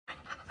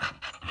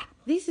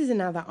This is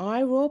another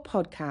iRaw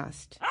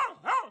podcast.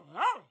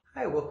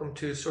 Hi, welcome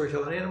to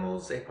Storytelling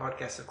Animals, a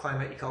podcast of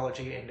climate,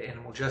 ecology, and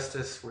animal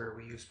justice, where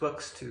we use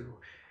books to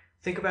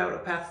think about a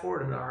path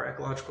forward in our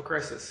ecological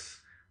crisis.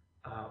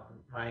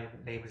 My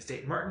name is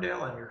Dayton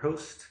Martindale, I'm your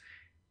host,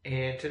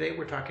 and today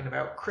we're talking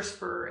about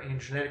CRISPR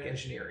and genetic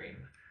engineering.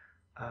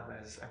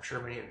 As I'm sure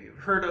many of you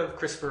have heard of,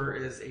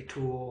 CRISPR is a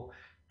tool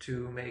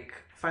to make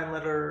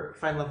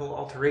fine-level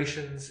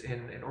alterations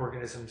in an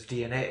organism's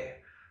DNA.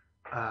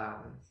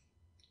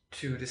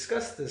 To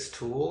discuss this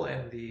tool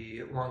and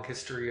the long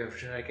history of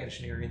genetic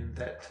engineering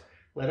that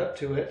led up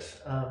to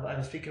it,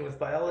 I'm speaking with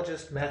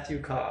biologist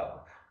Matthew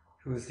Cobb,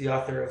 who is the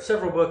author of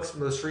several books,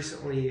 most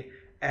recently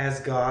As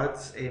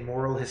Gods, A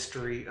Moral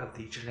History of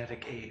the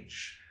Genetic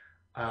Age.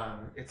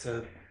 It's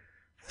a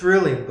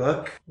thrilling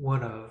book,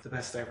 one of the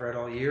best I've read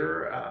all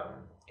year,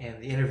 and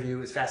the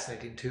interview is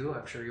fascinating too.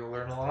 I'm sure you'll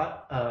learn a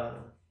lot.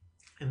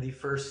 In the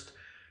first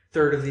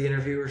third of the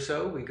interview or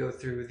so, we go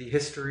through the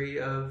history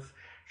of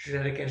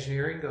genetic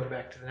engineering going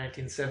back to the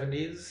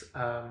 1970s,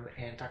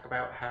 and talk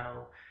about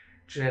how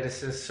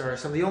geneticists are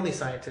some of the only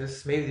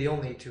scientists, maybe the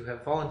only, to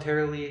have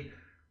voluntarily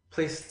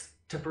placed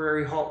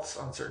temporary halts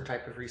on certain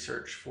type of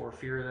research for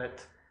fear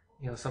that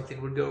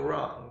something would go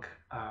wrong.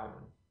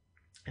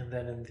 And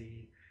then in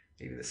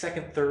maybe the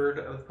second third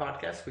of the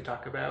podcast, we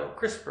talk about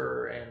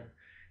CRISPR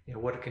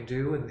and what it can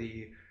do and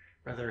the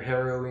rather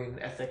harrowing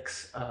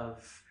ethics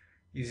of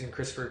using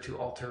CRISPR to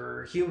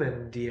alter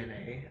human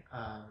DNA.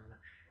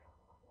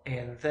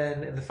 And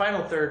then in the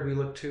final third, we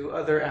look to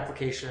other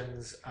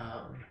applications,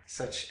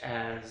 such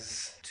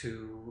as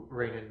to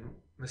rein in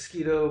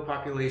mosquito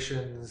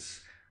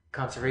populations,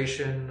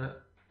 conservation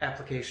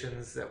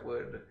applications that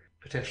would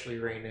potentially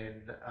rein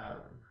in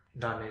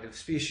non-native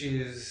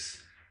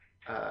species,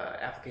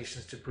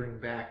 applications to bring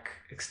back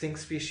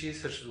extinct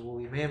species such as the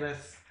woolly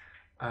mammoth,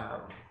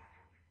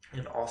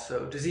 and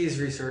also disease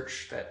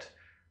research that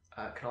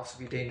can also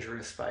be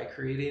dangerous by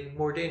creating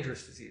more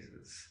dangerous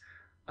diseases.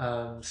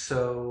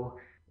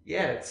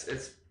 Yeah, it's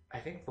I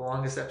think the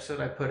longest episode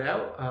I put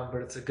out,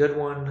 but it's a good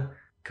one.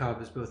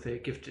 Cobb is both a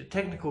gifted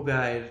technical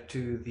guide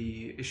to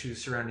the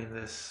issues surrounding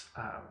this,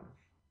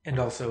 and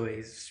also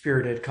a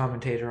spirited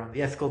commentator on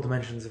the ethical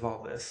dimensions of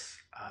all this.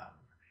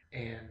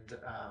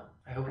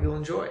 I hope you'll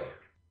enjoy.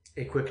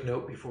 A quick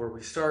note before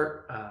we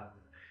start.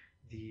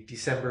 The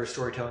December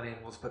Storytelling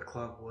Animals Book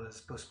Club was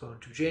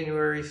postponed to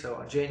January, so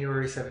on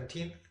January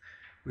 17th,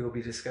 we will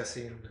be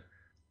discussing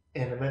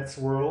An Immense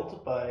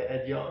World by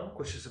Ed Young,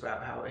 which is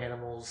about how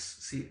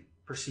animals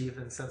perceive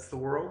and sense the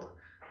world.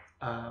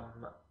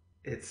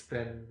 It's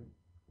been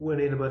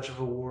winning a bunch of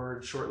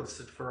awards,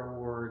 shortlisted for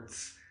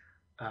awards,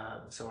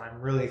 so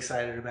I'm really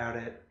excited about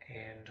it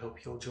and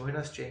hope you'll join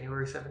us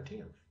January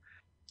 17th.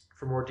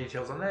 For more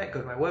details on that,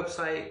 go to my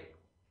website,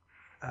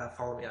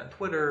 follow me on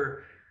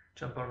Twitter,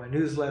 jump on my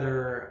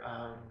newsletter,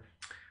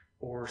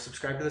 or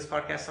subscribe to this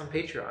podcast on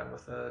Patreon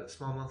with a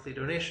small monthly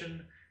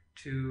donation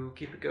to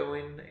keep it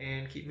going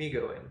and keep me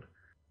going.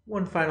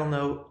 One final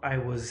note, I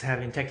was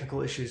having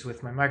technical issues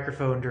with my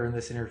microphone during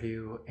this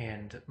interview,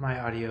 and my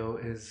audio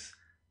is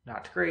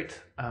not great,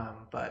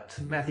 but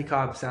Matthew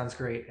Cobb sounds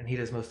great, and he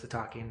does most of the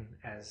talking,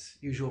 as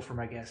usual for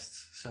my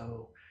guests,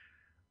 so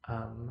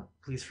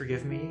please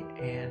forgive me,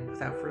 and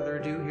without further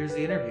ado, here's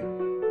the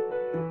interview.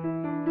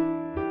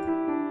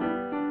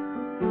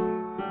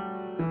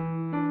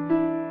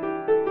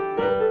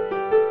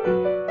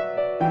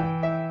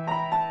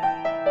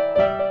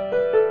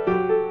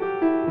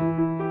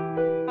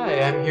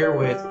 I'm here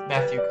with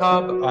Matthew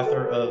Cobb,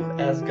 author of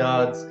As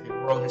Gods, A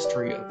Moral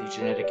History of the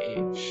Genetic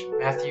Age.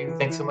 Matthew,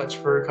 thanks so much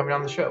for coming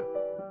on the show.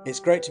 It's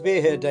great to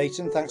be here,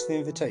 Dayton. Thanks for the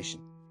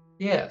invitation.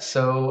 Yeah,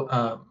 so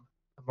A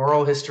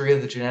Moral History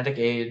of the Genetic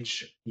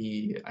Age,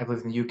 I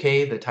believe in the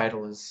UK, the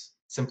title is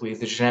simply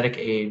The Genetic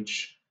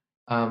Age.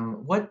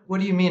 What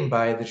do you mean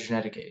by the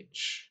genetic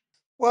age?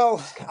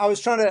 Well,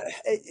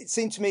 it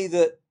seemed to me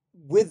that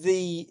with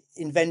the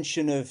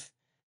invention of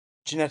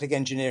genetic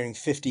engineering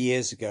 50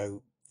 years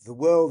ago, the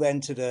world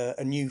entered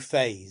a new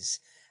phase,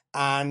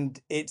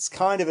 and it's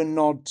kind of a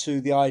nod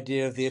to the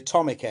idea of the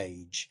atomic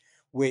age,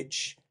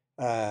 which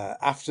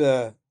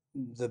after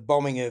the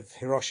bombing of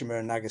Hiroshima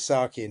and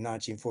Nagasaki in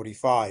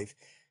 1945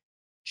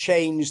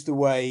 changed the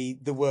way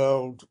the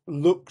world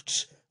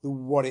looked,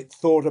 what it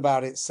thought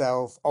about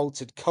itself,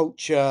 altered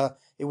culture.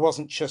 It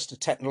wasn't just a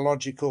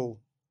technological,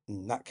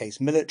 in that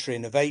case, military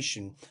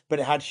innovation, but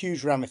it had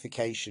huge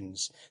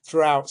ramifications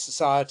throughout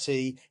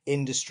society,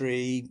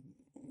 industry,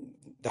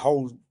 the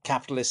whole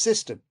capitalist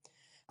system.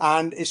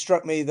 And it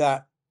struck me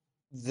that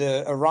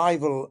the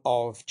arrival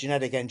of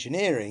genetic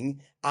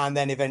engineering and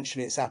then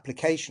eventually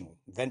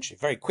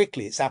very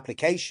quickly its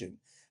application,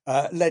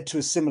 led to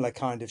a similar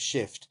kind of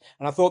shift.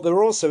 And I thought there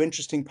were also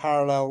interesting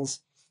parallels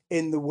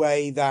in the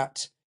way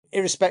that,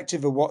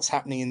 irrespective of what's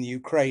happening in the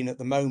Ukraine at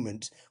the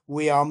moment,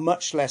 we are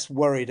much less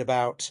worried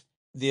about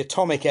the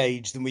atomic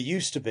age than we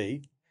used to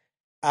be.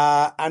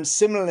 And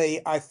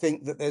similarly, I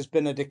think that there's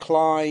been a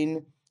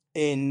decline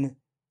in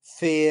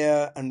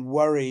fear and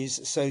worries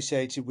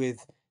associated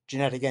with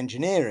genetic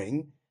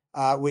engineering,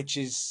 which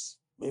is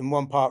in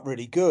one part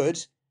really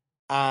good,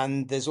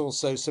 and there's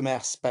also some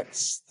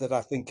aspects that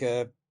I think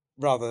are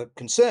rather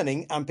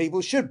concerning, and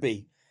people should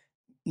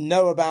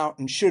know about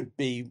and should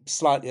be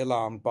slightly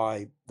alarmed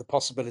by the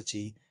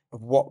possibility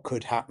of what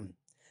could happen.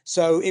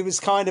 So it was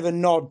kind of a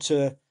nod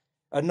to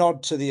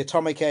the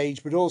atomic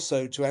age, but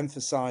also to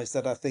emphasize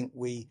that I think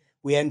we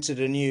entered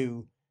a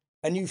new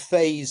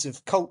phase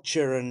of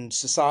culture and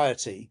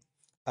society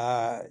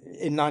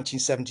in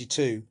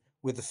 1972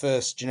 with the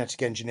first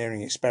genetic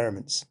engineering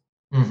experiments.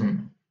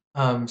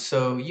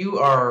 So you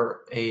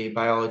are a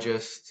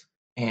biologist,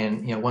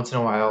 and once in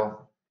a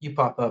while you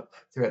pop up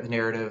throughout the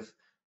narrative.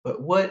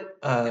 But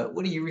what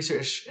do you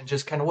research, and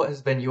just kind of what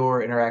has been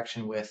your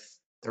interaction with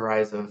the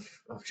rise of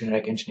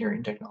genetic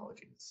engineering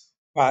technologies?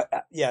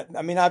 Yeah,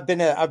 I mean, I've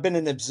been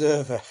an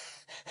observer,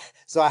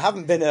 so I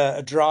haven't been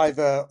a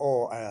driver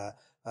or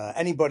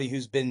anybody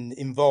who's been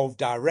involved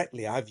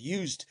directly. I've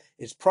used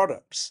its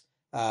products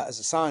as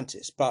a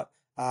scientist, but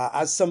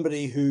as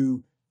somebody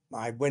who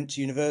I went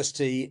to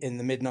university in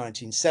the mid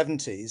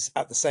 1970s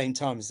at the same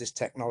time as this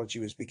technology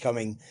was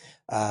becoming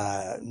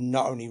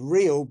not only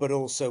real but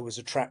also was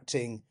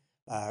attracting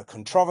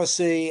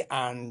controversy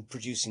and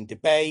producing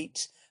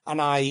debate. And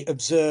I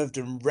observed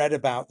and read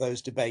about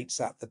those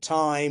debates at the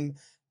time,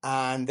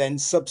 and then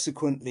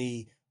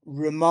subsequently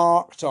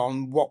remarked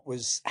on what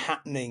was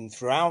happening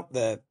throughout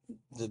the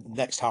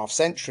next half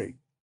century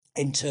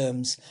in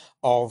terms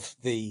of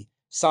the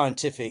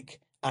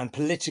scientific and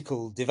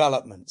political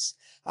developments.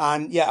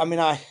 And yeah, I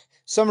mean,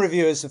 some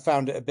reviewers have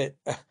found it a bit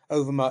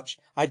overmuch.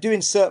 I do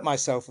insert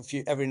myself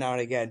every now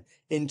and again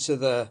into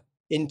the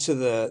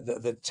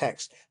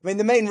text. I mean,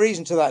 the main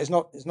reason to that is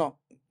not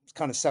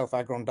kind of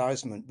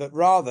self-aggrandizement, but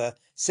rather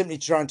simply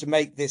trying to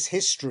make this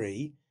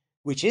history,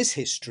 which is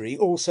history,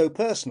 also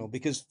personal,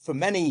 because for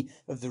many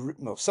of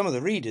some of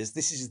the readers,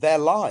 this is their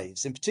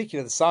lives, in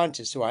particular the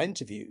scientists who I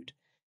interviewed.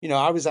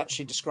 I was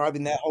actually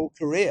describing their whole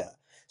career.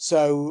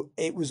 So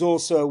it was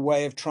also a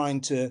way of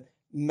trying to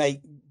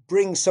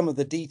bring some of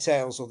the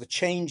details or the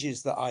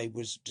changes that I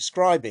was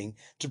describing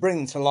to bring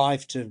them to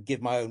life, to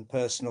give my own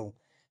personal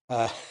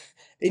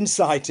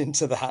insight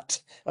into that,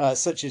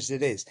 such as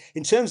it is.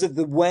 In terms of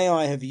the way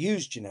I have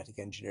used genetic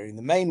engineering,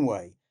 the main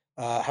way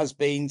has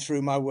been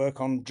through my work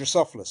on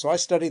Drosophila. So I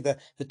study the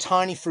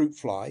tiny fruit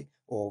fly,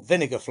 or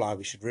vinegar fly,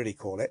 we should really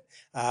call it,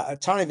 a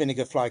tiny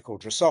vinegar fly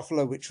called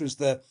Drosophila, which was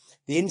the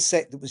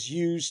insect that was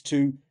used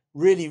to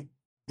really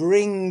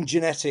bring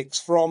genetics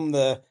from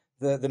the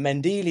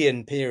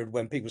Mendelian period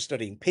when people were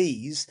studying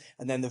peas,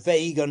 and then the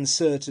vague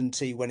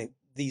uncertainty when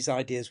these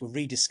ideas were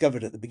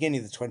rediscovered at the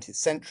beginning of the 20th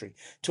century,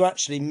 to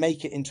actually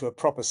make it into a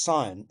proper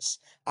science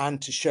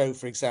and to show,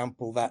 for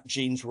example, that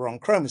genes were on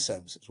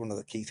chromosomes. It's one of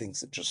the key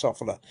things that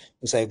Drosophila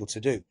was able to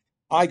do.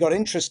 I got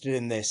interested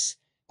in this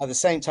at the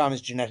same time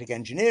as genetic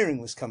engineering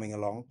was coming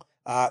along,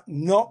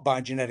 not by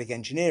genetic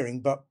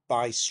engineering, but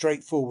by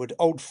straightforward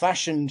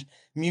old-fashioned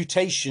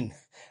mutation.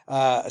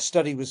 A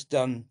study was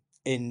done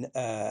in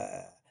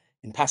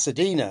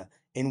Pasadena,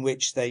 in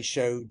which they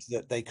showed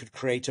that they could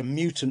create a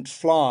mutant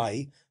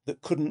fly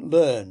that couldn't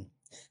learn.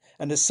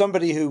 And as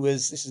somebody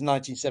this is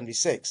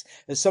 1976,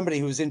 as somebody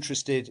who was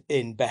interested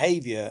in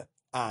behavior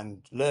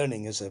and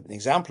learning as an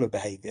example of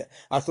behavior,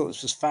 I thought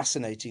this was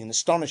fascinating and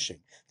astonishing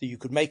that you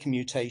could make a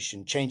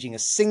mutation changing a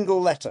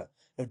single letter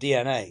of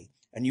DNA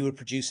and you would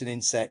produce an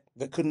insect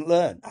that couldn't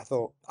learn. I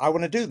thought, I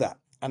want to do that.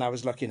 And I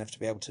was lucky enough to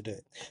be able to do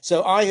it.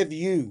 So I have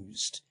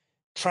used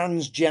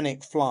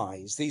transgenic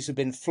flies. These have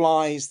been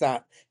flies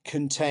that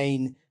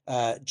contain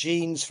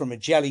genes from a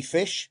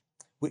jellyfish,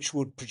 which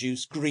would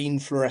produce green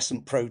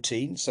fluorescent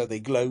protein, so they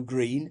glow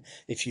green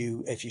if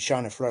you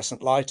shine a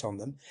fluorescent light on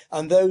them.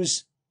 And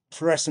those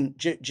fluorescent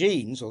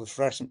genes, or the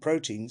fluorescent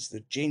proteins,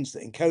 the genes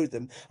that encode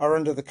them, are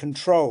under the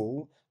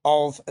control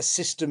of a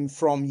system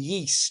from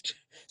yeast.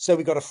 So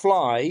we've got a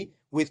fly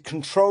with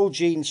control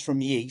genes from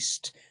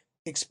yeast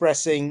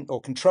expressing or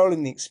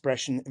controlling the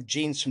expression of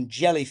genes from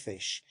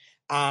jellyfish.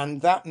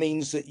 And that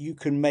means that you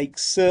can make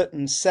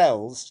certain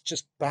cells,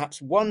 just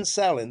perhaps one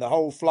cell in the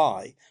whole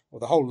fly,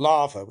 or the whole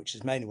larva, which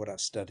is mainly what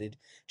I've studied,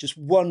 just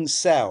one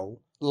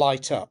cell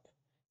light up.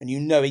 And you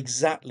know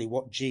exactly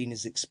what gene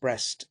is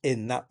expressed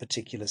in that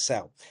particular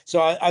cell.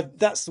 So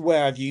that's the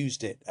way I've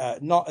used it.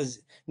 Not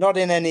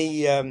in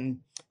any,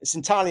 it's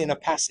entirely in a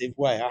passive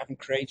way. I haven't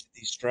created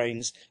these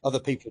strains. Other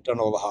people have done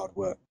all the hard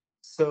work.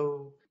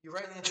 So you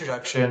write in the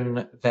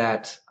introduction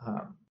that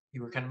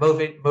you were kind of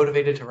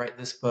motivated to write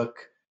this book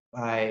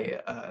by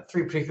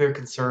three particular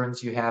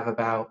concerns you have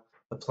about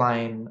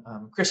applying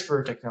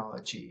CRISPR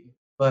technology.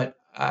 But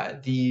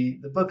the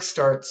book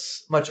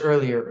starts much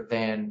earlier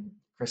than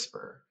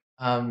CRISPR.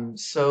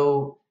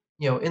 So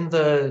in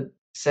the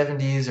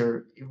 70s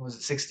or even was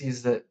it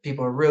 60s that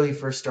people are really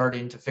first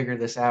starting to figure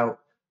this out.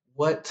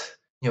 What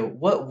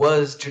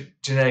was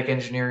genetic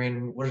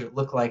engineering? What did it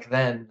look like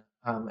then?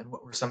 And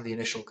what were some of the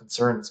initial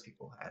concerns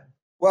people had?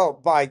 Well,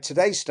 by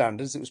today's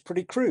standards, it was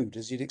pretty crude,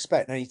 as you'd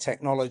expect. Any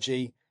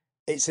technology,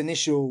 its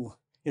initial,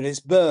 its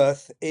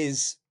birth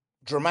is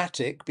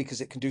dramatic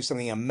because it can do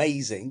something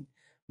amazing,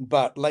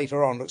 but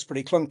later on looks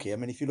pretty clunky. I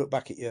mean, if you look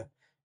back at your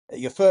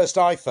your first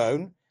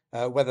iPhone,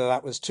 whether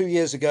that was 2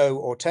 years ago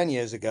or 10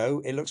 years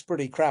ago, it looks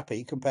pretty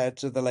crappy compared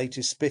to the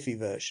latest spiffy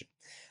version.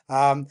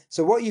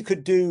 So what you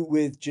could do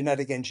with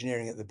genetic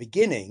engineering at the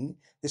beginning,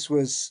 this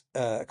was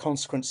a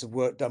consequence of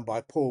work done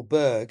by Paul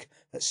Berg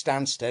at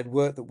Stansted,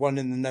 work that won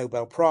him the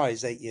Nobel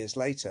Prize 8 years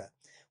later,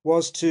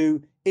 was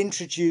to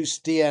introduce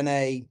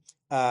DNA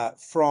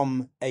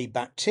from a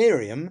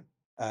bacterium,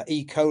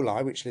 E.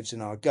 coli, which lives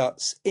in our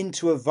guts,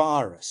 into a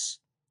virus.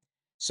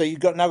 So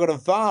you've now got a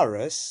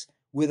virus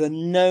with a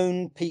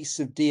known piece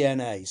of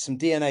DNA, some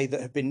DNA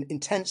that had been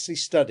intensely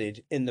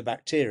studied in the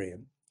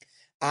bacterium,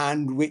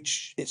 and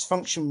which its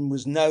function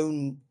was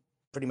known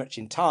pretty much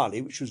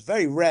entirely, which was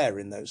very rare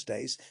in those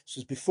days. This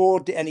was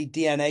before any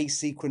DNA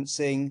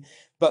sequencing,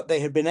 but they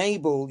had been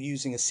able,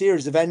 using a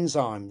series of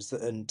enzymes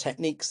and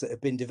techniques that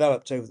had been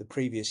developed over the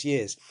previous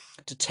years,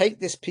 to take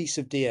this piece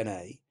of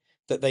DNA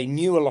that they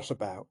knew a lot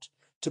about,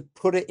 to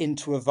put it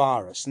into a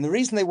virus. And the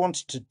reason they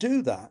wanted to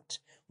do that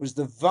was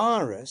the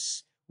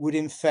virus would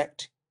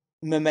infect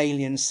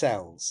mammalian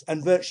cells,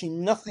 and virtually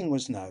nothing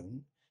was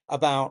known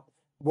about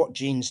what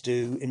genes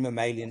do in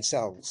mammalian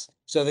cells.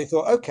 So they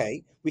thought,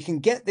 okay, we can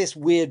get this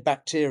weird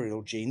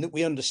bacterial gene that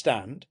we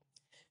understand,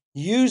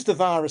 use the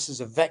virus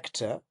as a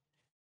vector,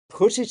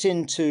 put it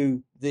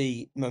into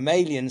the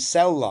mammalian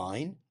cell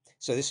line.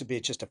 So this would be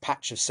just a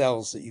patch of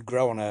cells that you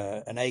grow on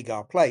an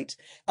agar plate.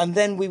 And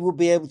then we will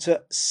be able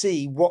to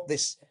see whether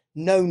this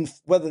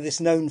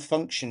known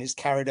function is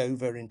carried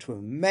over into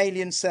a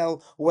mammalian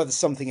cell or whether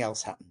something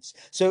else happens.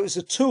 So it was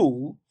a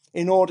tool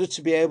in order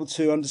to be able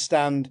to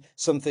understand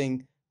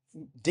something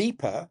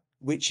deeper,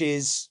 which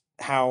is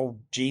how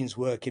genes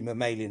work in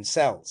mammalian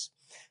cells.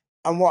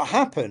 And what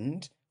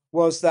happened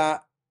was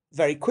that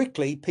very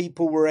quickly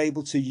people were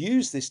able to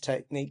use this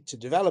technique to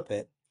develop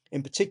it.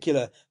 In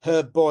particular,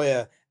 Herb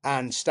Boyer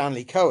and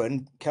Stanley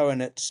Cohen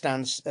at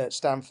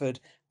Stanford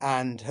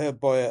and Herb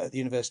Boyer at the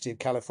University of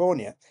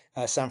California,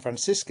 San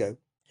Francisco,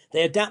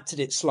 they adapted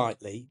it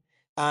slightly,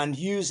 and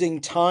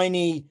using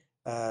tiny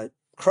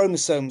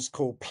chromosomes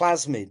called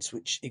plasmids,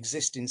 which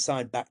exist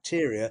inside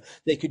bacteria,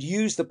 they could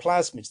use the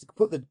plasmids,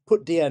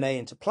 put DNA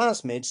into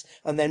plasmids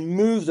and then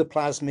move the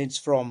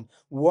plasmids from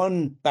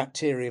one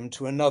bacterium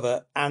to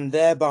another, and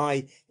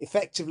thereby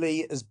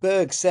effectively, as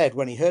Berg said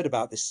when he heard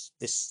about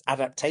this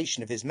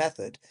adaptation of his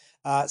method,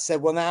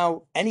 said, well,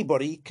 now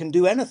anybody can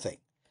do anything.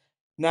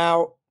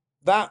 Now,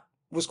 that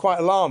was quite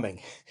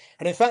alarming.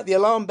 And in fact, the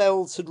alarm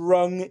bells had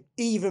rung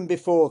even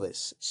before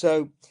this.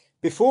 So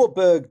before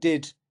Berg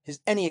did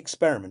any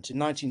experiment in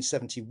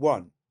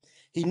 1971,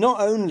 he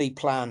not only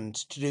planned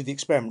to do the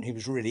experiment he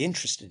was really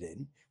interested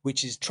in,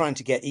 which is trying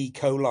to get E.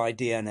 coli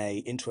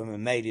DNA into a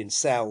mammalian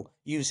cell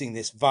using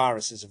this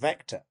virus as a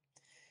vector.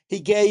 He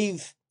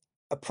gave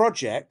a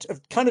project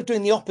of kind of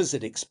doing the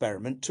opposite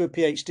experiment to a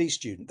PhD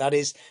student, that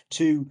is,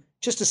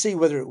 just to see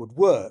whether it would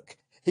work.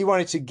 He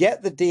wanted to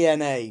get the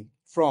DNA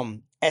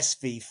from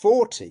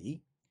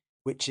SV40,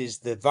 which is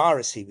the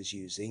virus he was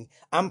using,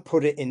 and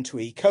put it into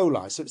E.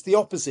 coli. So it's the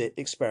opposite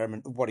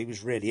experiment of what he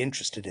was really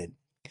interested in.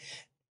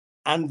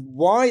 And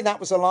why that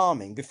was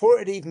alarming, before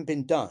it had even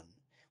been done,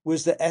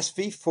 was that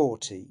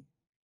SV40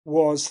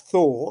 was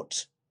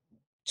thought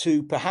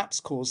to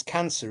perhaps cause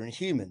cancer in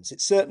humans.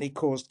 It certainly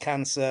caused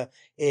cancer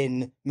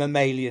in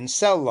mammalian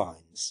cell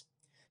lines.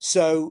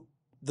 So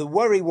the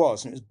worry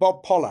was, and it was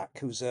Bob Pollack,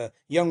 who's a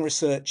young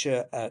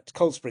researcher at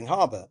Cold Spring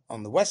Harbor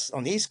on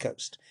the East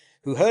Coast,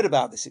 who heard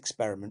about this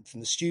experiment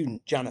from the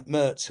student Janet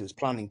Mertz, who was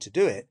planning to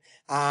do it.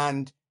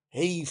 And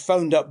he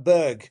phoned up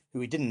Berg, who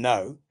he didn't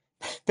know,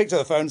 picked up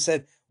the phone and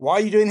said, why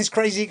are you doing this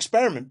crazy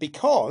experiment?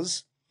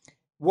 Because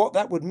what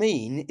that would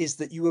mean is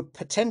that you were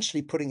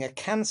potentially putting a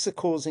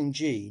cancer-causing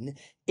gene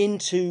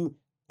into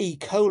E.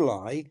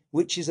 coli,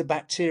 which is a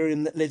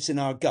bacterium that lives in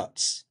our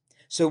guts.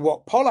 So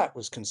what Pollack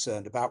was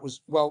concerned about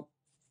was, well,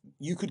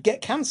 you could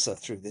get cancer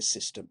through this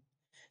system.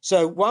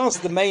 So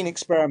whilst the main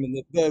experiment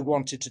that Berg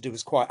wanted to do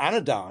was quite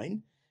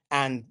anodyne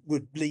and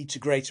would lead to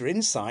greater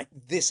insight,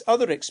 this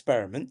other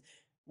experiment,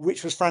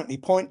 which was frankly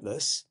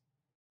pointless,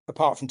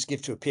 apart from to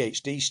give to a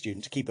PhD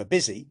student to keep her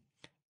busy,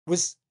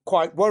 was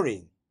quite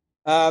worrying.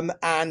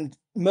 And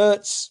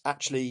Mertz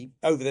actually,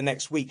 over the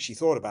next week, she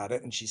thought about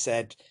it and she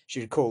said,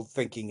 she recalled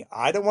thinking,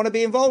 I don't want to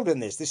be involved in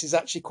this. This is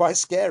actually quite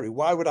scary.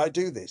 Why would I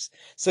do this?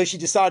 So she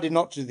decided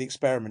not to do the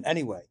experiment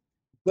anyway.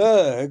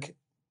 Berg,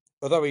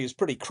 although he was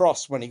pretty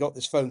cross when he got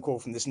this phone call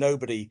from this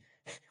nobody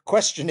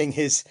questioning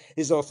his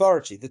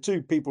authority, the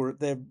two people,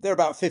 they're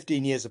about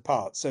 15 years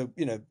apart. So,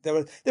 you know,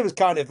 there was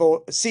kind of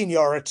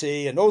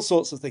seniority and all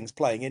sorts of things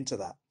playing into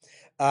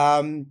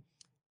that.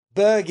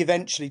 Berg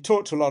eventually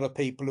talked to a lot of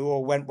people who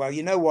all went, well,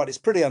 you know what, it's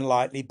pretty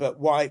unlikely, but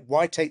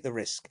why take the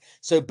risk?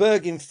 So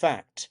Berg, in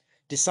fact,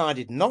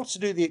 decided not to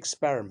do the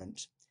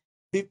experiment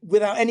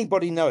without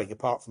anybody knowing,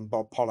 apart from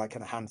Bob Pollack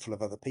and a handful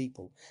of other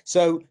people.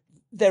 So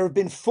there have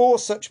been 4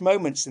 such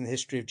moments in the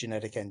history of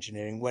genetic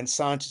engineering when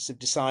scientists have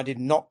decided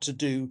not to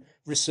do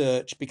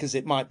research because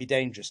it might be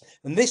dangerous.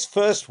 And this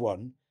first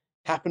one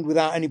happened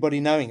without anybody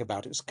knowing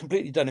about it. It was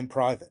completely done in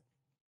private.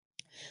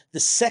 The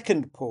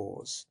second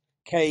pause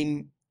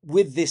came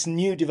with this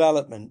new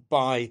development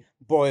by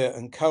Boyer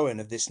and Cohen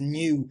of this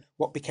new,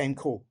 what became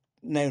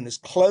known as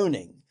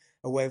cloning,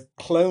 a way of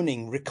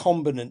cloning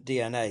recombinant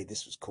DNA.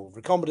 This was called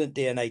recombinant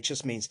DNA,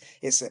 just means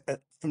it's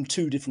from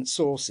two different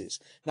sources.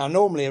 Now,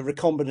 normally a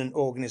recombinant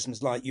organism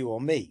is like you or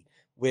me.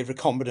 We're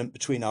recombinant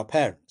between our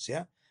parents,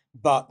 yeah?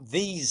 But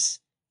these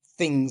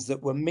things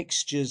that were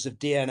mixtures of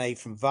DNA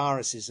from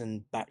viruses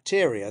and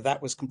bacteria,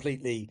 that was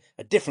completely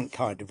a different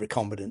kind of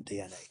recombinant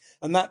DNA.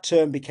 And that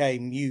term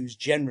became used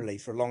generally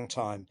for a long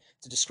time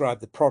to describe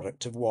the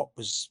product of what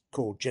was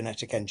called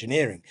genetic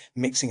engineering,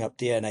 mixing up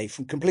DNA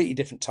from completely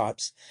different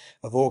types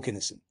of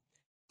organism.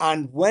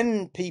 And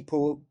when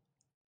people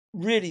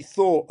really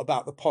thought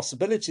about the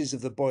possibilities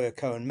of the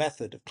Boyer-Cohen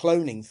method of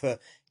cloning for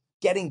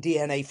getting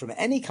DNA from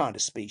any kind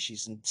of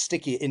species and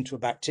sticking it into a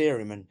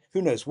bacterium and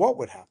who knows what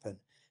would happen,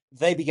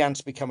 they began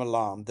to become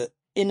alarmed that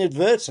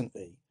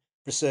inadvertently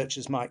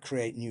researchers might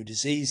create new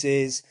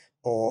diseases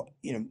or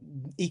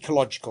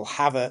ecological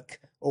havoc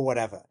or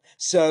whatever.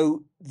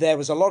 So there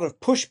was a lot of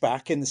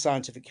pushback in the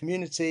scientific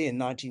community in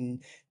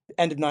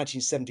end of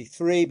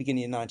 1973,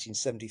 beginning in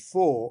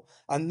 1974,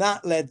 and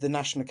that led the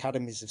National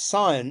Academies of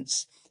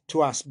Science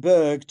to ask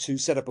Berg to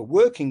set up a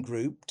working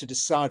group to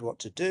decide what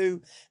to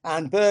do.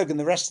 And Berg and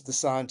the rest of the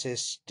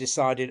scientists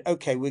decided,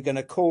 okay, we're going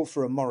to call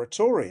for a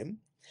moratorium,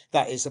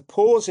 that is a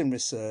pause in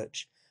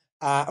research,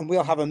 and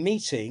we'll have a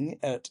meeting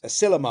at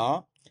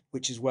Asilomar,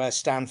 which is where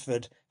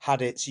Stanford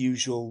had its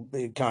usual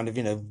kind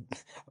of,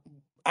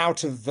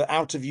 out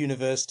of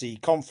university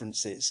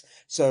conferences.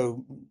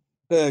 So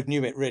Berg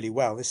knew it really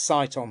well. This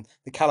site on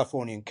the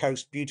Californian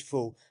coast,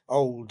 beautiful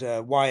old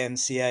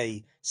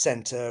YMCA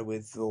center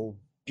with all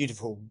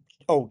beautiful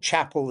old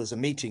chapel as a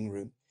meeting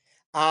room.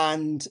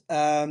 And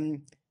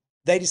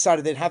they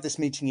decided they'd have this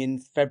meeting in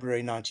February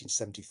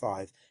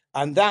 1975.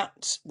 And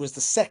that was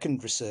the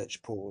second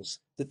research pause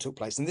that took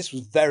place. And this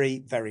was very,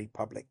 very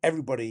public.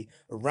 Everybody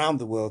around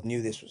the world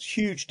knew this. Was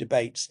huge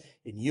debates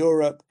in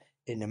Europe,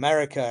 in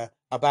America,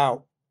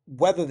 about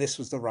whether this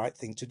was the right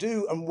thing to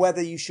do and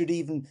whether you should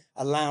even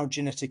allow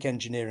genetic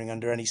engineering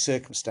under any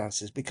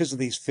circumstances because of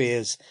these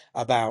fears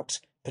about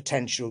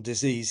potential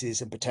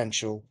diseases and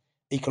potential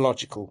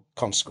ecological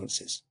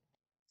consequences.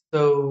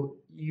 So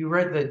you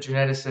read that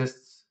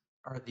geneticists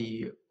are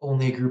the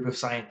only group of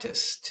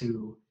scientists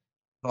to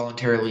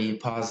voluntarily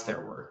pause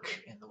their work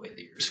in the way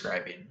that you're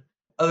describing.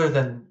 Other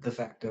than the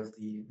fact of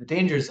the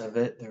dangers of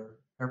it, there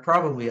are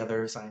probably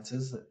other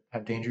sciences that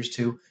have dangers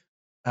too.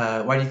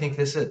 Why do you think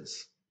this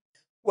is?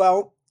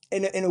 Well,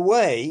 in a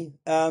way,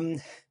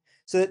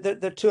 so there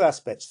are two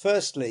aspects.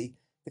 Firstly,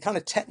 the kind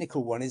of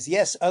technical one is,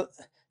 yes,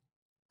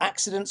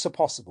 accidents are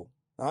possible,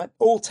 right?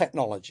 All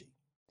technology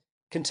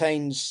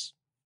contains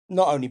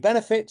not only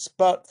benefits,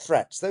 but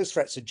threats. Those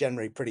threats are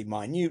generally pretty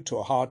minute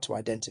or hard to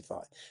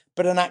identify.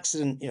 But an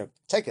accident,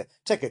 take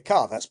a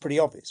car, that's pretty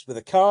obvious. With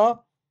a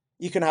car,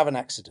 you can have an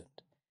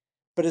accident.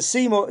 But as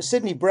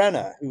Sidney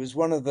Brenner, who was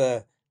one of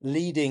the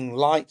leading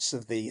lights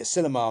of the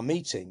Asilomar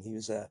meeting, he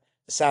was a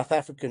South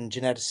African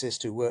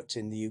geneticist who worked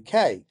in the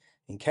UK,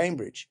 in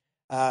Cambridge,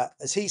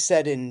 as he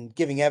said in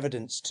giving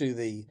evidence to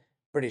the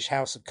British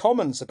House of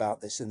Commons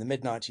about this in the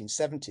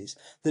mid-1970s,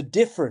 the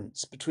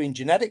difference between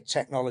genetic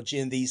technology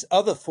and these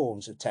other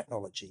forms of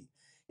technology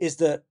is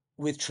that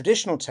with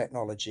traditional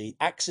technology,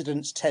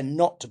 accidents tend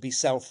not to be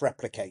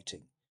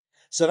self-replicating.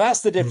 So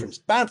that's the difference.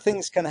 Bad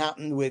things can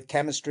happen with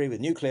chemistry,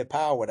 with nuclear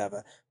power,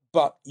 whatever,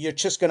 but you're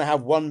just going to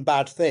have one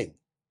bad thing.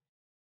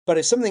 But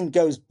if something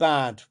goes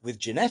bad with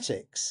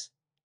genetics,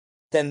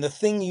 then the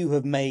thing you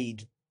have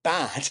made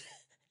bad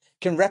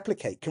can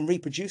replicate, can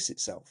reproduce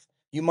itself.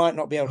 You might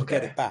not be able to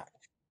get it back.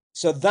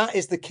 So that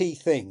is the key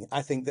thing,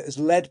 I think, that has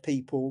led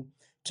people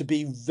to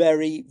be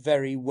very,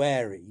 very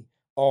wary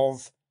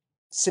of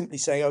simply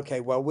saying, okay,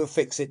 well, we'll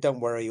fix it,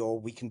 don't worry,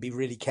 or we can be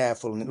really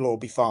careful and it'll all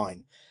be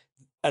fine.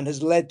 And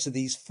has led to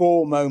these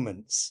four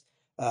moments,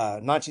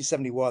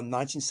 1971,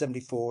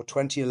 1974,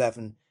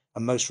 2011,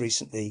 and most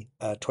recently,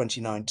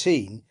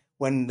 2019,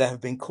 when there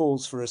have been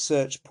calls for a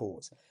research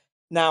pause.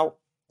 Now,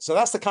 so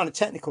that's the kind of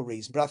technical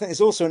reason, but I think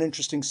there's also an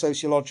interesting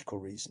sociological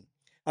reason.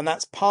 And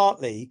that's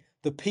partly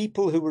the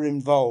people who were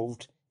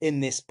involved in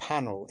this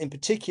panel, in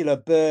particular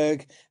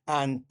Berg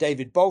and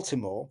David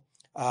Baltimore,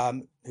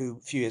 who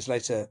a few years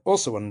later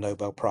also won a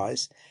Nobel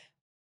Prize.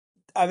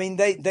 I mean,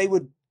 they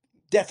were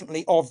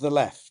definitely of the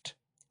left.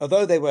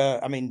 Although they were,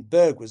 I mean,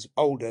 Berg was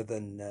older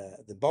than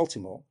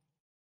Baltimore,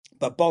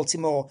 but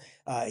Baltimore,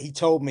 he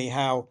told me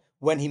how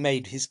when he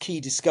made his key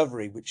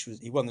discovery, which was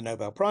he won the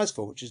Nobel Prize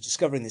for, which was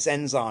discovering this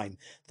enzyme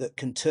that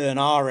can turn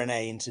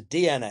RNA into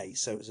DNA.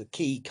 So it was a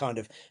key kind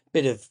of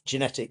bit of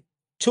genetic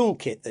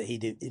toolkit that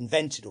he'd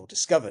invented or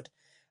discovered.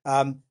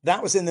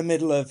 That was in the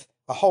middle of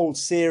a whole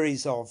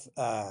series of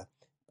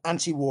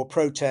anti-war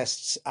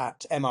protests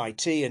at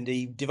MIT, and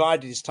he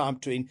divided his time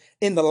between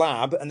in the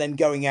lab and then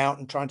going out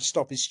and trying to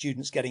stop his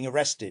students getting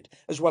arrested,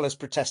 as well as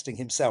protesting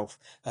himself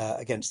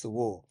against the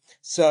war.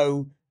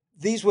 So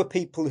these were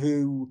people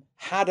who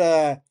had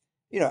a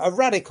a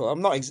radical.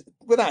 I'm not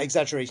without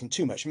exaggerating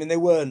too much. I mean, they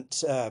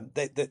weren't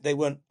they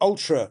weren't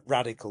ultra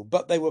radical,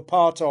 but they were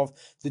part of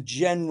the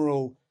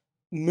general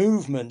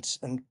movement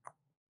and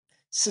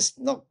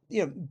not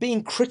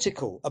being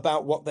critical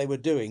about what they were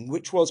doing,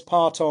 which was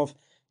part of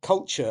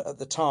culture at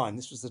the time.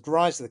 This was the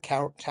rise of the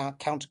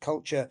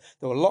counterculture.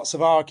 There were lots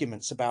of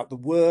arguments about the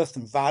worth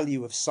and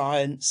value of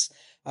science.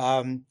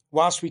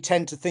 Whilst we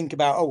tend to think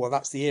about, oh well,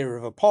 that's the era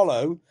of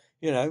Apollo.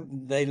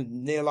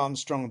 Neil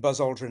Armstrong and Buzz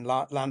Aldrin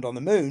land on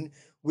the moon.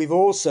 We've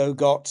also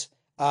got,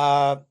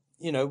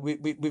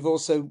 we've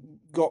also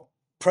got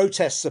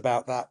protests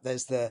about that.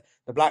 There's the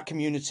black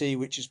community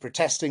which is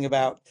protesting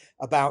about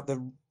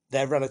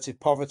their relative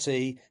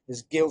poverty.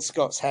 There's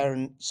Scott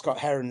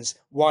Heron's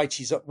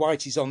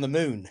Whitey's on the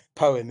Moon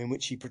poem, in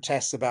which he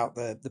protests about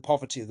the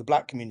poverty of the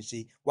black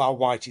community while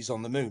Whitey's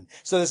on the moon.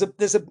 So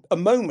there's a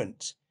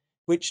moment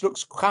which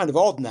looks kind of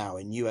odd now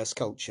in US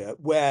culture,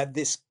 where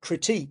this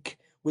critique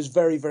was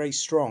very, very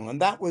strong.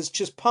 And that was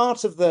just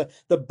part of the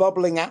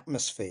bubbling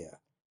atmosphere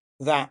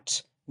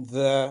that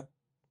the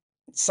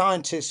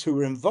scientists who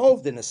were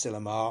involved in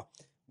Asilomar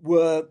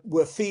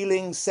were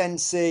feeling,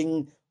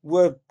 sensing,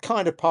 were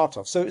kind of part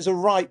of. So it was a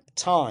ripe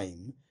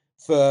time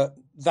for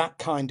that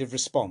kind of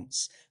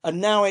response. And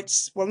now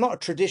it's, well, not a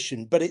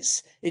tradition, but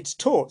it's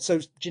taught. So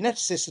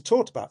geneticists are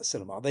taught about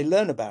Asilomar. They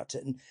learn about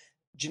it. And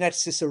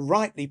geneticists are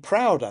rightly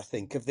proud, I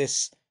think, of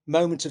this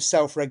moment of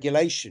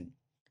self-regulation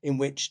in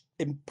which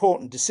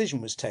important decision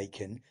was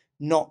taken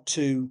not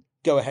to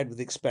go ahead with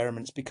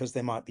experiments because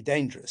they might be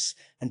dangerous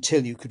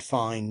until you could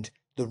find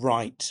the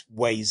right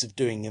ways of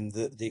doing them,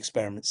 the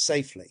experiments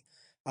safely.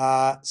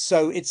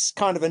 So it's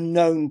kind of a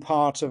known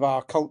part of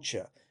our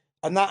culture.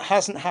 And that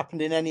hasn't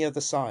happened in any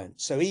other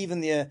science. So even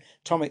the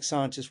atomic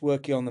scientists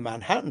working on the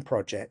Manhattan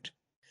Project,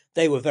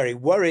 they were very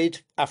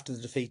worried after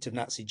the defeat of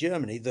Nazi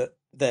Germany that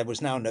there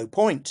was now no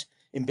point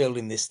in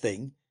building this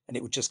thing and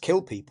it would just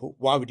kill people.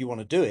 Why would you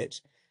want to do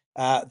it?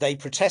 They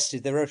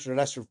protested. They wrote a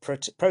letter of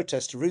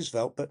protest to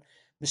Roosevelt, but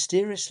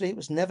mysteriously it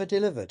was never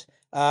delivered.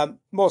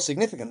 More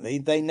significantly,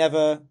 they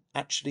never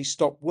actually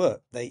stopped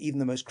work. Even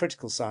the most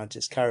critical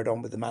scientists carried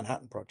on with the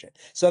Manhattan Project.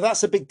 So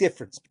that's a big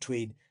difference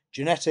between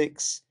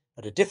genetics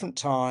at a different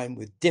time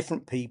with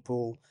different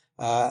people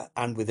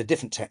and with a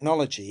different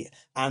technology,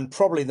 and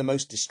probably the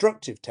most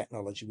destructive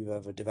technology we've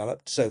ever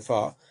developed so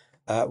far,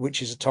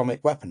 which is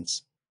atomic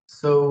weapons.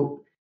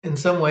 So in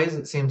some ways,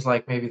 it seems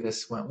like maybe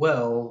this went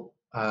well,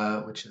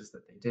 which is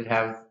that they did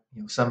have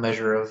some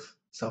measure of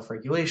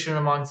self-regulation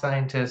among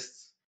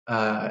scientists,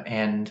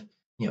 and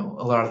a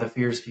lot of the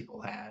fears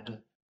people had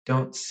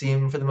don't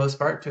seem, for the most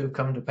part, to have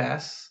come to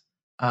pass.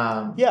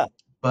 Yeah.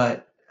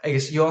 But I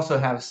guess you also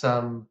have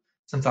some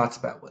thoughts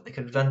about what they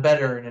could have done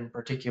better, and in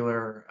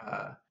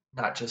particular,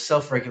 not just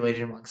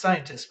self-regulating among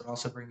scientists, but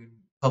also bringing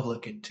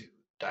public into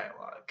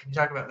dialogue. Can you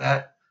talk about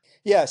that?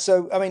 Yeah,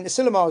 so I mean,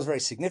 Asilomar was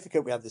very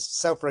significant. We had this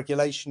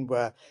self-regulation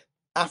where,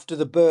 after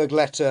the Berg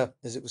letter,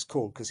 as it was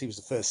called, because he was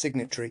the first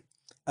signatory,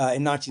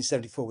 in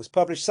 1974 was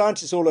published,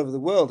 scientists all over the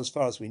world, as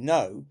far as we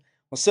know,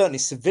 well, certainly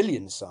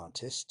civilian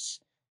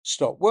scientists,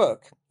 stopped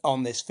work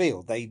on this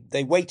field.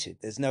 They waited.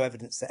 There's no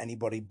evidence that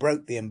anybody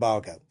broke the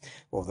embargo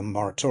or the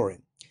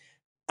moratorium.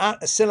 At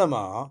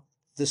Asilomar,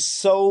 the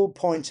sole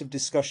point of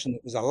discussion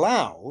that was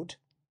allowed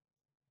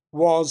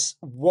was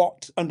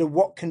under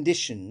what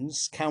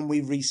conditions can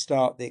we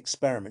restart the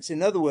experiments?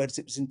 In other words,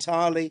 it was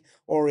entirely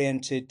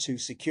oriented to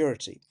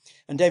security.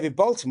 And David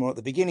Baltimore, at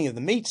the beginning of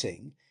the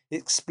meeting,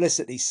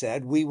 explicitly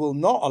said, we will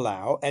not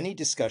allow any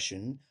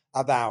discussion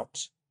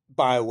about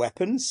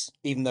bioweapons,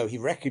 even though he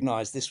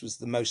recognized this was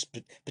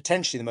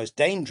potentially the most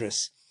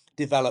dangerous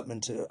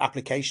development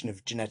application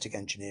of genetic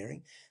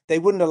engineering. They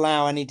wouldn't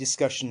allow any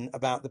discussion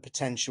about the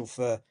potential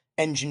for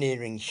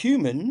engineering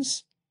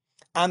humans,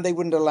 and they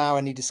wouldn't allow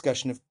any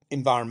discussion of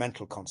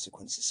environmental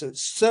consequences. So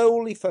it's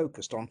solely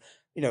focused on,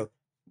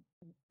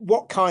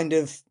 what kind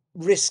of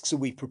risks are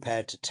we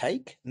prepared to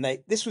take? And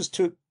this was,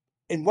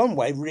 in one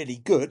way, really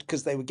good,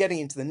 because they were getting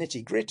into the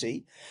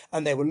nitty-gritty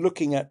and they were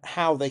looking at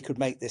how they could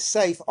make this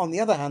safe. On the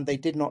other hand, they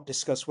did not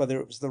discuss whether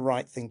it was the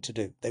right thing to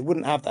do. They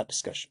wouldn't have that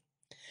discussion.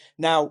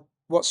 Now,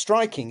 what's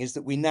striking is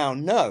that we now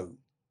know,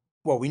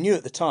 well, we knew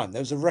at the time,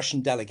 there was a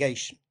Russian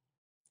delegation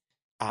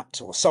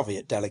or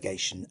Soviet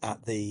delegation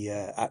at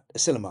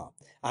Asilomar.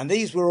 And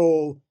these were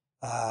all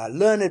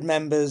learned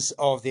members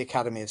of the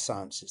Academy of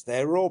Sciences.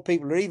 They were all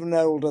people who are even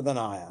older than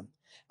I am.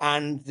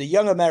 And the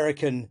young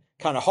American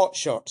kind of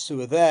hotshots who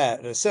were there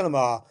at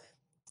Asilomar,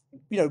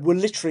 were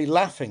literally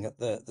laughing at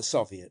the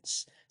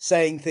Soviets,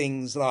 saying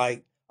things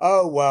like,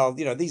 oh, well,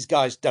 these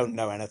guys don't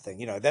know anything.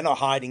 They're not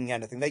hiding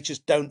anything. They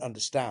just don't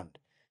understand.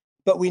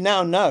 But we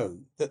now know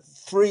that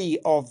 3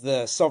 of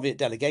the Soviet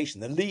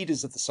delegation, the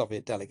leaders of the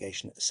Soviet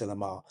delegation at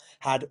Asilomar,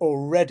 had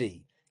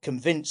already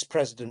convinced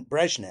President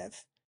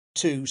Brezhnev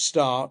to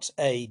start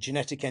a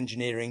genetic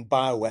engineering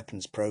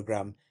bioweapons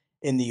program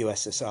in the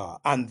USSR.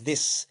 And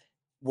this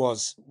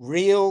was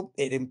real.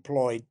 It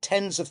employed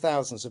tens of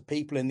thousands of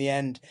people in the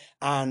end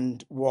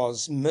and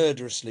was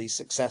murderously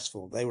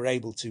successful. They were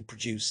able to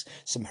produce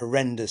some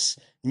horrendous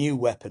new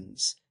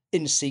weapons.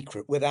 in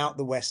secret without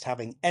the West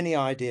having any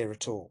idea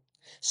at all.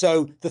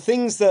 So the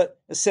things that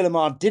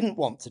Asilomar didn't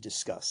want to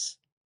discuss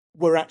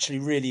were actually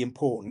really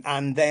important,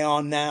 and they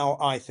are now,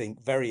 I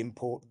think, very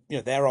important.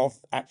 They're of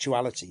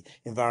actuality: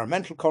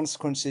 environmental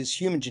consequences,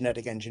 human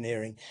genetic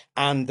engineering,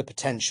 and the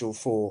potential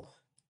for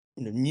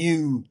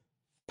new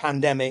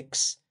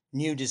pandemics,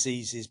 new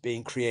diseases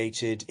being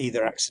created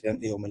either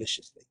accidentally or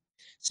maliciously.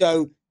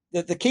 So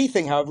the key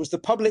thing, however, was the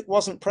public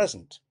wasn't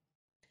present.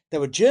 There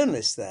were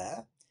journalists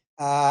there,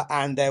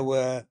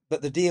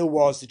 but the deal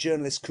was the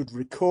journalists could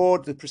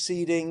record the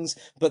proceedings,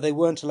 but they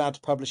weren't allowed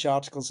to publish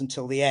articles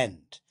until the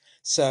end.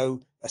 So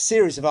a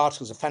series of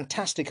articles, a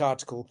fantastic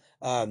article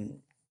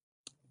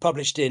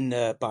published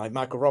by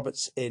Michael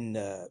Roberts in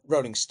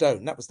Rolling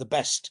Stone. That was the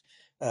best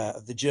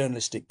of the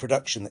journalistic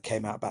production that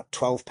came out, about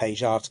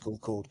 12-page article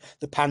called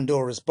The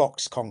Pandora's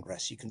Box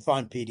Congress. You can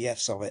find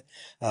PDFs of it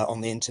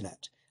on the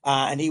internet.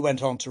 And he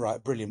went on to write a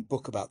brilliant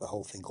book about the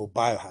whole thing called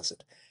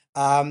Biohazard.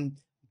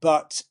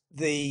 But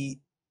the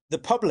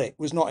public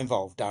was not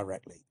involved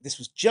directly. This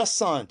was just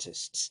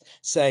scientists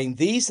saying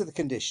these are the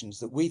conditions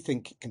that we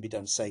think can be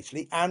done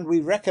safely, and we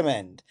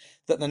recommend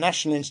that the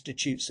National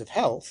Institutes of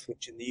Health,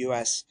 which in the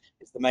US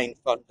is the main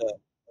funder of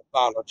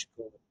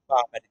biological and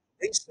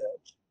biomedical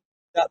research,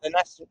 that the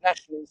National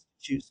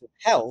Institutes of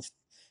Health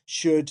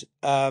should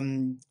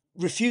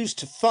refuse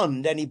to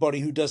fund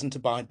anybody who doesn't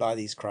abide by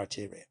these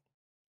criteria.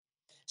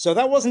 So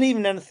that wasn't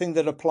even anything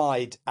that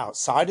applied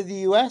outside of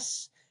the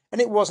US, and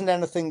it wasn't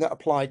anything that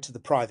applied to the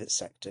private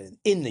sector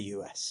in the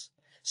US.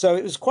 So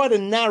it was quite a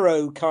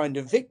narrow kind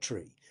of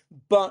victory,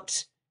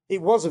 but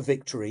it was a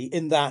victory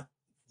in that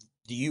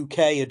the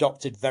UK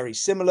adopted very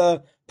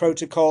similar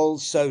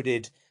protocols, so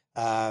did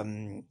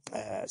various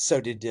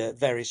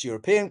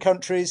European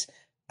countries,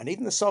 and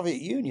even the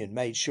Soviet Union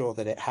made sure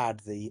that it had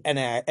the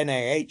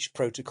NIH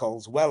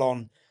protocols well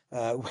on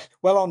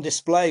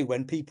display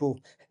when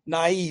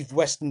naive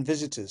Western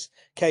visitors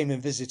came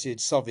and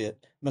visited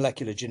Soviet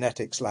molecular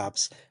genetics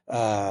labs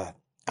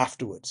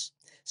afterwards.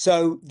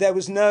 So there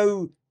was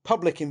no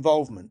public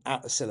involvement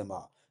at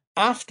Asilomar.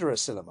 After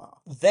Asilomar,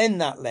 then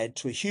that led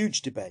to a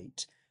huge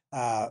debate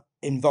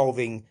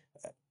involving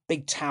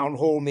big town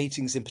hall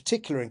meetings, in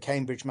particular in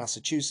Cambridge,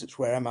 Massachusetts,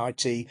 where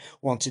MIT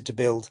wanted to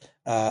build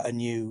a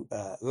new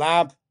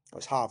lab. It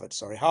was Harvard,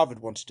 sorry.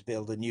 Harvard wanted to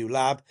build a new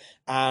lab,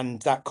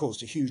 and that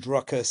caused a huge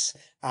ruckus,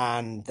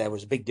 and there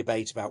was a big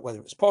debate about whether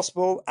it was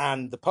possible,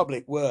 and the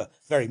public were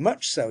very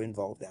much so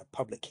involved. There were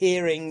public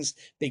hearings,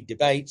 big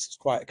debates. It's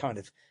quite a kind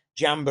of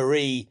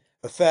jamboree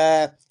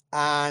affair,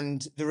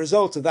 and the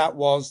result of that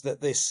was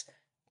that this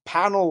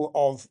panel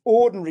of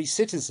ordinary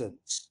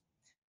citizens,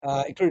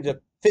 included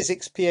a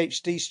physics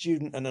PhD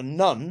student and a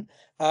nun,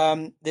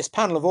 this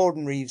panel of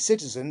ordinary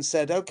citizens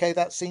said, okay,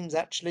 that seems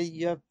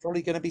actually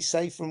probably going to be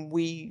safe and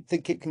we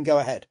think it can go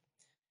ahead.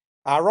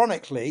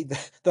 Ironically,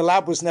 the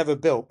lab was never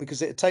built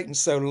because it had taken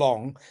so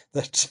long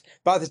that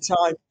by the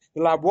time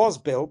the lab was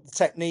built, the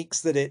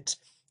techniques that it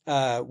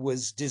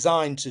was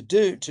designed to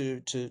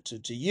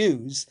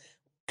use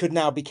could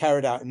now be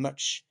carried out in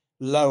much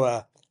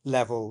lower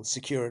level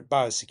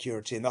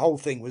biosecurity, and the whole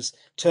thing was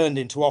turned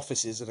into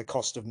offices at a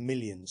cost of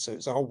millions. So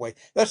it's a whole way.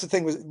 That's the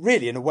thing, was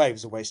really, in a way, it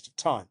was a waste of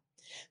time,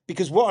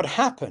 because what had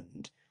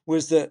happened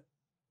was that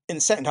in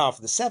the second half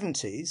of the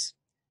 70s,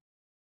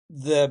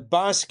 the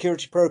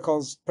biosecurity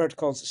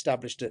protocols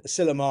established at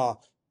Asilomar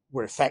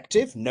were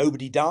effective.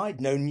 Nobody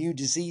died. No new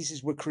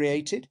diseases were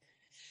created.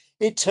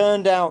 It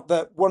turned out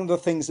that one of the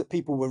things that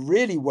people were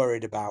really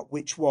worried about,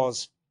 which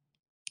was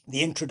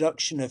the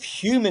introduction of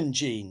human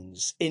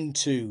genes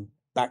into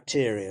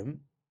bacteria,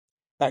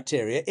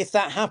 if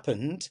that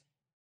happened,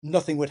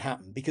 nothing would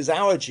happen, because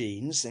our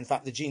genes, in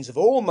fact, the genes of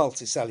all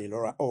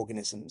multicellular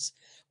organisms,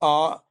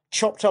 are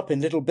chopped up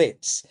in little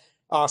bits.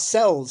 Our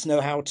cells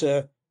know how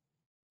to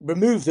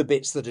remove the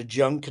bits that are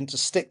junk and to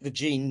stick the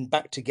gene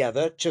back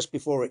together just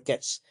before it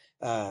gets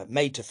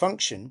made to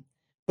function.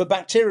 But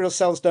bacterial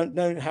cells don't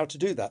know how to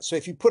do that. So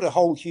if you put a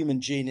whole human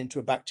gene into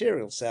a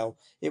bacterial cell,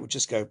 it would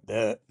just go,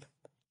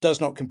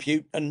 does not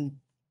compute, and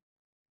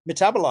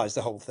metabolize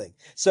the whole thing.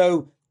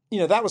 So,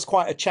 that was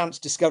quite a chance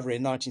discovery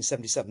in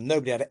 1977.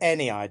 Nobody had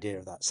any idea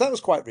of that. So that was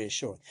quite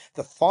reassuring.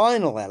 The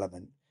final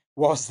element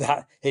was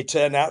that it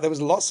turned out there was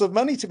lots of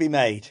money to be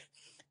made,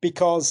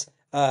 because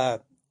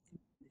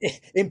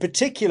in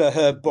particular,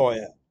 Herb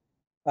Boyer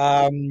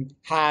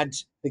had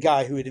the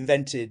guy who had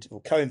invented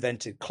or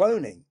co-invented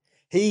cloning.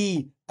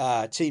 He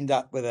teamed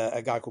up with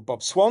a guy called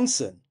Bob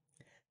Swanson,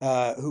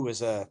 who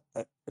was an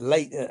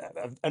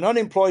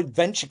unemployed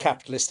venture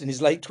capitalist in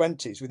his late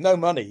 20s with no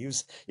money. He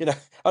was,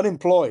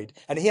 unemployed.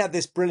 And he had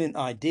this brilliant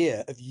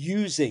idea of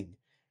using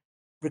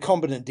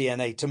recombinant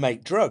DNA to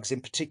make drugs,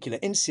 in particular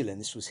insulin.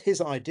 This was his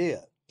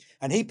idea.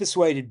 And he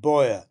persuaded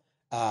Boyer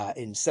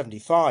in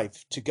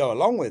 75 to go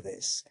along with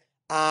this.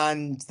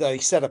 And they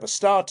set up a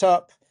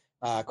startup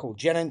called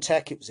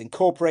Genentech. It was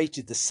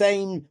incorporated the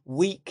same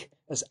week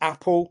as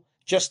Apple,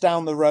 just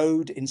down the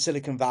road in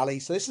Silicon Valley.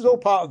 So this is all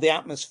part of the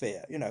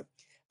atmosphere,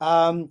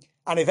 And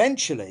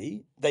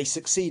eventually they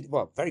succeed,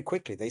 well, very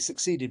quickly, they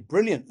succeeded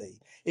brilliantly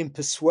in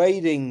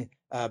persuading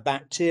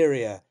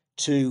bacteria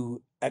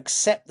to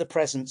accept the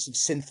presence of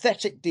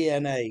synthetic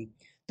DNA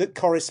that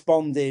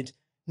corresponded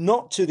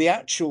not to the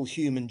actual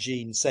human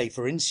gene, say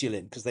for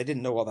insulin, because they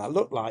didn't know what that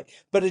looked like,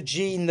 but a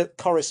gene that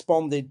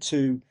corresponded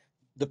to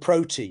the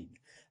protein.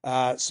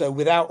 So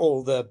without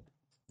all the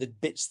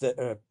bits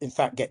that in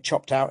fact get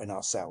chopped out in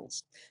our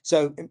cells.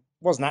 So it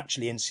wasn't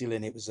actually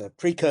insulin, it was a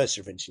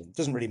precursor of insulin. It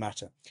doesn't really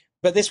matter.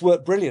 But this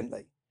worked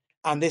brilliantly.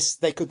 And this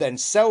they could then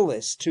sell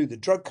this to the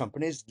drug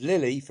companies,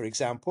 Lilly, for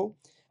example.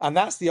 And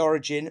that's the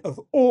origin of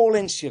all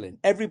insulin.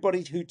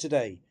 Everybody who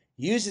today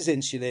uses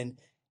insulin,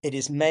 it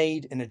is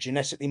made in a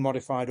genetically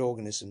modified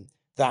organism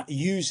that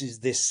uses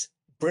this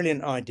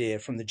brilliant idea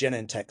from the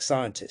Genentech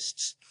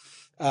scientists.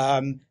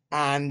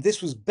 And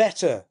this was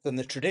better than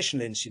the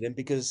traditional insulin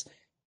because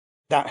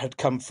that had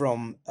come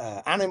from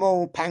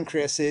animal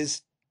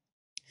pancreases,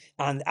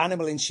 and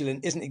animal insulin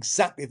isn't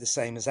exactly the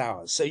same as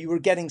ours. So you were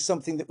getting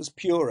something that was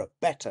purer,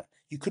 better.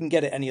 You couldn't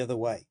get it any other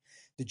way.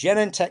 The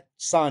Genentech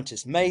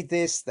scientists made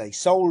this. They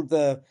sold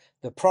the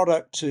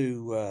product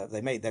to,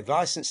 they've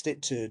licensed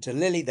it to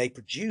Lilly. They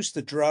produced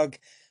the drug,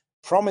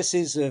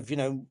 promises of,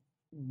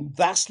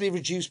 vastly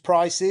reduced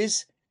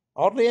prices.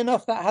 Oddly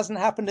enough, that hasn't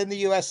happened in the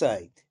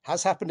USA.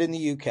 Has happened in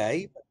the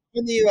UK,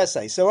 in the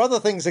USA. So other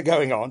things are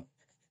going on.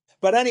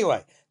 But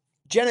anyway,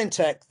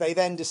 Genentech, they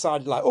then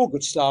decided, like all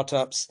good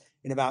startups,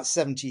 in about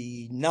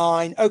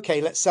 79,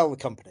 okay, let's sell the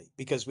company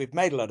because we've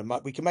made a load of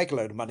money. We can make a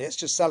load of money. Let's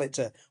just sell it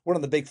to one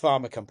of the big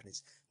pharma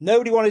companies.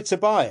 Nobody wanted to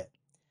buy it.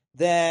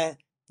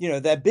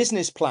 Their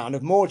business plan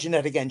of more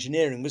genetic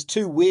engineering was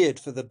too weird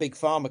for the big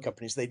pharma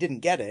companies. They didn't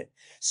get it.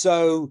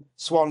 So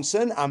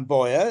Swanson and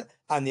Boyer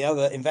and the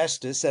other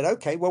investors said,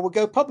 okay, well, we'll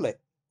go public.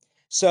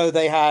 So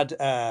they had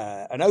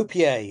an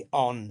OPA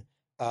on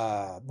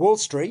Wall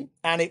Street,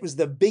 and it was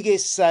the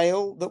biggest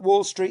sale that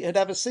Wall Street had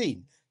ever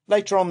seen.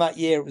 Later on that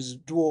year, it was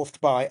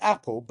dwarfed by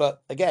Apple,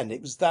 but again,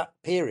 it was that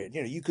period.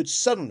 You could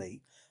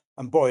suddenly,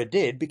 and Boyer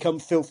did, become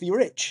filthy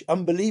rich,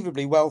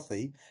 unbelievably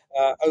wealthy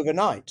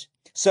overnight.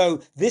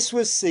 So this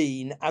was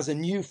seen as a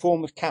new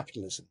form of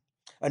capitalism,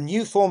 a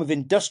new form of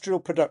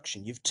industrial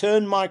production. You've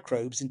turned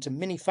microbes into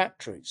mini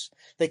factories.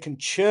 They can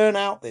churn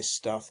out this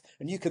stuff,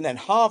 and you can then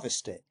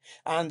harvest it.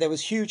 And there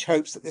was huge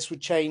hopes that this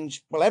would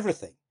change, well,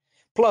 everything.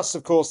 Plus,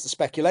 of course, the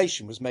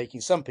speculation was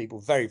making some people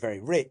very, very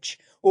rich.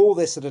 All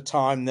this at a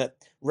time that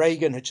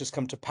Reagan had just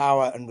come to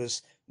power and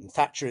was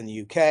Thatcher in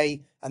the UK,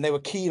 and they were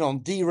keen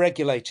on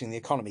deregulating the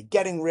economy,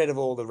 getting rid of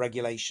all the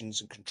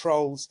regulations and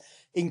controls,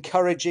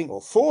 encouraging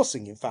or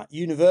forcing, in fact,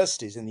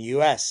 universities in the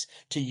US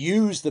to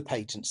use the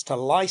patents, to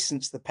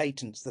license the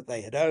patents that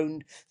they had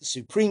owned. The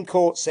Supreme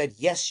Court said,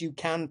 yes, you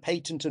can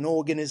patent an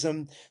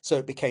organism. So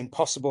it became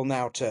possible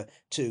now to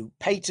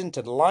patent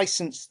and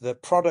license the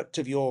product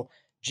of your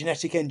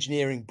genetic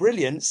engineering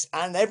brilliance,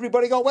 and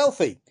everybody got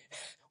wealthy.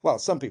 Well,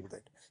 some people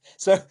did.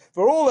 So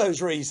for all those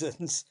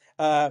reasons,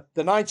 the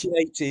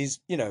 1980s,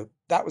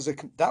 that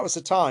was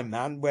a time,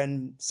 man,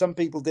 when some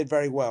people did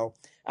very well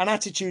and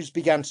attitudes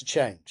began to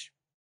change.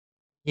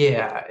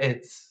 Yeah,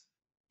 it's,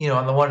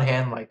 on the one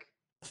hand, like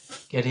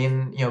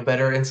getting,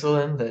 better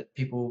insulin that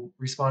people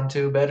respond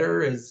to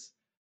better is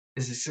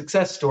a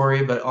success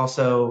story, but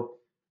also,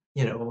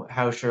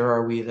 how sure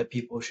are we that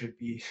people should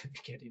be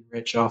getting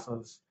rich off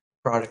of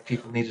product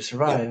people need to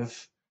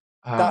survive?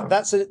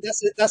 That's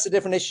a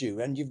different issue,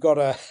 and you've got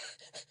to.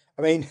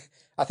 I mean,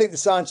 I think the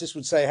scientists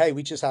would say, "Hey,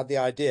 we just had the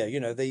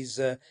idea. These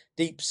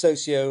deep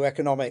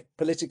socio-economic,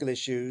 political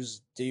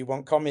issues. Do you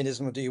want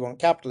communism or do you want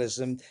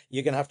capitalism?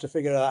 You're going to have to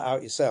figure that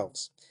out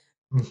yourselves."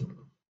 Mhm.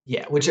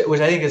 Yeah, which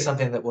I think is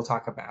something that we'll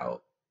talk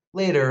about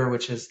later,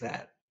 which is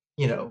that,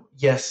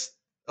 yes,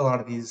 a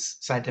lot of these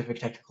scientific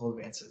technical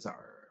advances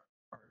are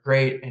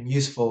great and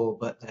useful,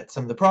 but that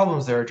some of the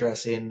problems they're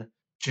addressing,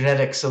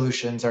 genetic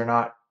solutions are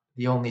not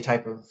the only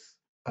type of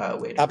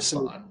way to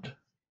Absolutely, respond.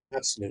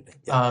 absolutely.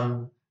 Yeah.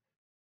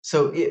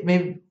 So it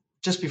maybe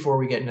just before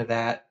we get into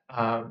that,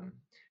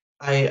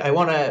 I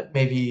want to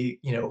maybe,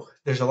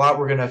 there's a lot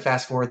we're going to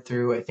fast forward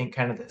through. I think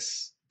kind of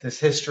this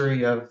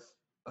history of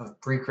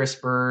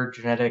pre-CRISPR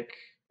genetic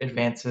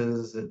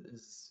advances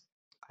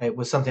it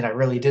was something I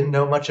really didn't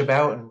know much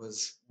about and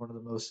was one of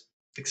the most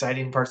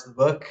exciting parts of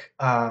the book.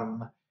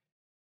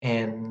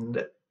 And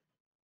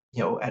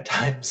at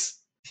times,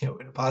 in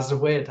a positive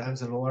way, at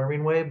times in an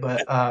alarming way.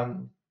 But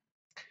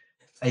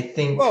I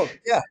think, Well,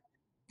 yeah,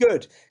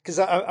 good, because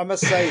I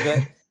must say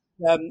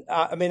that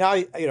I mean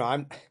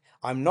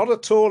I'm not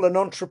at all an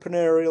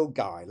entrepreneurial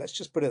guy. Let's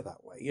just put it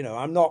that way.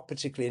 I'm not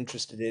particularly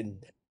interested in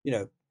you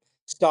know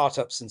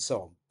startups and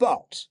so on.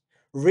 But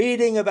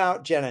reading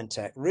about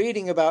Genentech,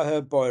 reading about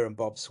Herb Boyer and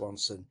Bob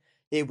Swanson,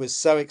 it was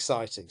so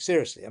exciting.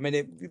 Seriously, I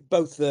mean,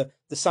 both the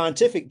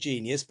scientific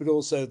genius, but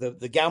also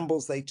the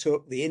gambles they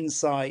took, the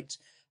insight.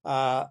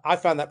 I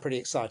found that pretty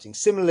exciting.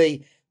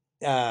 Similarly.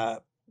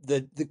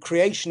 The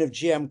creation of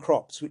GM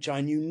crops, which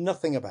I knew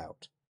nothing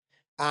about.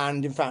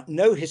 And in fact,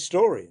 no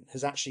historian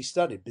has actually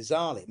studied,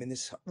 bizarrely. I mean,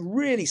 this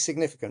really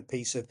significant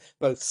piece of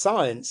both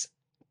science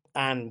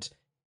and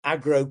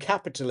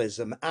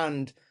agro-capitalism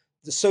and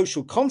the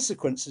social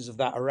consequences of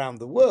that around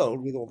the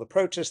world, with all the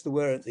protests there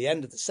were at the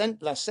end of the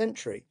last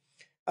century,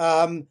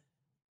 that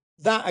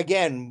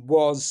again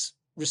was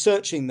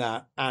researching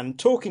that and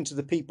talking to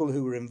the people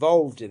who were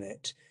involved in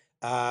it,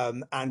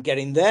 and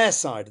getting their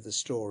side of the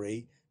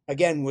story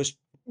again was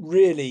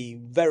really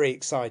very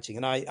exciting.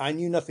 And I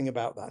knew nothing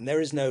about that, and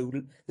there's no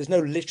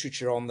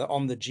literature on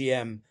the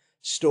GM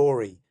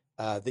story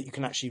that you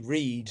can actually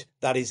read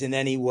that is in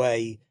any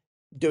way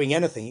doing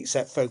anything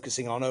except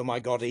focusing on, oh my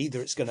God,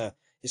 either it's gonna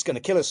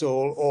kill us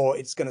all or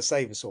it's gonna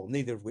save us all,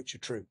 neither of which are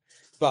true.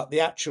 But the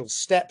actual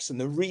steps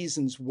and the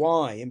reasons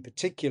why, in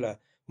particular,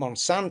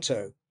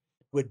 Monsanto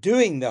were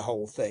doing the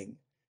whole thing,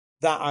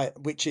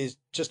 which is,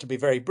 just to be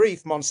very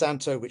brief,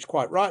 Monsanto, which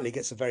quite rightly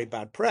gets a very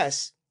bad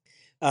press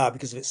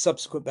because of its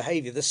subsequent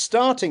behavior. The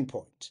starting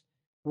point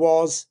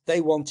was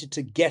they wanted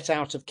to get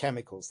out of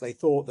chemicals. They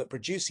thought that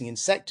producing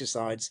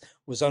insecticides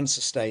was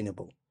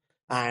unsustainable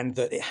and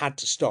that it had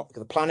to stop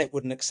because the planet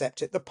wouldn't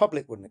accept it, the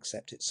public wouldn't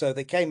accept it. So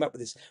they came up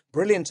with this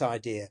brilliant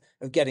idea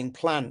of getting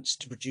plants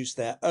to produce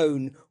their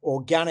own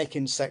organic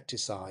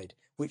insecticide,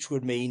 which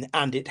would mean,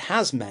 and it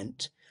has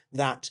meant,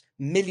 that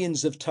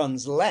millions of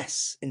tons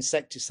less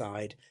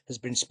insecticide has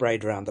been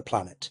sprayed around the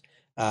planet.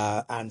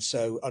 And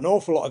so an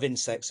awful lot of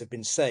insects have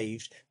been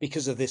saved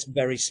because of this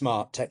very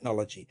smart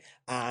technology.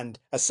 And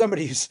as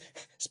somebody who's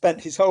spent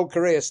his whole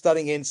career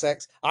studying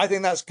insects, I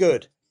think that's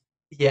good.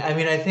 Yeah, I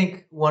mean, I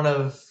think one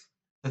of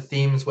the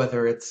themes,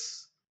 whether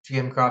it's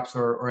GM crops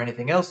or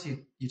anything else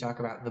you talk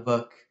about in the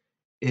book,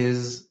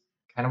 is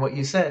kind of what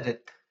you said.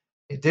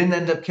 It didn't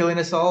end up killing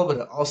us all, but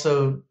it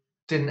also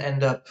didn't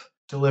end up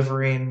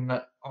delivering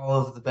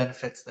all of the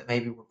benefits that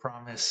maybe were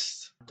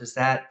promised. Does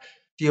that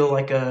feel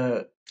like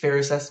a fair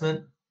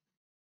assessment?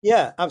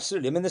 Yeah,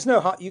 absolutely. I mean, there's no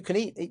harm. You can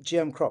eat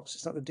GM crops.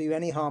 It's not going to do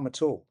any harm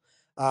at all.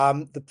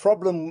 The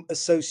problems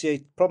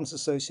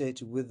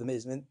associated with them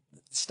is, I mean,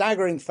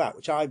 staggering fact,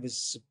 which I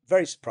was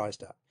very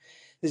surprised at,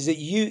 is that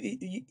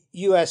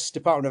U.S.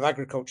 Department of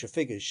Agriculture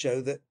figures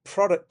show that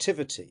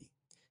productivity,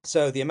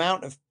 so the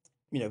amount of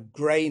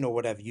grain or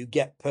whatever you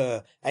get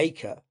per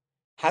acre,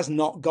 has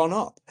not gone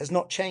up, has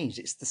not changed.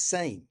 It's the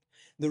same.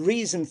 The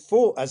reason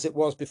for, as it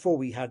was before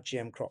we had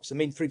GM crops. I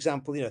mean, for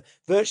example,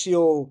 virtually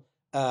all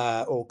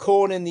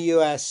corn in the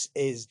US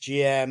is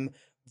GM,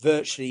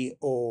 virtually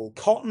all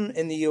cotton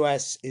in the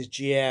US is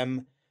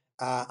GM,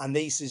 and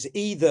this is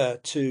either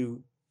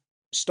to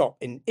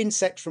stop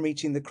insects from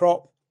eating the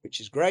crop, which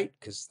is great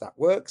because that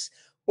works,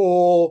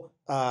 or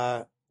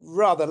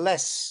rather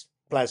less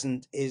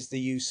pleasant is the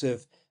use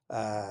of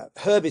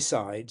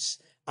herbicides,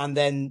 and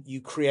then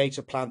you create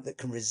a plant that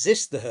can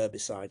resist the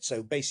herbicide.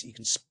 So basically you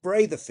can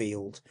spray the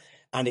field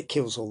and it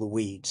kills all the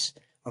weeds.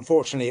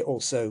 Unfortunately, it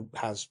also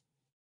has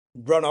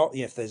runoff.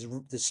 If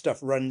the stuff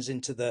runs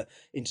into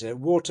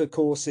water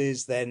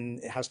courses, then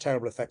it has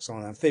terrible effects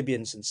on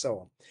amphibians and so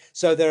on.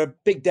 So there are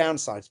big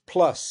downsides.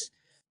 Plus,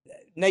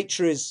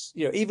 nature is,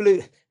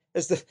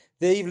 as the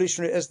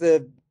evolutionary, as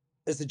the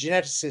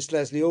geneticist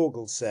Leslie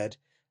Orgel said,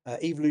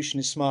 evolution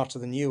is smarter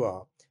than you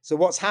are. So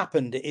what's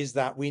happened is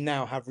that we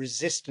now have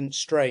resistant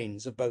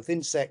strains of both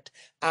insect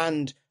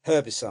and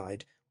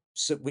herbicide,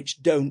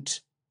 which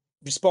don't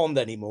respond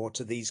anymore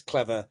to these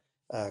clever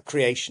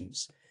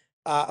creations.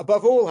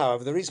 Above all,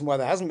 however, the reason why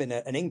there hasn't been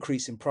an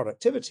increase in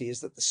productivity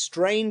is that the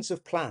strains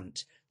of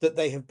plant that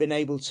they have been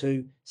able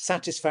to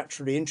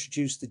satisfactorily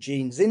introduce the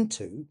genes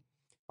into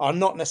are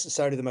not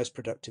necessarily the most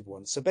productive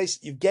ones. So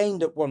basically, you've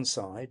gained at one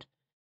side,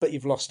 but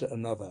you've lost at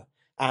another.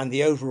 And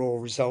the overall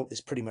result is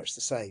pretty much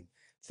the same.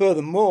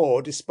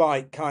 Furthermore,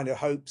 despite kind of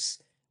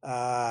hopes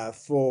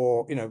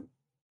for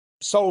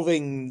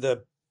solving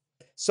the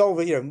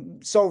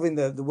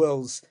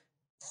world's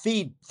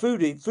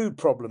food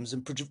problems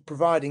and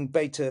providing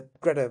better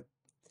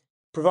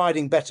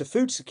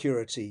food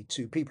security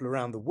to people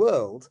around the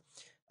world,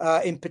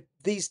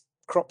 these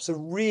crops are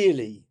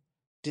really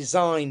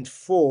designed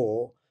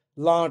for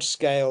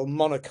large-scale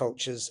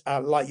monocultures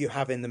like you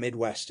have in the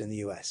Midwest in the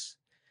US.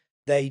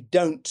 They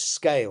don't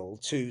scale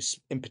to,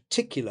 in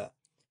particular,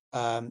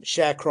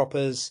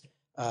 sharecroppers,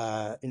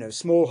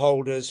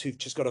 smallholders who've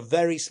just got a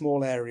very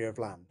small area of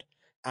land,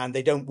 and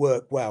they don't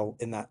work well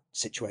in that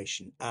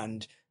situation.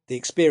 And the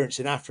experience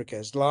in Africa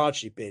has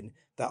largely been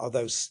that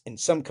although in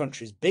some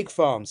countries big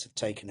farms have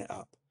taken it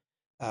up,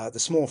 the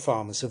small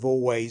farmers have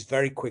always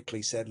very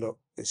quickly said, look,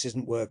 this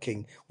isn't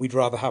working. We'd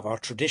rather have our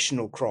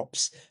traditional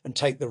crops and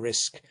take the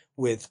risk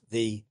with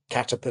the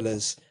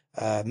caterpillars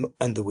and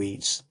the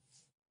weeds.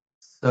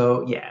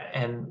 So yeah,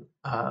 and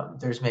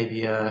there's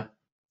maybe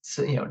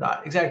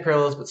not exact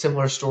parallels, but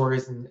similar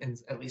stories in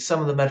at least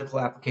some of the medical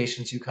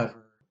applications you cover.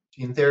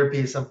 Gene therapy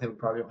is something we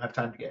probably don't have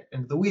time to get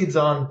into the weeds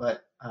on,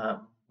 but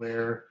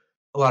where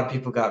a lot of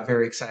people got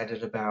very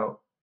excited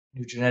about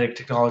new genetic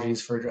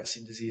technologies for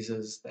addressing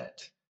diseases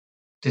that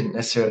didn't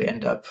necessarily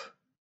end up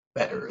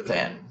better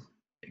than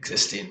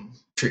existing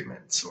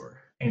treatments or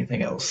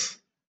anything else.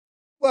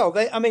 Well,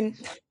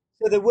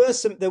 so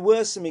there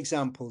were some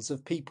examples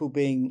of people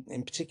being,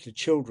 in particular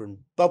children,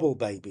 bubble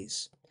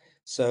babies.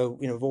 So,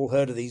 we've all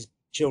heard of these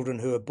children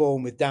who are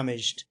born with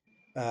damaged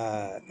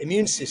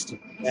immune system.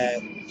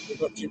 They've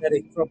got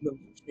genetic problems,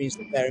 which means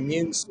that their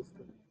immune system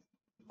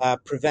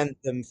prevent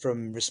them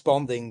from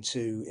responding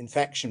to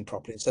infection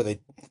properly. So they,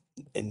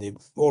 in the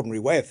ordinary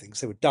way of things,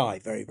 they would die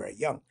very, very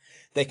young.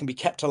 They can be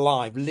kept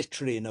alive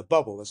literally in a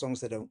bubble as long as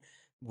they don't,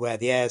 where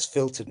the air is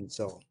filtered and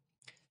so on.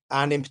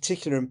 And in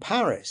particular in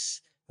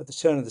Paris, at the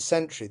turn of the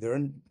century, there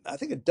are, I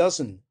think, a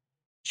dozen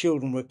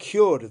children were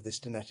cured of this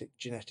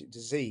genetic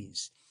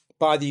disease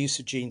by the use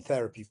of gene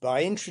therapy,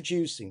 by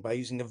using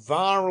a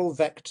viral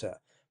vector,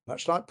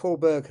 much like Paul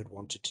Berg had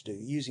wanted to do,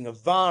 using a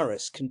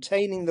virus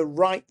containing the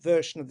right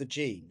version of the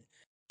gene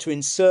to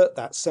insert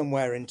that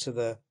somewhere into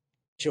the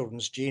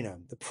children's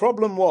genome. The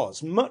problem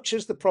was, much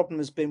as the problem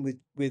has been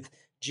with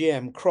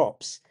GM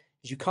crops,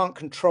 is you can't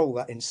control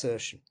that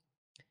insertion.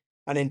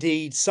 And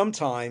indeed,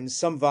 sometimes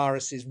some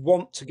viruses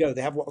want to go.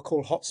 They have what are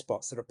called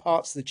hotspots. There are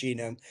parts of the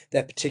genome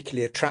they're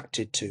particularly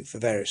attracted to for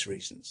various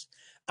reasons.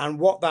 And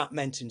what that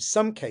meant in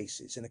some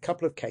cases, in a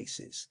couple of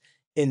cases,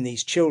 in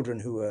these children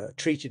who were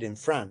treated in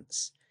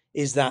France,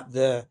 is that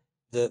the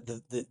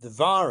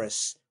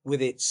virus,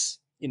 with its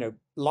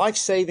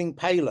life-saving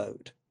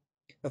payload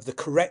of the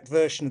correct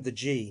version of the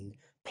gene,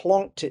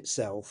 plonked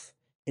itself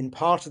in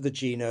part of the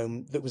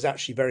genome that was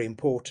actually very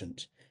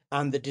important.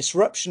 And the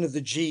disruption of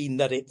the gene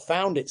that it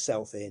found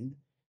itself in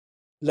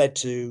led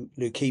to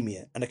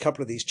leukemia, and a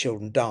couple of these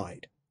children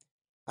died.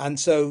 And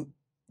so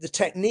the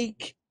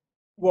technique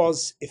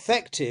was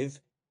effective,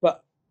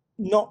 but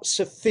not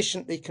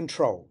sufficiently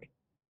controlled.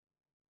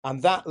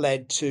 And that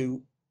led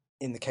to,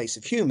 in the case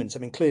of humans, I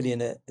mean, clearly in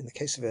the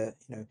case of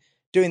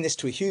doing this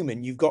to a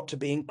human, you've got to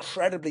be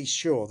incredibly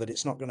sure that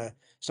it's not going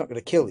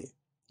to kill you.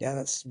 Yeah,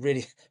 that's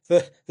really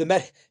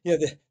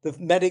the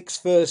medic's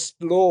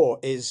first law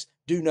is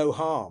do no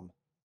harm.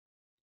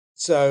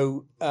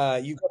 So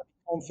you've got to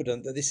be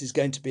confident that this is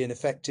going to be an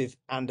effective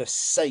and a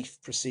safe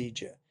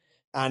procedure.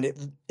 And it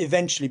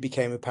eventually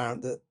became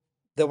apparent that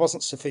there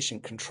wasn't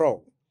sufficient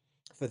control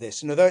for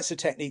this. And although it's a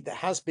technique that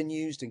has been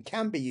used and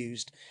can be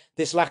used,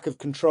 this lack of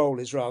control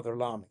is rather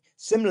alarming.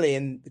 Similarly,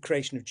 in the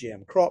creation of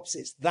GM crops,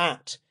 it's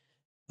that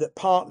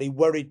partly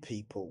worried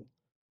people.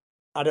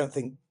 I don't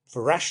think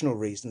for rational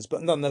reasons,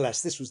 but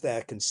nonetheless, this was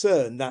their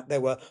concern, that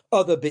there were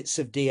other bits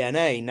of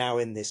DNA now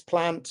in this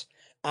plant,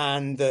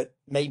 and that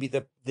maybe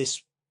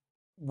this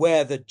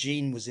where the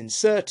gene was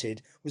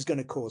inserted was going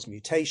to cause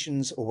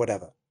mutations or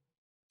whatever.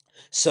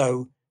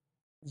 So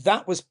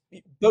that was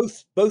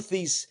both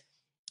these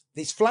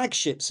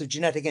flagships of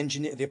genetic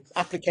engineering, the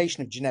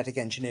application of genetic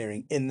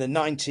engineering in the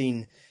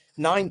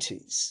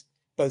 1990s,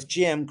 both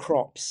GM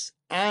crops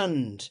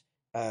and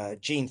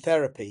gene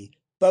therapy,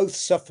 both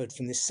suffered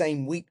from the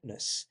same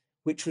weakness,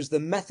 which was the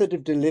method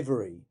of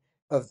delivery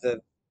of the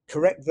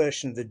correct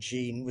version of the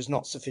gene was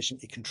not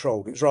sufficiently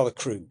controlled. It was rather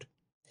crude.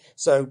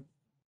 So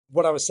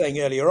what I was saying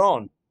earlier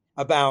on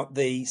about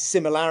the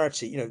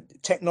similarity,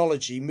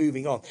 technology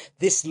moving on,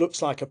 this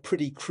looks like a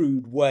pretty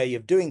crude way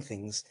of doing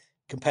things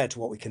compared to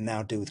what we can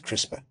now do with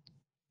CRISPR.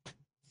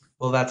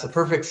 Well, that's a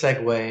perfect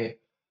segue.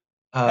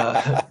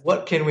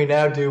 What can we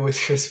now do with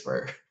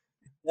CRISPR?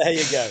 There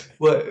you go.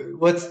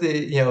 What's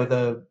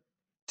the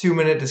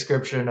 2-minute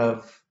description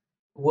of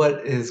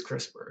what is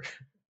CRISPR?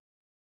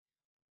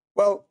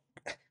 Well,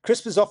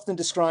 CRISPR is often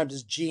described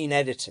as gene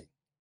editing.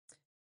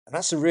 And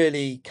that's a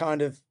really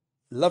kind of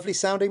lovely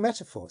sounding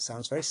metaphor. It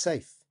sounds very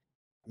safe.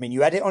 I mean,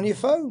 you edit on your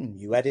phone,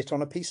 you edit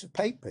on a piece of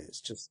paper.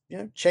 It's just,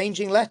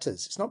 changing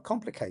letters. It's not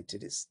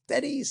complicated. It's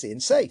dead easy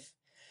and safe.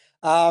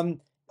 In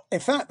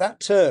fact, that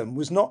term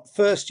was not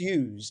first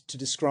used to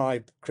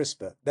describe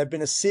CRISPR. There have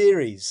been a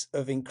series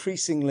of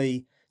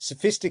increasingly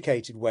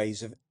sophisticated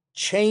ways of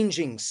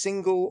changing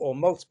single or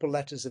multiple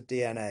letters of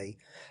DNA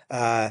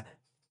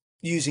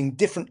using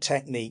different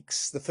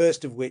techniques, the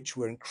first of which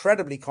were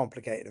incredibly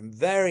complicated and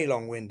very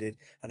long-winded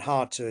and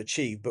hard to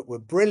achieve, but were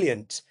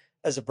brilliant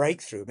as a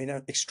breakthrough. I mean,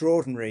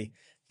 extraordinary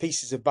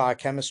pieces of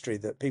biochemistry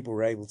that people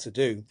were able to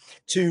do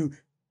to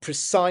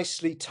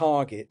precisely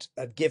target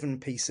a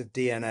given piece of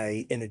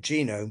DNA in a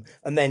genome,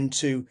 and then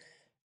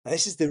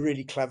this is the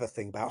really clever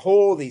thing about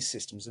all these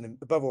systems, and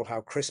above all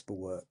how CRISPR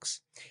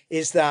works,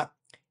 is that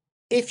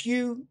if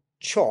you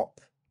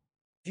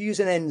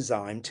use an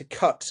enzyme to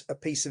cut a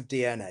piece of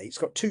DNA, it's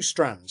got 2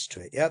 strands to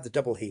it, the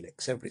double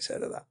helix, everybody's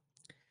heard of that.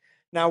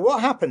 Now,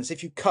 what happens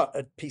if you cut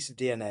a piece of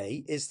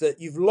DNA is that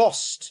you've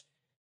lost,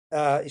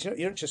 you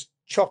don't just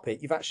chop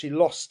it, you've actually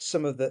lost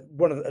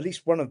at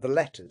least one of the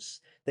letters.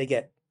 They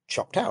get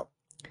chopped out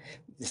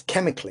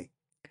chemically.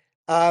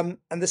 And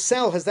the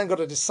cell has then got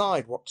to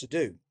decide what to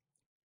do.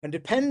 And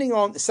depending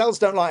on, the cells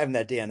don't like having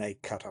their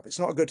DNA cut up. It's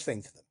not a good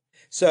thing for them.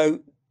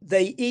 So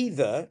they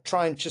either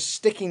try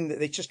sticking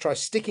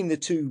the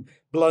 2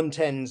 blunt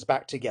ends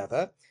back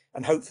together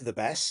and hope for the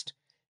best.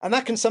 And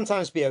that can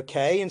sometimes be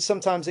okay, and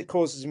sometimes it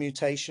causes a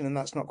mutation, and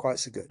that's not quite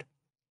so good.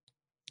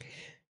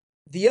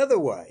 The other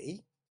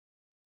way,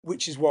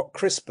 which is what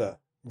CRISPR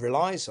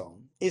relies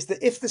on, is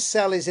that if the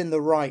cell is in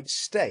the right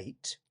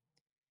state,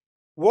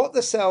 what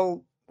the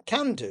cell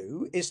can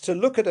do is to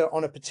look at it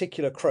on a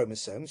particular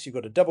chromosome. So you've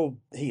got a double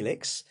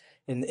helix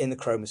in the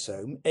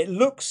chromosome. It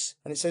looks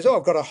and it says, oh,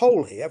 I've got a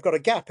hole here. I've got a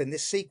gap in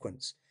this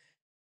sequence.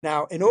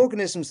 Now, in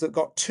organisms that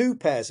got two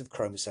pairs of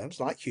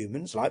chromosomes, like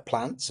humans, like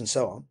plants, and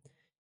so on,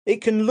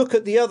 it can look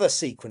at the other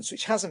sequence,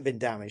 which hasn't been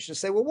damaged, and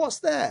say, well, what's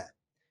there?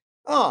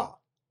 Ah,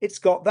 it's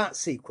got that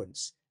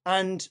sequence.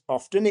 And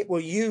often it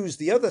will use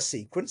the other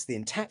sequence, the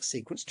intact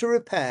sequence, to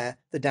repair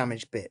the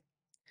damaged bit.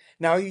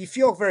 Now, if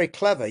you're very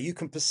clever, you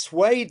can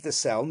persuade the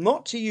cell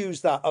not to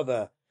use that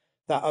other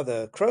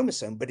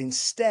chromosome, but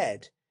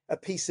instead a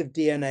piece of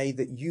DNA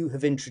that you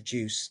have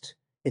introduced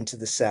into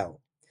the cell.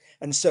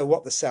 And so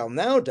what the cell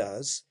now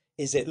does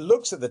is it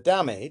looks at the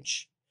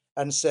damage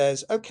and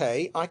says,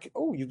 okay,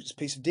 you've got a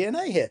piece of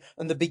DNA here.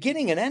 And the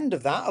beginning and end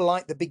of that are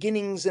like the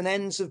beginnings and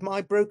ends of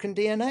my broken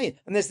DNA.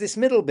 And there's this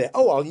middle bit.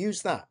 Oh, I'll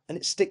use that. And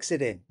it sticks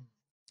it in.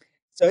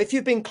 So if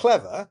you've been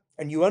clever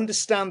and you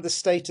understand the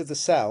state of the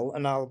cell,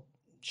 and I'll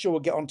sure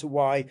we'll get on to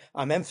why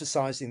I'm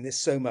emphasizing this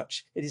so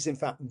much. It is in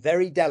fact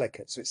very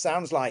delicate. So it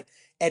sounds like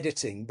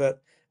editing,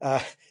 but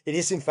it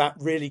is in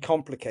fact really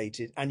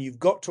complicated, and you've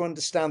got to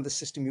understand the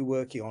system you're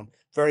working on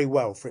very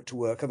well for it to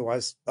work.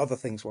 Otherwise, other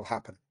things will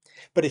happen.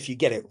 But if you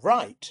get it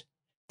right,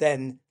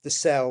 then the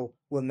cell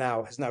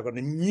has now got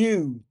a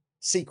new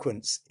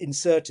sequence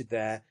inserted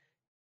there.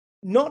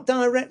 Not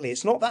directly,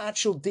 it's not the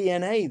actual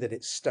DNA that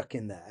it's stuck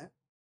in there,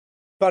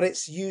 but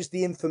it's used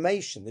the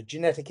information, the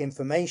genetic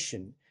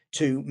information,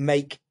 to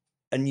make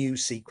a new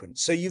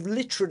sequence. So you've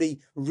literally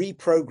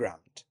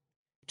reprogrammed.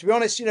 To be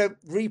honest,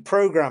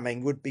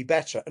 reprogramming would be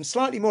better and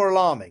slightly more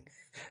alarming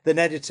than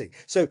editing.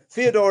 So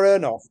Fyodor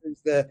Urnov,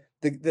 who's the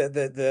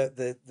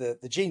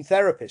gene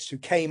therapist who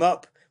came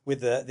up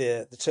with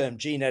the term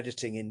gene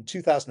editing in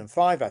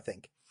 2005, I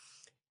think,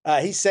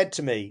 he said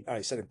to me,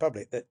 he said in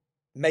public, that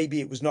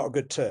maybe it was not a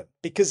good term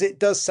because it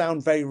does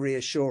sound very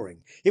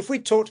reassuring. If we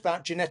talked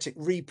about genetic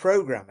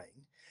reprogramming,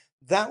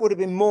 that would have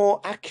been more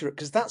accurate,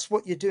 because that's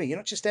what you're doing. You're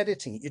not just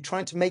editing it, you're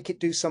trying to make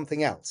it do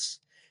something else.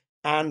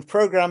 And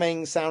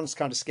programming sounds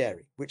kind of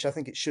scary, which I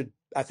think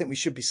we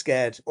should be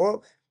scared,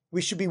 or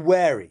we should be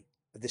wary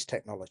of this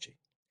technology.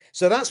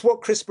 So that's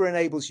what CRISPR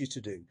enables you to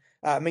do.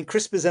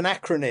 CRISPR is an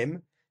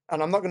acronym,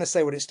 and I'm not going to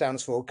say what it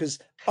stands for, because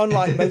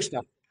unlike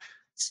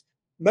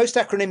most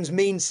acronyms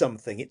mean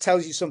something. It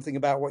tells you something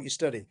about what you're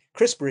studying.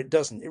 CRISPR, it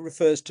doesn't. It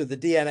refers to the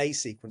DNA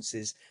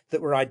sequences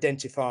that were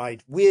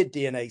identified, weird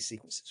DNA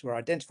sequences were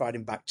identified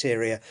in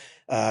bacteria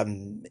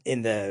in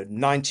the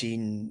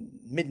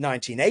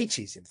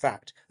mid-1980s, in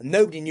fact. And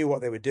nobody knew what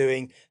they were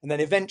doing. And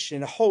then eventually,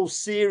 in a whole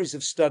series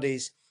of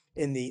studies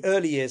in the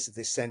early years of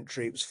this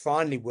century, it was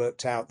finally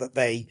worked out that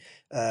they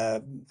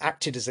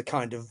acted as a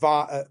kind of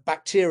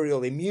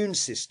bacterial immune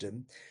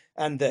system,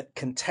 and that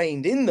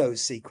contained in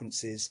those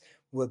sequences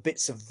were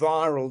bits of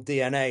viral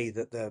DNA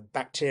that the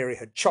bacteria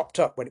had chopped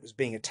up when it was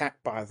being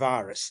attacked by a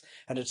virus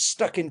and had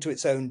stuck into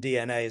its own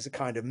DNA as a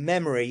kind of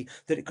memory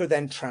that it could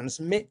then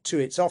transmit to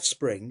its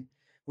offspring,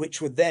 which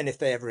would then, if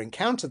they ever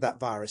encountered that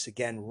virus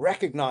again,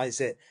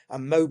 recognize it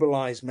and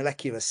mobilize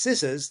molecular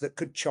scissors that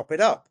could chop it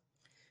up.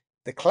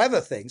 The clever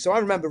thing, so I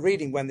remember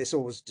reading when this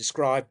all was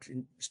described,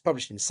 it was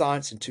published in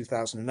Science in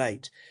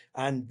 2008,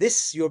 and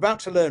this, you're about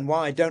to learn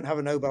why I don't have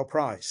a Nobel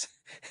Prize.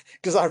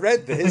 Because I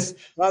read this,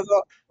 and I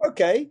thought,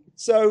 okay,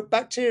 so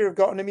bacteria have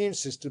got an immune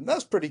system.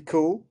 That's pretty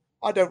cool.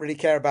 I don't really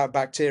care about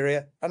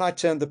bacteria. And I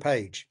turned the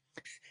page.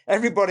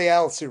 Everybody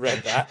else who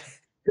read that,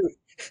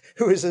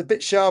 who is a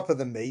bit sharper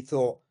than me,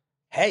 thought,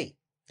 hey,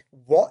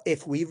 what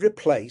if we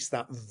replace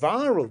that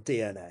viral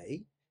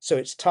DNA, so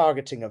it's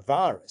targeting a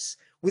virus,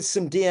 with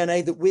some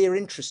DNA that we're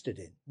interested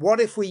in? What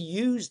if we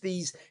use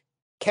these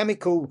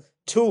chemical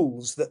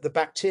tools that the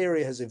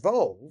bacteria has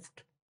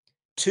evolved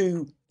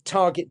to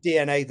target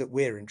DNA that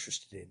we're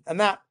interested in? And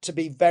that, to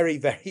be very,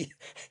 very,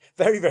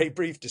 very, very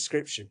brief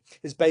description,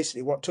 is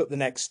basically what took the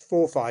next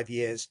 4 or 5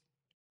 years.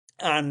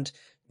 And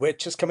we're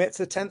just coming up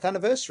to the 10th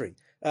anniversary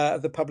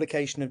of the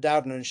publication of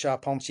Dowden and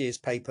Charpentier's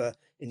paper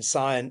in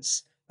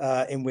Science,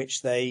 in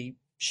which they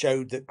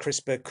showed that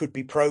CRISPR could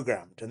be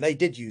programmed. And they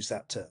did use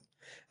that term.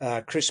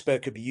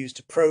 CRISPR could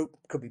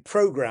be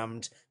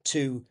programmed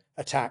to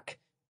attack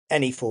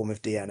any form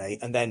of DNA.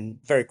 And then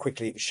very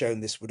quickly it was shown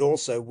this would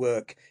also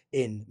work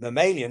in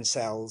mammalian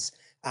cells.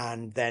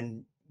 And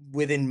then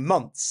within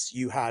months,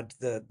 you had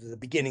the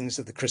beginnings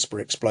of the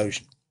CRISPR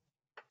explosion.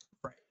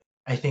 Right.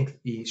 I think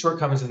the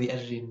shortcomings of the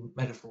editing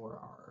metaphor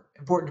are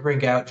important to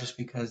bring out, just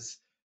because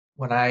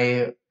when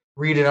I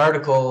read an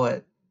article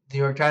at the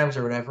New York Times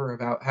or whatever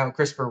about how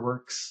CRISPR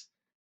works,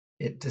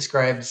 it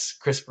describes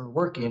CRISPR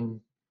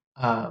working.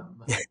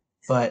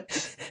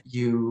 But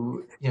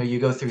you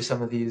go through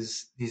some of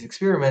these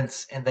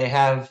experiments, and they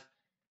have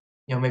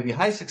maybe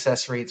high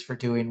success rates for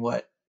doing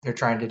what they're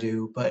trying to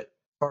do, but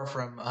far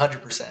from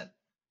 100%,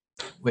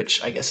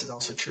 which I guess is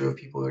also true of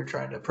people who are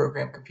trying to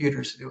program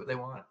computers to do what they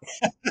want.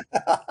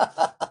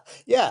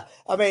 Yeah,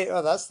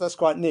 that's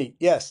quite neat.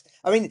 Yes,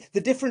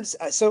 the difference.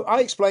 So I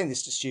explain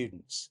this to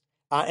students,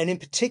 and in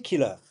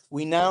particular,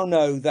 we now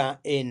know that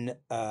in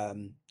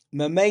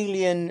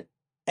mammalian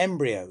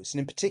embryos, and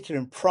in particular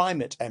in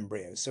primate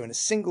embryos, so in a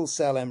single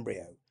cell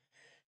embryo,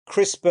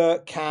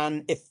 CRISPR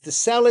can, if the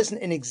cell isn't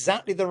in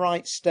exactly the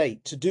right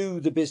state to do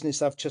the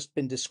business I've just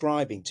been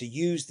describing, to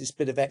use this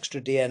bit of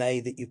extra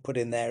DNA that you've put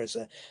in there as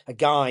a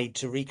guide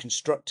to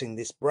reconstructing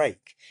this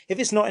break, if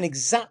it's not in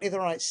exactly the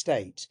right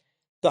state,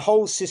 the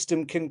whole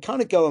system can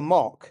kind of go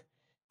amok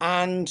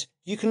and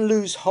you can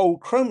lose whole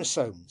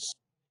chromosomes.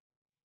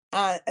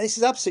 And this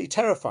is absolutely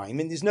terrifying. I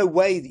mean, there's no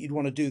way that you'd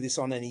want to do this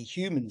on any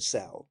human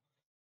cell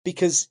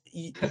because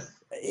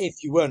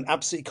if you weren't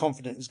absolutely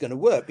confident it was going to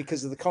work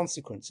because of the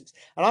consequences.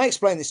 And I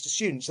explain this to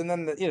students, and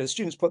then the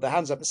students put their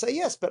hands up and say,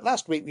 yes, but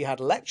last week we had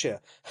a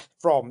lecture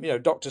from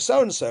Dr.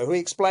 So-and-so who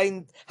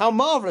explained how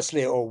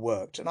marvelously it all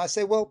worked. And I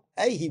say, well,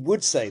 he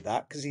would say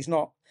that because he's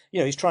not,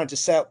 he's trying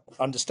to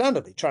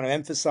understandably, trying to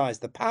emphasize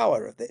the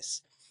power of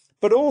this.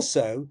 But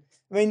also,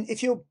 I mean,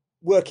 if you're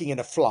working in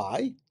a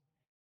fly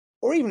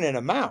or even in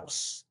a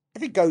mouse,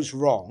 if it goes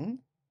wrong,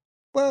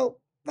 well,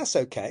 that's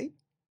okay.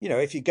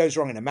 If it goes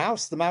wrong in a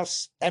mouse, the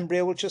mouse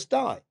embryo will just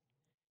die.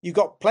 You've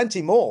got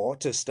plenty more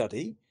to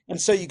study. And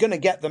so you're going to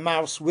get the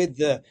mouse with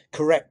the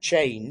correct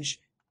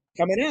change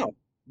coming out.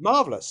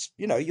 Marvelous.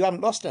 You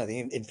haven't lost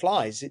anything in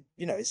flies.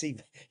 It's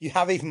even, you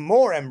have even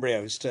more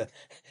embryos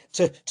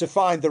to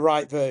find the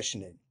right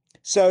version in.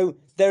 So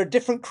there are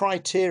different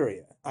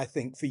criteria, I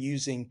think, for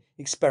using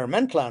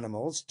experimental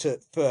animals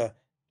for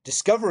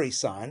discovery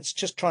science,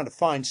 just trying to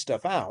find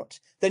stuff out.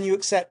 Then you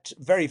accept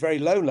very, very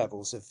low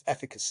levels of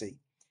efficacy.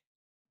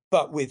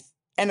 But with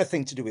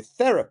anything to do with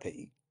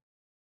therapy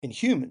in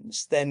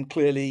humans, then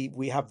clearly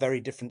we have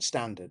very different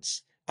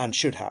standards and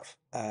should have.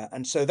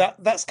 And so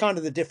that's kind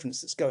of the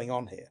difference that's going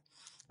on here.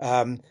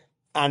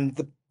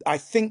 I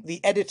think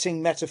the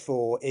editing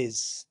metaphor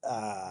is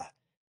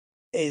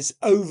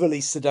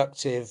overly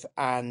seductive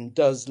and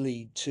does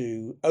lead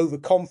to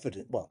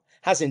overconfidence. Well,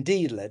 has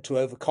indeed led to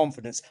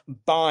overconfidence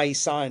by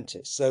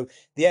scientists. So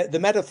the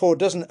metaphor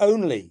doesn't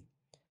only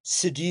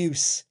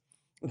seduce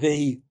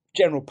the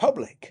general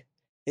public,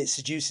 it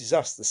seduces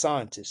us, the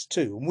scientists,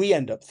 too. And we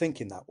end up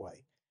thinking that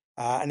way.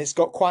 And it's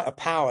got quite a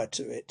power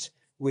to it,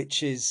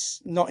 which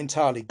is not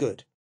entirely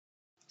good.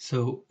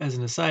 So, as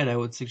an aside, I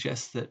would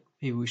suggest that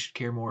maybe we should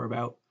care more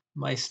about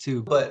mice,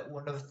 too. But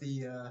one of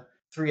the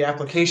 3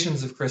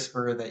 applications of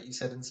CRISPR that you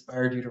said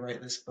inspired you to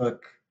write this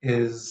book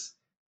is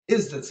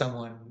that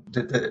someone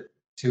did that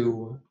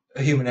to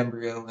a human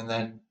embryo and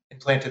then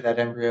implanted that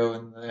embryo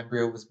and the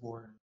embryo was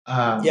born.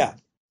 Yeah.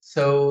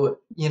 So,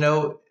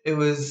 it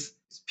was,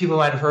 people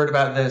might have heard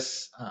about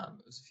this.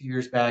 It was a few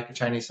years back, a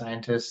Chinese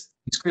scientist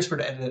used CRISPR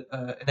to edit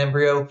an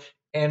embryo.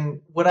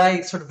 And what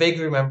I sort of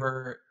vaguely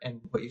remember,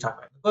 and what you talk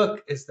about in the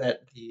book, is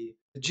that the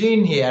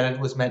gene he added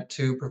was meant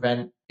to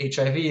prevent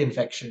HIV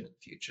infection in the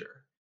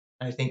future.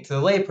 And I think to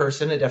the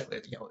layperson, it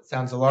definitely, it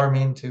sounds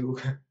alarming to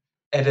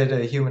edit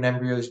a human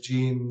embryo's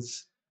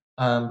genes.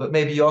 But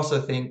maybe you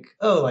also think,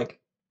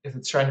 if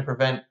it's trying to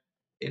prevent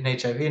an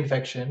HIV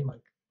infection,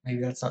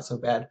 maybe that's not so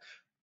bad.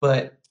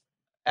 But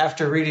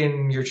after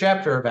reading your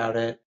chapter about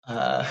it,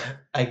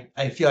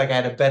 I feel like I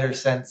had a better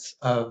sense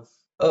of,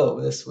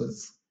 this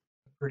was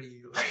a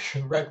pretty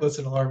reckless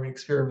and alarming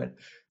experiment.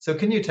 So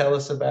can you tell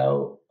us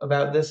about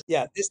this?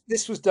 Yeah,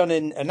 this was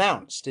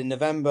announced in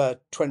November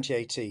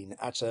 2018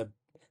 at the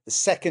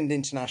second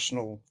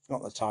international,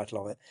 not the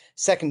title of it,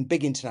 second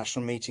big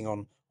international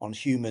meeting on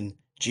human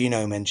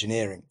genome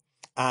engineering.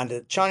 And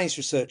a Chinese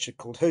researcher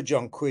called He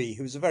Jiankui,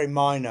 who was a very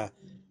minor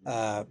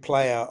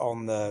player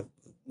on the,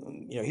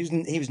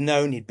 he was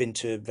known, he'd been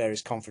to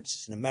various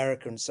conferences in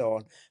America and so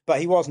on, but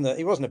he wasn't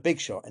a big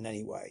shot in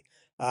any way.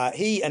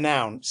 He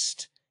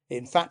announced,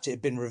 in fact, it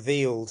had been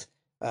revealed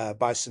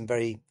by some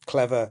very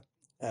clever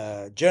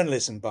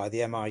journalism by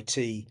the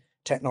MIT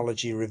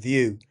Technology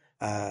Review.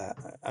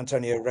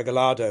 Antonio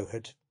Regalado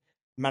had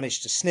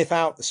managed to sniff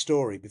out the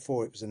story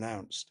before it was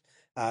announced.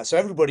 So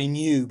everybody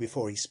knew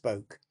before he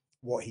spoke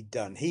what he'd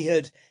done. He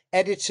had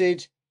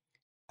edited,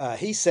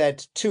 he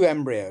said, 2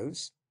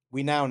 embryos.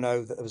 We now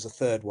know that there was a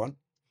third one.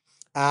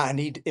 And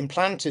he'd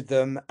implanted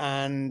them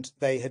and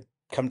they had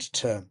come to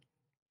term.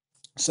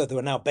 So there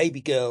were now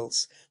baby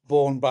girls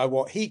born by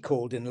what he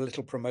called, in a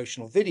little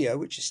promotional video,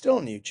 which is still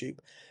on YouTube,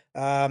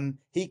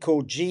 he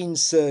called gene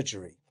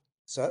surgery.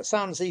 So that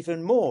sounds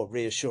even more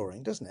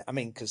reassuring, doesn't it? I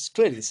mean, because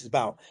clearly this is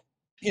about,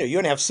 you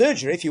only have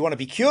surgery if you want to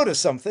be cured of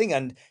something,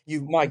 and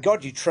my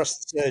God, you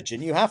trust the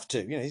surgeon, you have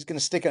to. He's going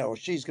to stick it, or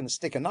she's going to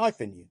stick a knife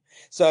in you.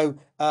 So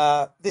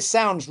this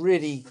sounds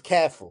really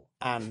careful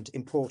and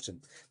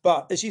important.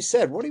 But as you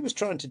said, what he was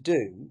trying to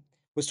do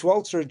was to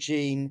alter a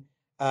gene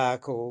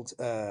called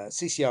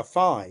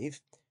CCR5,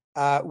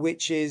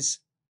 which is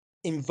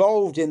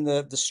involved in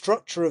the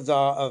structure of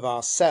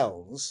our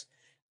cells,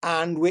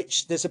 and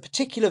which there's a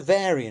particular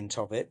variant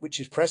of it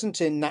which is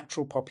present in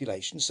natural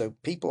populations, so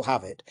people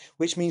have it,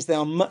 which means they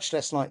are much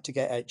less likely to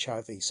get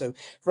HIV. So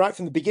right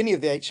from the beginning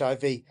of the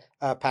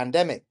HIV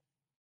pandemic,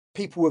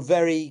 people were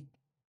very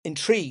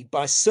intrigued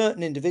by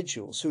certain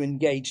individuals who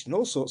engaged in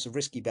all sorts of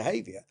risky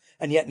behavior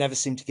and yet never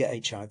seemed to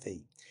get HIV.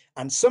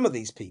 And some of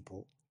these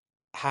people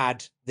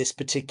had this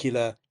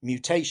particular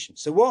mutation.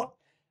 So what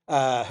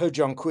He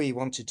Jiankui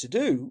wanted to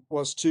do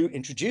was to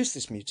introduce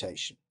this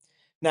mutation.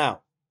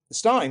 Now, the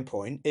starting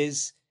point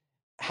is,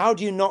 how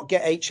do you not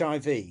get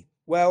HIV?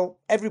 Well,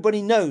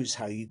 everybody knows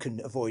how you can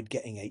avoid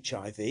getting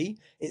HIV.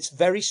 It's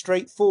very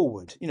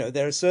straightforward.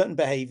 There are certain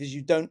behaviors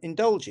you don't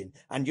indulge in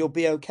and you'll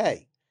be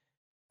okay.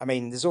 I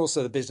mean, there's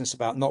also the business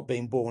about not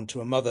being born to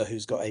a mother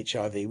who's got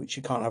HIV, which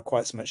you can't have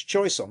quite so much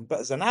choice on. But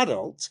as an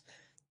adult,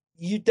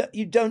 you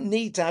don't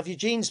need to have your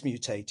genes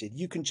mutated.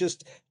 You can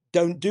just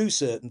don't do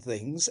certain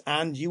things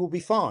and you will be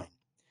fine.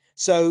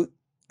 So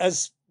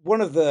as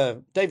one of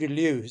David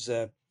Liu, who's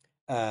a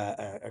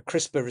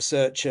CRISPR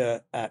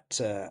researcher at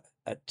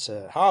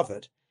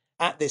Harvard,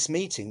 at this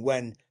meeting,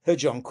 when He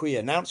Jiankui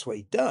announced what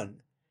he'd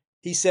done,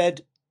 he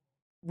said,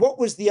 what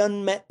was the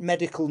unmet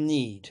medical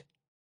need?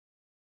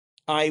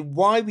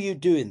 Why were you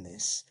doing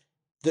this?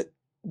 That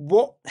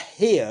what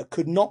here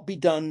could not be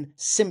done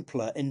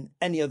simpler in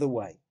any other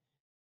way?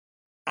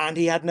 And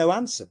he had no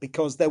answer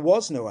because there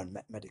was no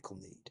unmet medical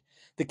need.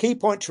 The key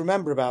point to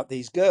remember about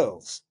these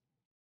girls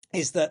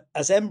is that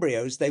as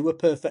embryos, they were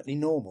perfectly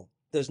normal.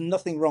 There's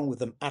nothing wrong with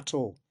them at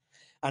all.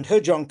 And He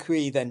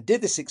Jiankui then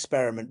did this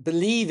experiment,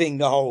 believing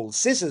the whole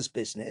scissors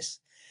business,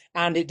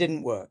 and it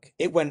didn't work.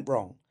 It went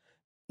wrong.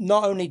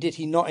 Not only did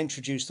he not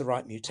introduce the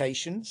right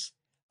mutations,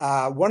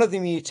 one of the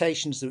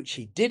mutations which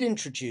he did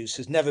introduce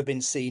has never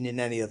been seen in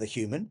any other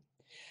human.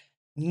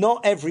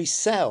 Not every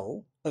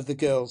cell of the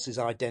girls is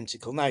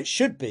identical. Now, it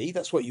should be,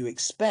 that's what you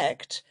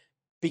expect,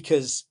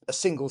 because a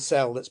single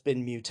cell that's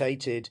been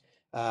mutated,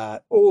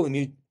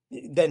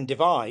 then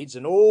divides,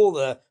 and all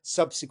the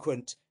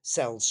subsequent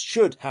cells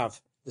should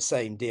have the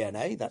same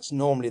DNA. That's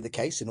normally the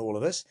case in all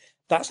of us.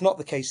 That's not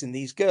the case in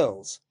these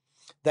girls.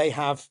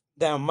 They're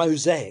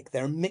mosaic,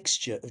 they're a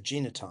mixture of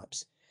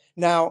genotypes.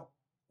 Now,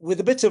 with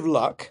a bit of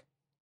luck,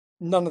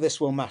 none of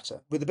this will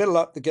matter. With a bit of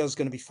luck, the girl's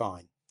going to be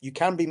fine. You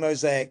can be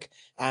mosaic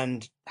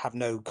and have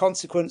no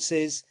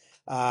consequences.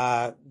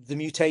 The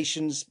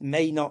mutations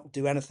may not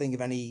do anything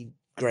of any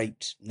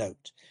great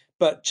note,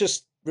 but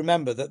just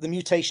remember that the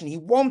mutation he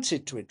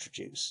wanted to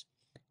introduce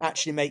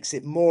actually makes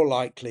it more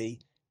likely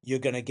you're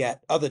going to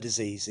get other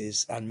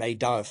diseases and may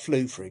die of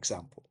flu, for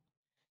example.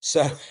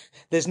 So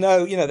there's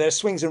there are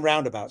swings and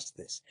roundabouts to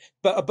this.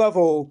 But above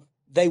all,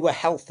 they were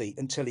healthy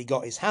until he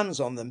got his hands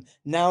on them.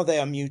 Now they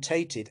are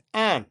mutated.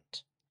 And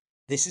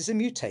this is a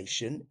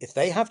mutation, if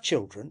they have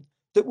children,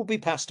 that will be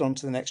passed on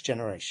to the next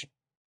generation.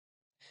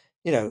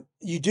 You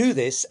do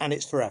this and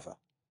it's forever.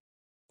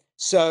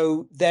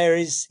 So there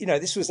is,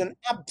 this was an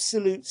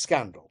absolute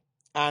scandal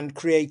and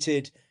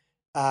created,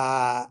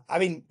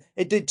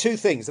 it did two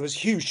things. There was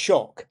huge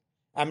shock.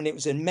 I mean, it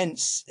was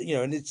immense,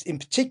 and it's in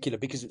particular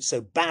because it's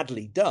so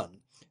badly done.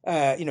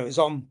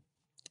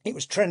 It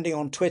was trending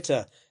on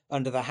Twitter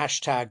under the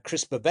hashtag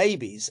CRISPR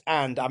babies.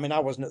 And I mean, I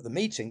wasn't at the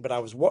meeting, but I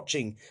was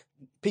watching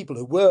people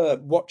who were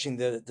watching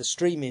the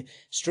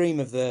stream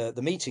of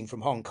the meeting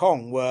from Hong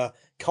Kong were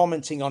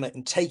commenting on it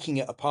and taking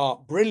it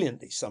apart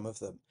brilliantly, some of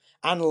them.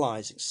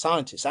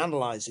 Scientists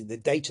analyzing the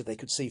data they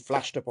could see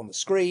flashed up on the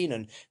screen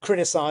and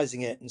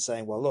criticizing it and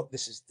saying, well, look,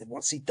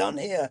 what's he done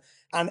here?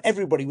 And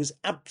everybody was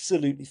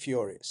absolutely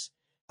furious.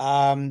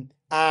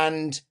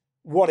 And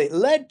what it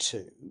led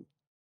to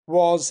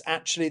was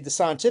actually the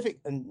scientific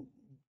and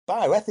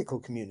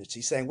bioethical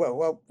community saying,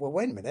 well,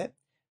 wait a minute.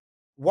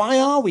 Why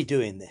are we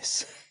doing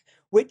this?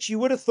 Which you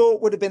would have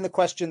thought would have been the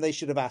question they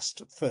should have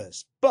asked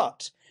first.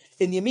 But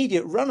in the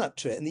immediate run-up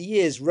to it, in the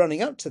years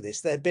running up to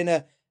this, there had been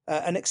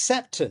an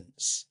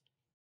acceptance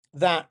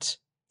that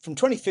from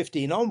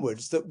 2015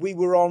 onwards, that we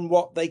were on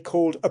what they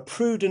called a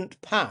prudent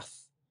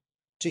path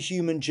to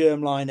human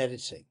germline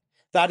editing.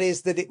 That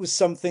is, that it was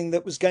something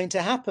that was going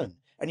to happen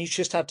and you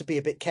just had to be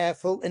a bit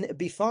careful and it'd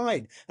be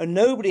fine. And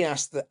nobody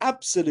asked the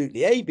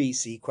absolutely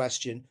ABC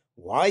question,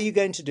 why are you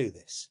going to do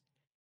this?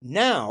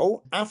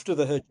 Now, after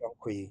the He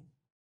Jiankui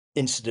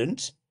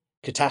incident,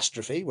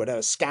 catastrophe,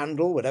 whatever,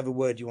 scandal, whatever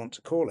word you want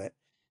to call it,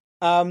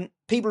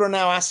 people are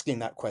now asking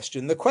that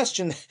question. The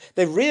question,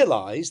 they've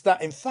realized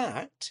that, in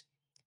fact,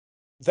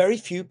 very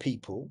few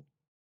people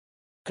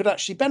could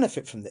actually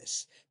benefit from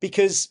this,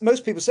 because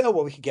most people say, oh,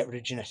 well, we could get rid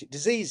of genetic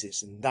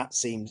diseases. And that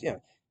seems,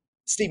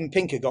 Steven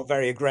Pinker got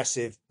very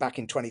aggressive back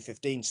in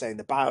 2015 saying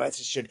the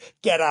bioethicists should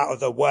get out of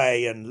the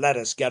way and let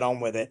us get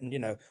on with it.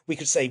 And, we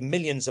could save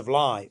millions of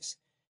lives.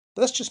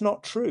 But that's just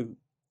not true,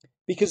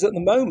 because at the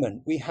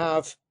moment we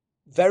have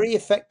very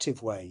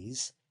effective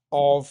ways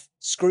of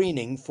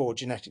screening for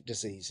genetic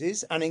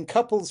diseases. And in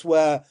couples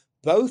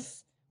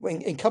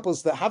in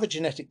couples that have a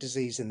genetic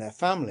disease in their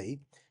family,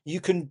 you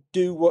can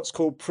do what's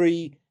called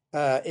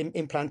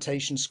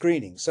pre-implantation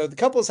screening. So the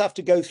couples have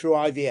to go through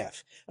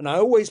IVF. And I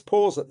always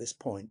pause at this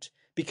point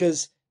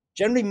because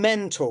generally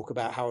men talk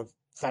about how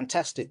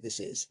fantastic this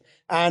is.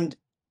 And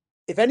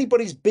if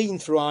anybody's been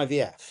through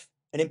IVF,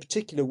 and in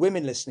particular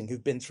women listening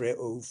who've been through it,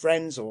 or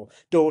friends or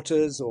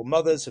daughters or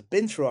mothers have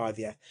been through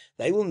IVF,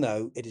 they will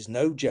know it is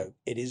no joke.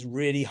 It is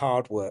really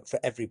hard work for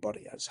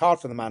everybody. It's hard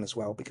for the man as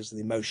well because of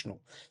the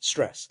emotional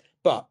stress.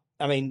 But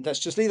I let's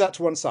just leave that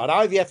to one side.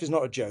 IVF is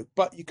not a joke,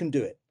 but you can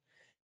do it.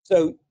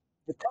 So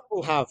the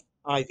couple have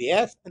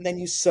IVF, and then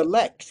you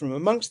select from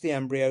amongst the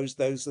embryos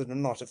those that are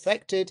not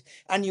affected,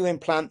 and you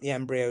implant the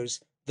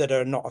embryos that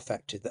are not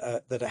affected,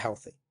 that are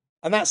healthy.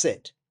 And that's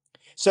it.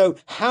 So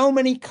how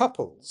many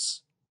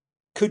couples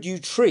could you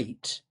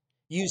treat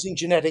using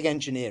genetic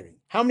engineering?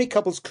 How many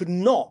couples could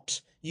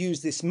not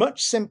use this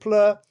much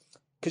simpler,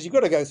 because you've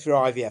got to go through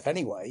IVF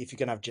anyway if you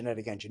can have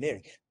genetic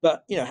engineering,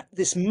 but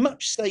this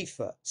much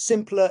safer,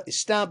 simpler,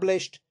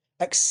 established,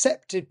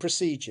 accepted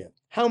procedure?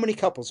 How many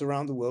couples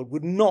around the world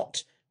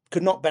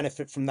could not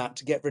benefit from that,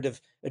 to get rid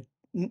of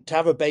to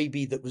have a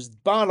baby that was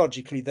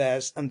biologically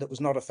theirs and that was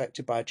not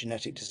affected by a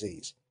genetic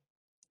disease?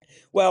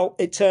 Well,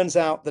 it turns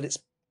out that it's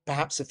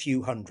perhaps a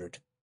few hundred.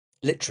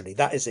 Literally,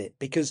 that is it,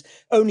 because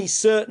only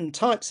certain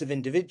types of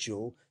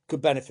individual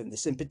could benefit from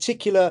this. In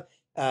particular,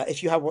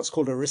 if you have what's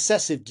called a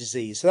recessive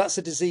disease. So that's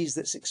a disease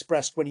that's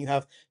expressed when you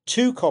have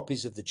two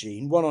copies of the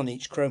gene, one on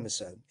each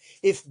chromosome.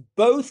 If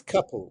both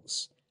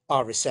couples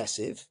are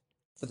recessive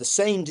for the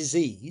same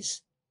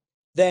disease,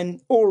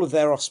 then all of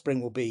their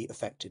offspring will be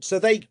affected. So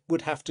they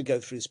would have to go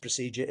through this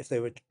procedure if they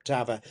were to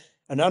have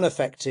an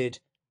unaffected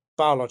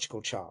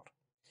biological child.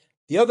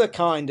 The other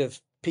kind of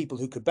people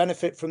who could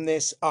benefit from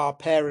this are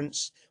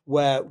parents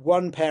where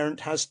one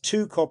parent has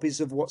two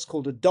copies of what's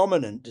called a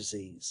dominant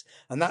disease.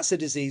 And that's a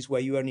disease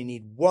where you only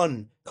need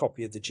one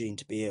copy of the gene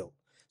to be ill.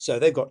 So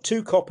they've got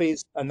two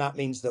copies, and that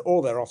means that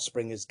all their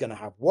offspring is going to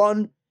have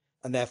one,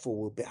 and therefore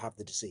will have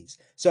the disease.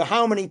 So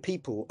how many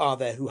people are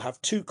there who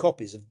have two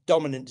copies of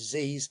dominant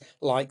disease,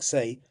 like,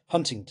 say,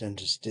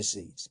 Huntington's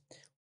disease?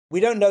 We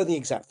don't know the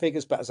exact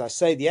figures, but as I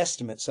say, the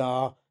estimates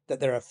are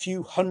that there are a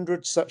few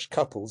hundred such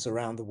couples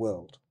around the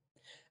world.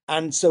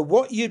 And so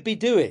what you'd be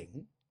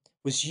doing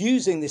is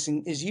using this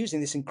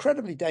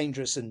incredibly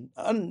dangerous and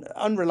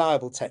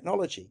unreliable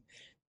technology,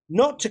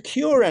 not to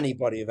cure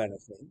anybody of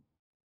anything,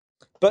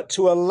 but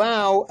to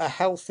allow a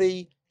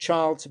healthy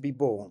child to be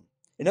born.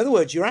 In other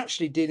words, you're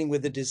actually dealing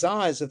with the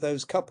desires of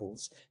those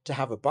couples to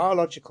have a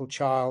biological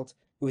child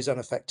who is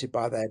unaffected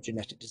by their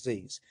genetic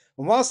disease.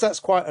 And whilst that's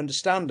quite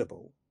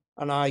understandable,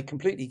 and I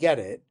completely get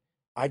it,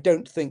 I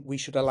don't think we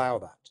should allow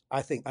that.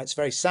 I think it's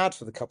very sad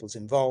for the couples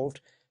involved,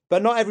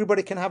 but not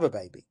everybody can have a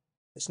baby.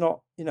 It's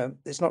not,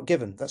 it's not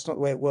given. That's not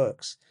the way it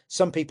works.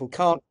 Some people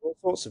can't for all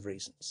sorts of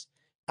reasons.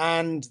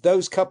 And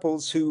those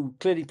couples who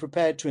clearly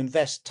prepared to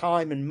invest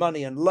time and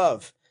money and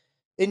love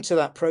into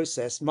that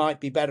process might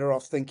be better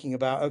off thinking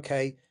about,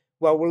 okay,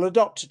 well, we'll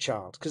adopt a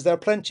child, because there are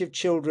plenty of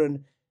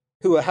children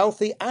who are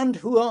healthy and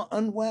who are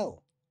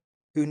unwell,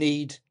 who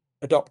need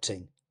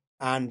adopting.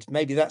 And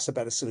maybe that's a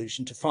better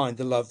solution to find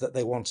the love that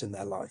they want in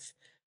their life.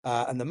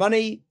 And the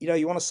money,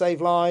 you want to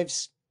save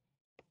lives.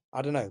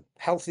 I don't know,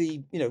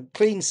 healthy,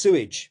 clean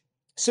sewage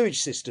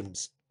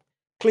systems,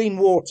 clean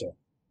water.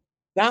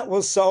 That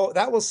will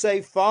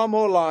save far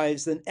more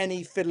lives than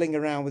any fiddling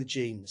around with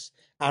genes,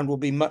 and will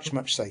be much,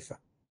 much safer.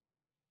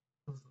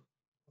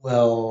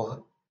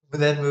 Well,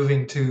 then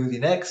moving to the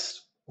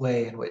next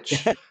way in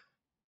which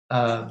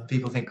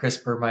people think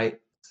CRISPR might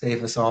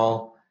save us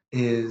all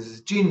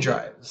is gene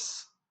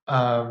drives.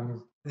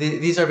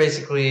 These are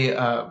basically,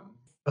 I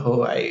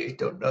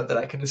don't know that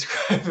I can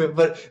describe it,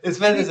 but it's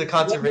meant as a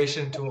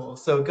conservation tool.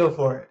 So go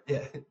for it.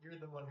 Yeah, you're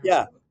the one.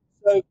 Yeah.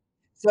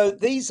 So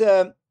these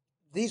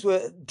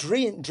were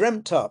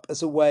dreamt up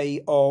as a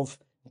way of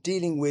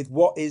dealing with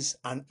what is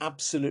an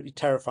absolutely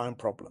terrifying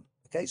problem.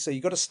 Okay, so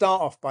you've got to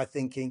start off by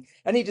thinking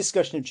any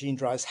discussion of gene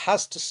drives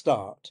has to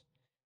start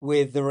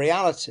with the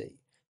reality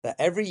that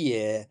every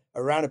year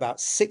around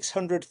about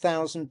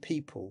 600,000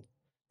 people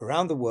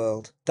around the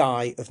world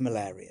die of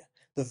malaria.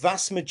 The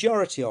vast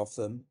majority of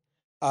them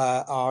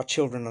are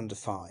children under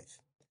 5.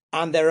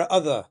 And there are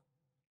other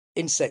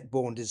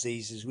insect-borne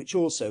diseases which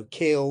also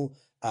kill,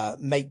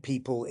 make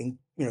people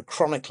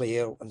chronically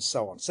ill, and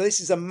so on. So this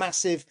is a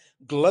massive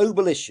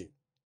global issue.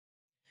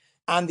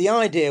 And the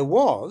idea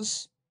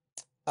was,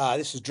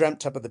 this was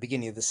dreamt up at the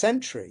beginning of the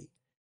century,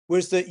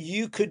 was that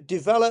you could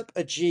develop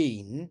a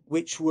gene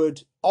which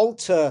would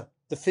alter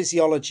the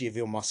physiology of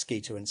your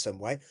mosquito in some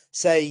way,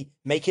 say,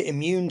 make it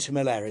immune to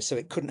malaria so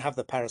it couldn't have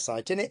the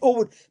parasite in it, or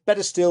would,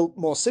 better still,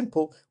 more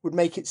simple, would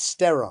make it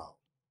sterile.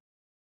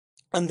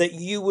 And that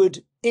you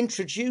would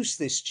introduce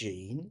this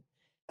gene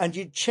and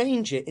you'd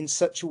change it in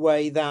such a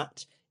way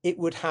that it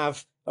would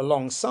have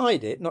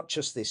alongside it, not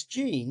just this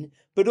gene,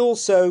 but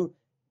also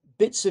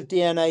bits of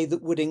DNA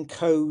that would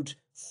encode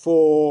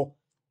for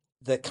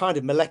the kind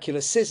of molecular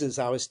scissors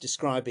I was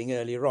describing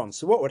earlier on.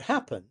 So what would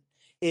happen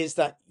is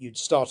that you'd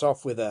start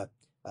off with a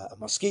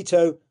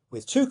mosquito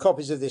with 2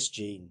 copies of this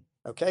gene.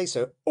 Okay,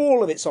 so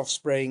all of its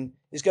offspring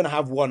is going to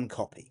have 1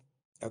 copy.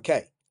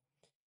 Okay.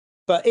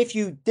 But if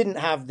you didn't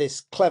have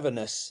this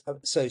cleverness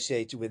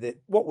associated with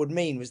it, what would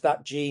mean was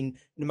that gene,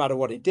 no matter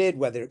what it did,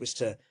 whether it was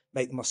to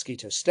make the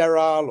mosquito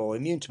sterile or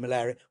immune to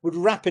malaria, would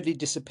rapidly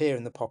disappear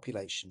in the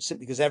population,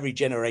 simply because every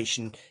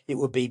generation it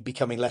would be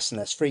becoming less and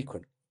less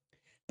frequent.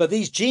 But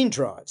these gene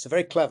drives are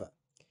very clever.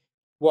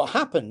 What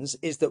happens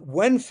is that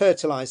when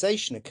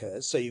fertilization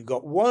occurs, so you've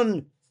got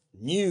one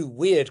new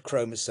weird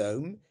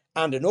chromosome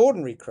and an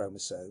ordinary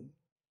chromosome,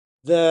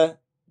 the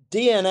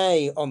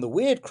DNA on the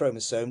weird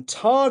chromosome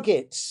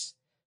targets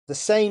the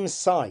same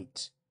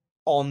site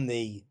on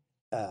the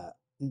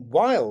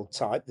wild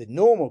type, the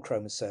normal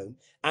chromosome,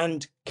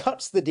 and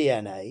cuts the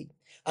DNA.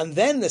 And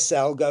then the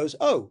cell goes,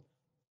 oh,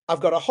 I've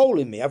got a hole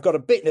in me. I've got a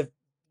bit of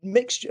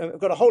mixture. I've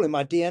got a hole in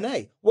my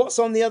DNA. What's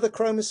on the other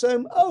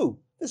chromosome? Oh,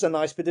 there's a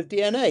nice bit of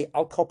DNA.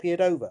 I'll copy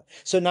it over.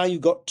 So now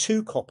you've got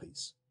 2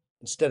 copies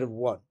instead of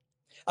 1.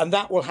 And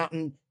that will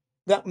happen.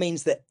 That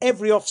means that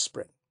every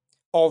offspring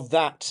of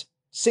that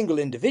single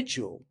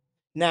individual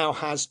now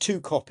has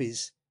 2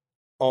 copies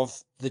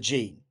of the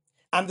gene,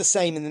 and the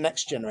same in the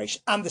next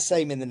generation, and the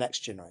same in the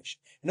next generation.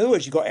 In other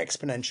words, you've got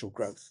exponential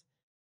growth.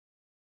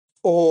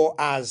 Or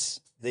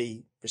as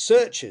the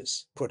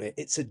researchers put it,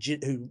 it's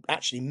who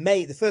actually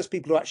made, the first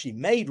people who actually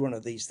made one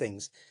of these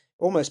things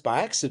almost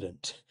by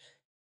accident.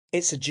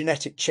 It's a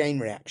genetic chain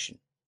reaction.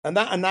 And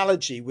that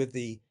analogy with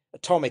the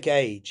atomic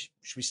age,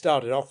 which we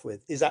started off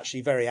with, is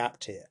actually very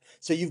apt here.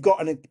 So you've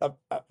got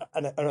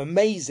an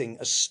amazing,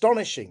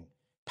 astonishing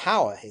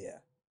power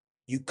here.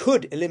 You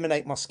could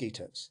eliminate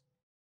mosquitoes,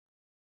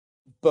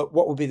 but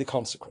what would be the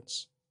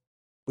consequence?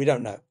 We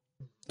don't know,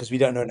 because we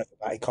don't know enough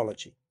about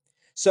ecology.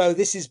 So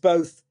this is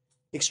both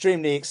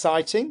extremely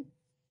exciting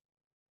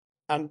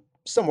and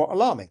somewhat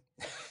alarming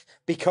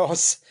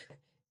because,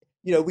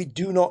 we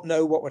do not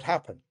know what would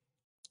happen.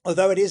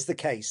 Although it is the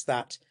case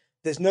that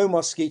there's no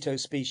mosquito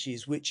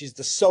species which is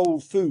the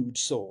sole food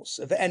source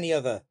of any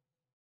other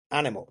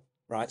animal,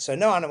 right? So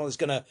no animal is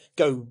going to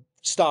go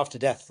starve to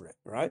death for it,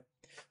 right?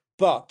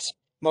 But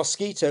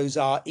mosquitoes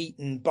are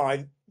eaten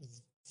by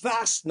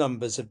vast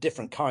numbers of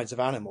different kinds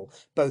of animal,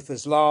 both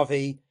as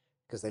larvae,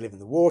 because they live in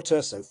the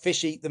water, so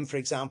fish eat them, for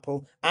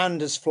example,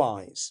 and as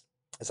flies,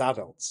 as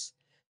adults.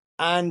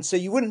 And so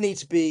you wouldn't need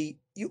to be,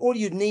 all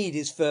you'd need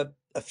is for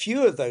a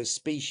few of those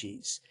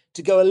species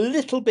to go a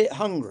little bit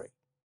hungry,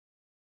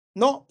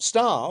 not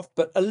starve,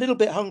 but a little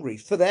bit hungry,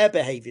 for their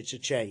behavior to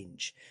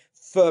change,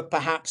 for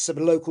perhaps a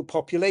local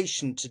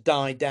population to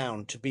die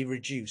down, to be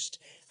reduced,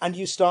 and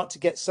you start to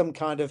get some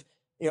kind of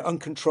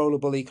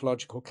uncontrollable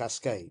ecological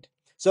cascade.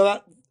 So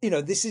that,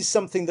 this is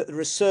something that the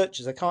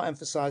researchers, I can't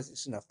emphasize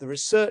this enough, the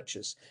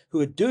researchers who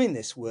are doing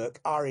this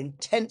work are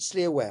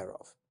intensely aware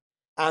of,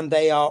 and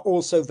they are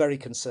also very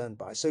concerned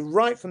by. So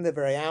right from the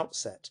very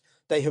outset,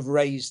 they have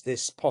raised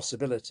this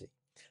possibility.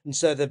 And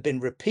so there have been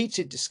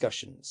repeated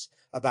discussions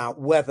about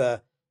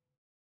whether,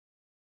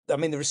 the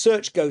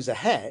research goes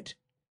ahead,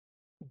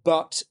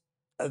 but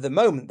at the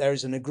moment there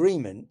is an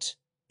agreement,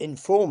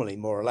 informally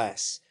more or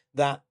less,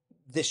 that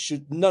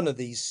none of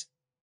these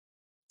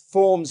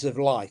forms of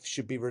life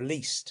should be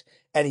released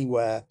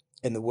anywhere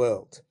in the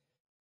world.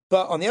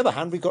 But on the other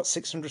hand, we've got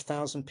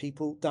 600,000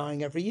 people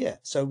dying every year.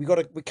 So we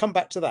come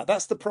back to that.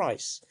 That's the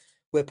price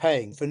we're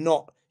paying for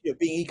not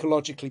being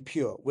ecologically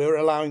pure. We're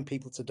allowing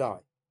people to die.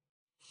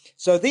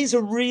 So these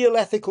are real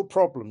ethical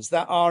problems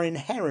that are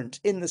inherent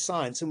in the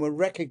science and were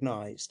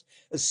recognized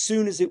as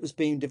soon as it was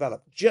being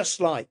developed, just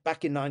like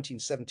back in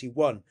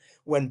 1971,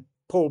 when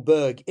Paul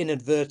Berg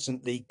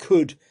inadvertently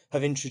could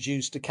have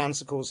introduced a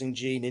cancer-causing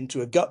gene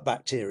into a gut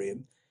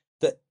bacterium,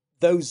 that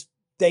those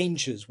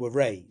dangers were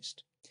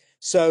raised.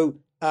 So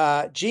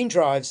gene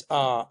drives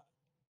are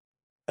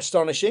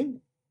astonishing,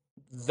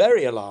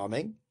 very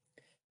alarming,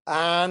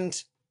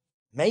 and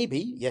maybe,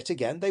 yet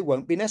again, they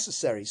won't be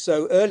necessary.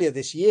 So earlier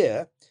this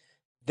year,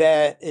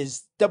 there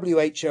is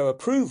WHO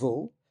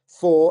approval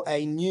for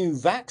a new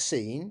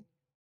vaccine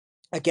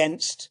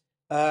against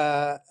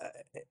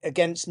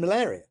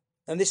malaria.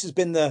 And this has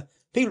been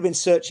people have been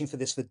searching for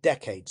this for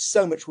decades.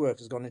 So much work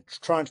has gone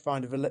into trying to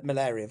find a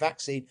malaria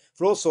vaccine.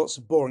 For all sorts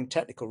of boring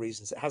technical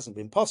reasons, it hasn't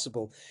been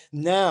possible.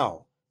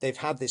 Now they've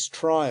had this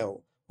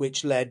trial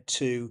which led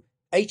to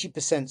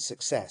 80%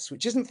 success,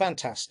 which isn't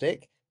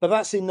fantastic, but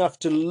that's enough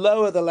to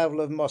lower the level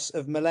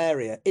of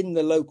malaria in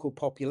the local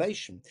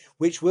population,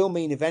 which will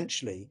mean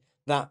eventually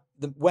that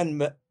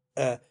when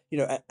a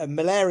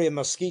malaria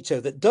mosquito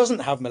that doesn't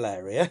have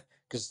malaria,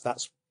 because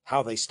that's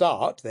how they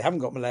start, they haven't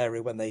got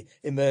malaria when they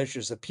emerge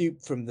as a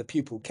pupe from the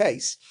pupal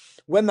case,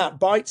 when that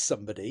bites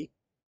somebody,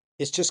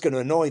 it's just going to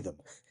annoy them.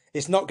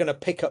 It's not going to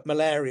pick up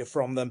malaria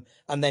from them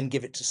and then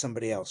give it to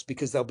somebody else,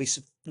 because there'll be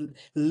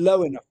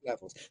low enough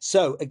levels.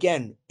 So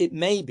again, it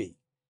may be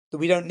that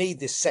we don't need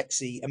this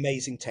sexy,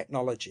 amazing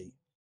technology,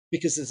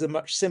 because there's a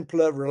much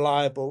simpler,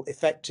 reliable,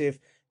 effective,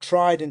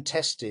 tried and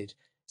tested,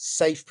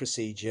 safe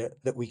procedure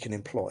that we can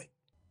employ.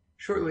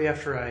 Shortly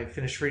after I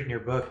finished reading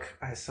your book,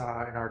 I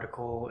saw an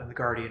article in The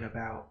Guardian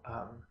about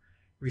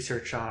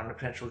research on a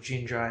potential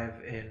gene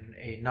drive in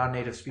a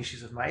non-native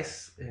species of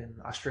mice in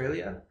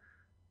Australia,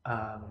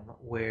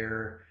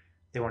 where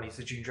they want to use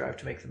the gene drive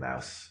to make the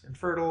mouse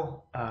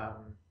infertile.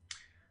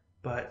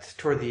 But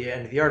toward the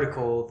end of the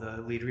article,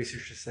 the lead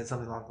researcher said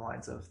something along the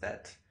lines of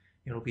that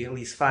it'll be at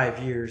least 5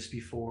 years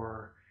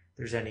before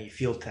there's any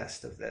field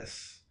test of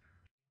this.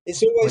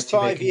 It's always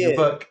 5 years.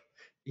 Book.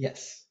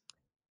 Yes.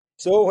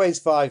 It's always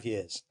 5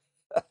 years.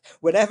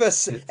 Whenever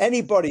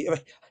anybody,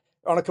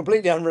 on a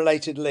completely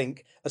unrelated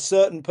link, a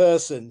certain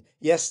person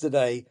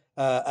yesterday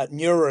at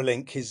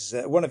Neuralink, his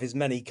one of his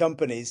many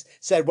companies,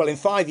 said, "Well, in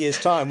 5 years'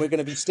 time, we're going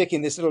to be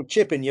sticking this little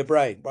chip in your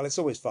brain." Well, it's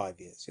always 5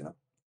 years, you know.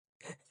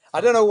 I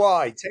don't know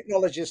why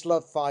technologists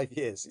love 5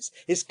 years.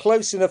 It's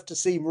close enough to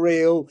seem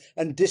real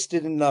and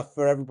distant enough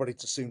for everybody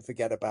to soon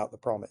forget about the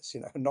promise,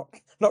 you know,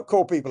 not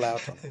call people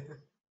out on it.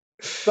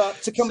 But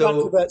to come back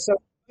to So that, so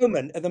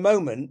at the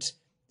moment,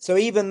 so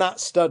even that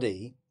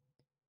study,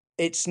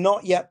 it's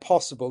not yet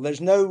possible.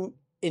 There's no,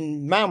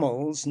 in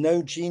mammals,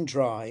 no gene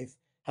drive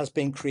has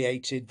been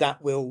created that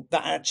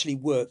actually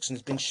works and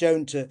has been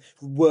shown to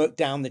work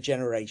down the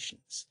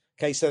generations.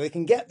 Okay, so they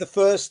can get the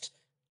first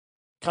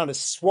kind of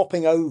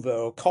swapping over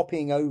or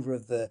copying over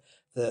of the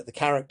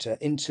character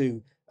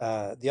into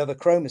the other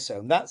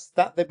chromosome.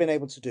 That they've been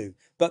able to do,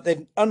 but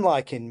they've,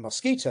 unlike in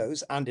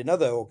mosquitoes and in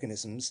other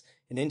organisms,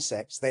 in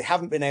insects, they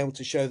haven't been able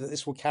to show that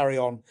this will carry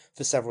on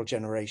for several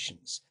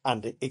generations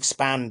and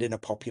expand in a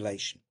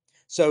population.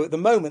 So at the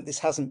moment, this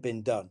hasn't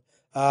been done.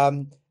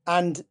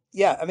 And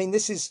yeah, I mean,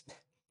 this is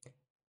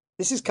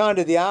kind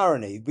of the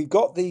irony. We've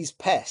got these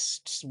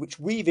pests which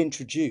we've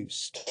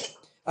introduced,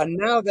 and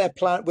now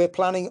we're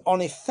planning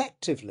on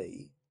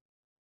effectively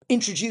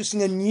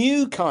introducing a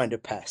new kind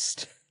of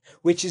pest,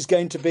 which is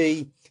going to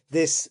be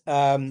this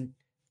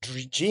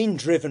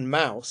gene-driven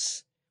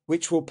mouse,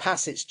 which will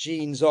pass its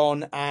genes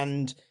on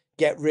and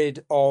get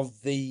rid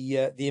of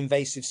the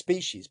invasive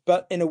species.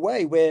 But in a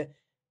way,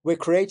 we're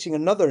creating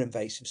another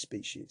invasive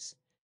species,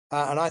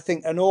 and I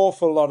think an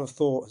awful lot of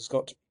thought has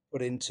got to be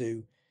put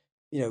into,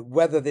 you know,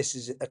 whether this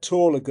is at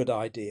all a good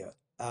idea.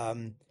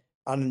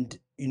 And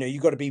you know,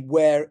 you've got to be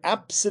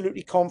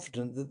absolutely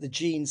confident that the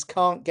genes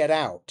can't get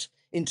out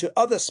into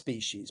other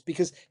species,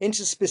 because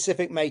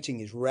interspecific mating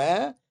is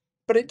rare,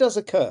 but it does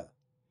occur.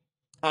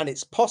 And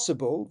it's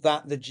possible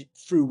that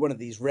through one of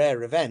these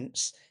rare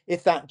events,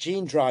 if that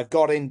gene drive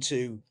got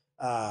into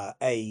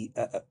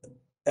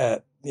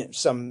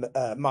some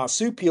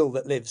marsupial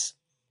that lives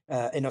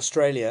in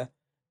Australia,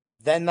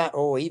 then that,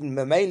 or even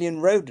mammalian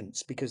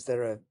rodents, because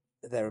there are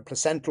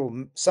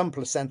some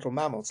placental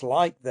mammals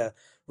like the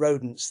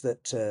rodents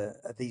that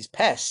are these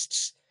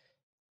pests.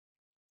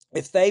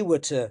 If they were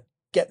to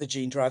get the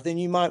gene drive, then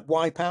you might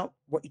wipe out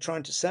what you're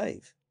trying to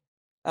save.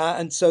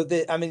 And so,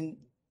 I mean,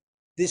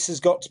 this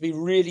has got to be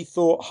really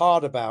thought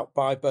hard about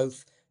by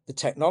both the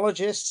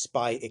technologists,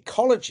 by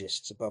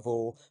ecologists above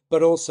all,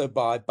 but also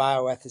by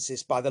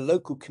bioethicists, by the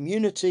local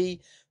community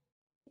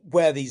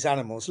where these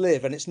animals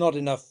live. And it's not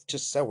enough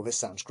just to say, well, this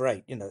sounds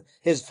great, you know,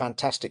 here's a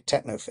fantastic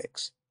techno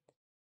fix.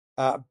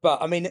 But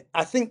I mean,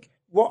 I think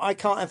what I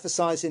can't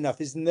emphasize enough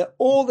is in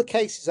all the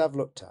cases I've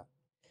looked at,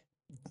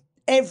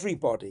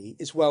 everybody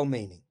is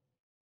well-meaning.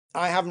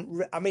 I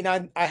haven't, I mean,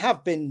 I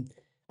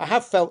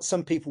have felt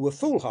some people were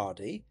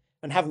foolhardy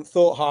and haven't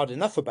thought hard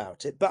enough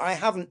about it, but I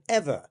haven't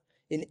ever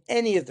in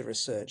any of the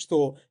research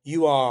thought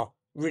you are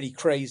really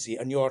crazy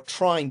and you're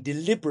trying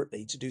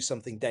deliberately to do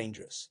something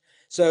dangerous.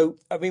 So,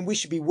 I mean, we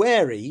should be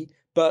wary,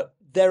 but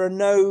there are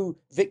no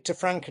Victor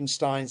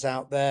Frankensteins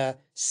out there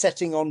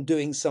setting on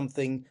doing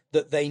something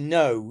that they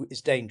know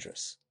is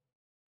dangerous.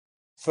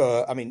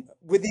 I mean,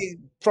 with the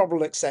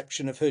probable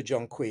exception of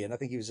John Queen, I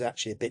think he was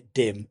actually a bit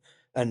dim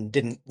and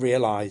didn't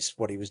realize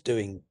what he was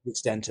doing, the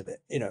extent of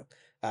it. You know,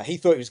 he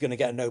thought he was going to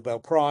get a Nobel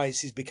Prize.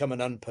 He's become an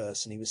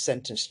unperson. He was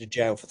sentenced to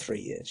jail for 3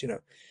 years. You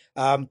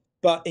know,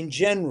 but in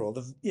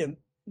general,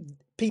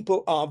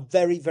 people are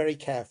very, very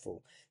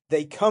careful.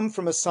 They come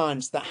from a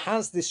science that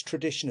has this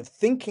tradition of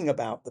thinking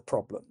about the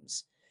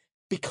problems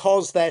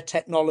because their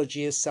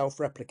technology is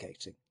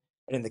self-replicating.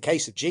 And in the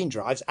case of gene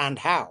drives, and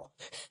how,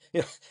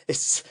 you know,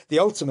 it's the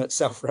ultimate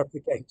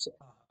self-replicator.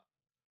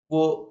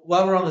 Well,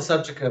 while we're on the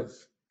subject of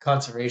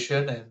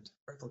conservation and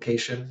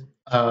replication,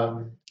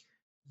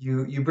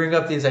 you bring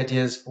up these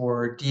ideas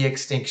for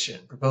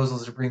de-extinction,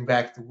 proposals to bring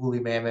back the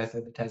woolly mammoth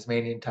and the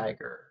Tasmanian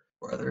tiger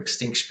or other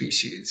extinct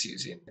species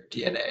using their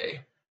DNA.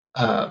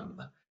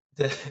 Um,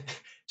 the,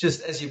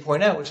 just as you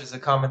point out, which is a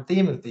common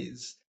theme of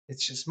these,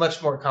 it's just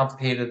much more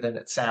complicated than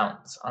it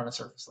sounds on a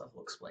surface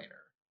level explainer.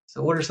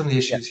 So, what are some of the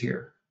Yeah. issues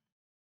here?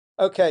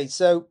 Okay.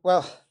 So,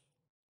 well,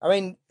 I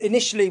mean,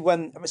 initially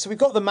so we've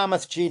got the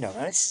mammoth genome,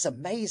 and this is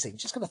amazing.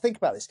 Just got to think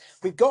about this.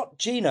 We've got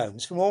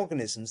genomes from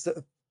organisms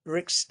that were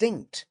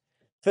extinct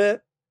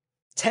for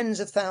tens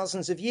of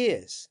thousands of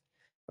years.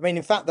 I mean,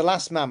 in fact, the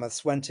last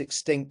mammoths went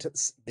extinct,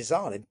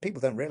 bizarrely,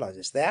 people don't realize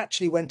this, they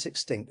actually went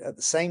extinct at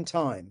the same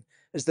time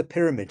as the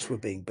pyramids were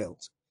being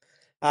built.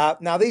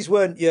 Now, these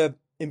weren't your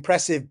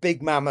impressive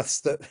big mammoths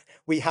that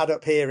we had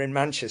up here in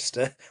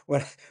Manchester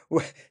when,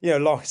 you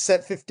know,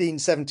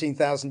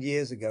 17,000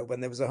 years ago when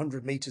there was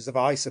 100 meters of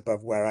ice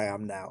above where I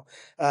am now.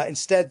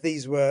 Instead,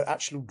 these were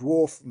actual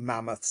dwarf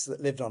mammoths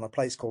that lived on a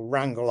place called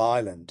Wrangel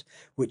Island,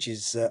 which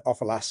is off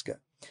Alaska.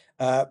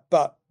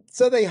 But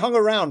so they hung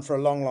around for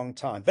a long, long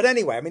time. But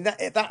anyway, I mean,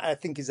 that I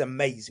think is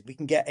amazing. We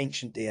can get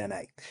ancient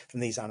DNA from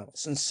these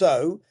animals. And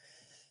so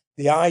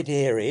the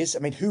idea is, I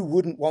mean, who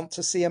wouldn't want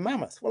to see a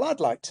mammoth? Well,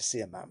 I'd like to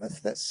see a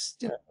mammoth. That's,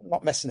 you know, I'm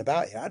not messing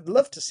about here. I'd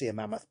love to see a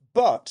mammoth,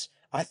 but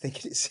I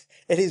think it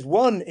is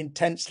one,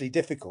 intensely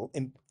difficult,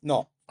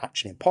 not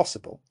actually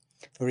impossible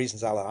for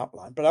reasons I'll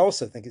outline, but I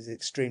also think it's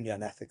extremely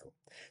unethical.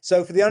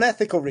 So for the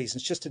unethical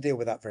reasons, just to deal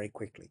with that very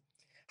quickly,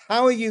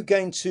 how are you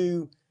going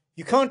to,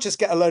 you can't just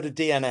get a load of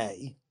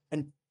DNA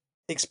and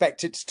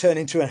expect it to turn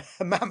into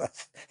a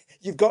mammoth.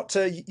 You've got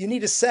to, you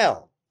need a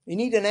cell, you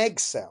need an egg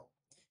cell.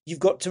 You've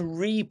got to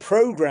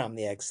reprogram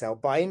the egg cell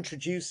by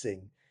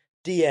introducing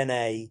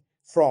DNA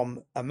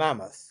from a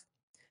mammoth.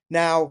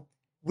 Now,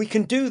 we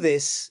can do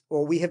this,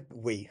 or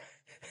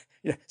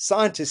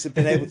scientists have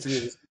been able to do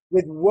this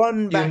with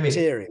one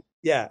bacterium.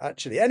 Yeah,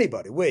 actually,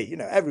 anybody,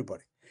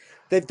 everybody.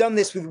 They've done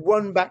this with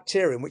one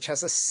bacterium, which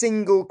has a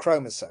single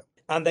chromosome.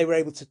 And they were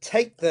able to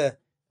take the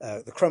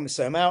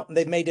chromosome out, and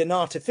they've made an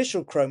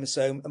artificial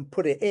chromosome and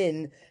put it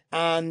in,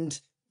 and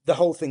the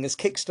whole thing has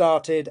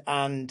kick-started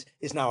and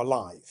is now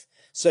alive.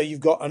 So you've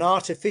got an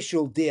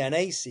artificial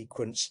DNA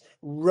sequence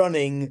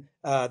running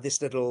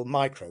this little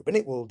microbe, and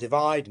it will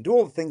divide and do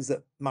all the things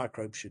that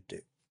microbes should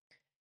do.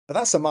 But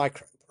that's a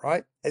microbe,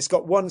 right? It's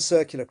got one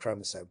circular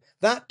chromosome.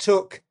 That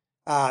took,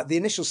 the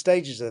initial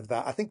stages of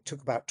that, I think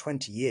took about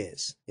 20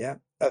 years, yeah,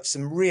 of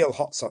some real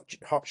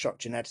hotshot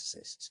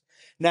geneticists.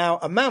 Now,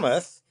 a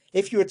mammoth,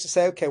 if you were to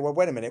say, okay, well,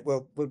 wait a minute,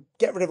 we'll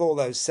get rid of all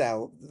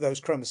those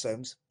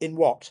chromosomes, in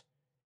what?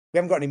 We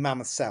haven't got any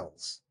mammoth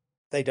cells.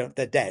 They're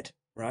dead.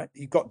 Right?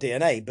 You've got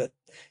DNA, but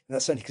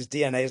that's only because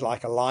DNA is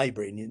like a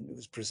library and it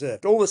was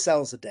preserved. All the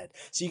cells are dead.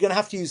 So you're going to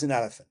have to use an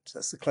elephant.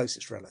 That's the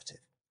closest relative.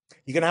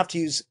 You're going to have to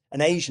use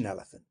an Asian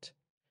elephant.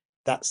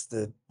 That's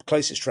the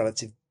closest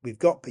relative we've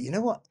got. But you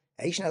know what?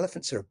 Asian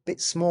elephants are a bit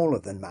smaller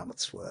than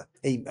mammoths were.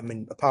 I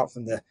mean, apart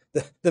from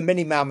the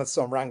mini mammoths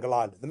on Wrangel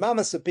Island. The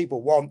mammoths that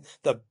people want,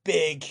 the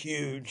big,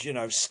 huge,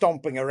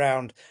 stomping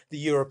around the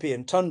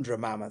European tundra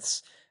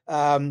mammoths,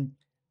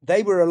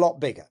 they were a lot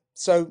bigger.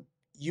 So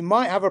you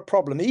might have a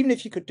problem, even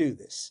if you could do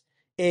this,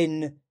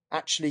 in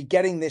actually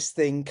getting this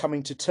thing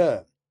coming to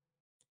term.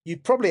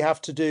 You'd probably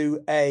have to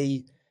do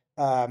a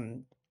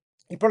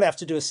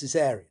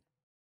cesarean.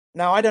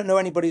 Now, I don't know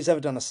anybody who's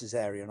ever done a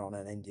cesarean on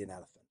an Indian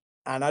elephant,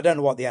 and I don't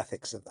know what the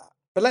ethics of that.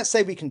 But let's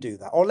say we can do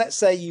that, or let's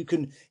say you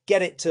can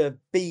get it to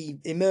be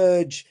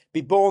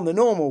born the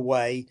normal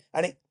way,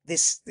 and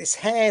this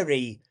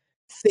hairy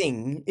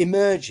thing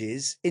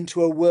emerges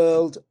into a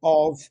world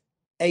of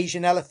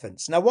Asian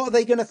elephants. Now, what are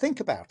they going to think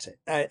about it?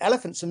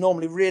 Elephants are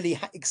normally really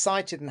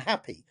excited and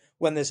happy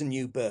when there's a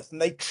new birth,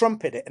 and they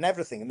trumpet it and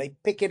everything, and they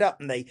pick it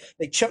up and they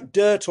chuck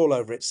dirt all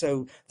over it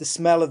so the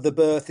smell of the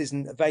birth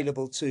isn't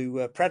available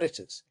to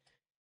predators.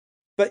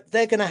 But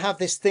they're going to have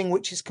this thing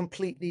which is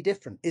completely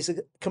different, is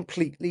a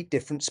completely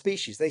different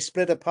species. They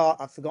split apart,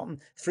 I've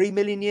forgotten, 3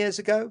 million years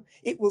ago.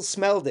 It will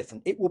smell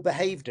different. It will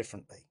behave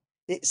differently.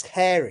 It's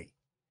hairy.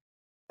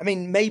 I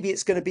mean, maybe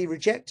it's going to be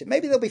rejected.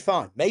 Maybe they'll be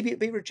fine. Maybe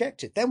it'll be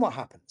rejected. Then what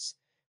happens?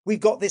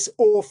 We've got this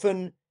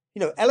orphan,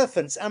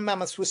 elephants and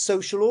mammoths were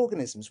social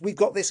organisms. We've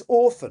got this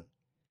orphan,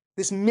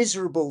 this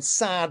miserable,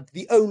 sad,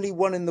 the only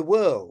one in the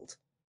world.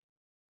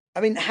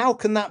 I mean, how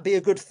can that be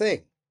a good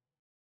thing?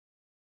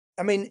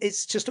 I mean,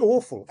 it's just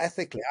awful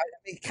ethically.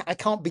 I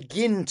can't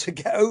begin to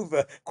get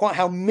over quite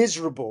how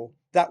miserable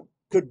that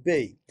could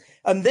be.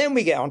 And then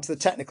we get onto the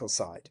technical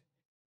side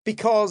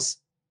because,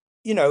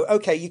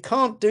 okay, you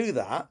can't do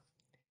that.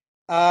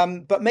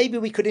 But maybe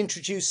we could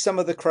introduce some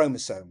of the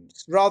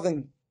chromosomes rather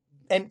than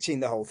emptying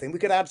the whole thing. We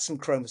could add some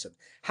chromosomes.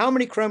 How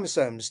many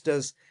chromosomes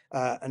does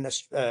an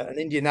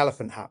Indian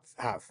elephant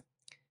have?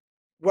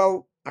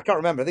 Well, I can't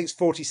remember. I think it's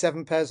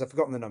 47 pairs. I've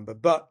forgotten the number.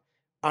 But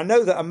I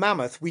know that a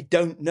mammoth, we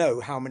don't know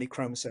how many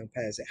chromosome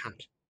pairs it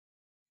had.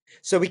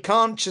 So we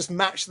can't just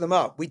match them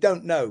up. We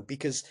don't know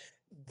because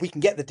we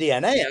can get the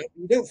DNA out.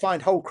 We don't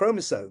find whole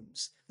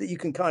chromosomes that you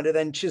can kind of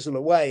then chisel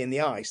away in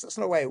the ice. That's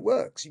not the way it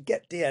works. You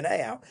get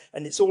DNA out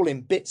and it's all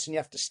in bits and you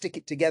have to stick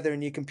it together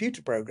in your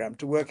computer program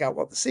to work out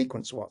what the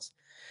sequence was.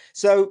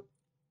 So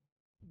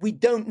we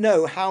don't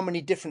know how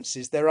many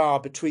differences there are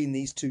between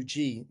these two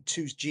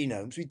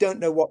genomes. We don't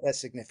know what they're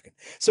significant.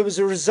 So as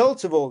a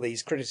result of all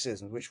these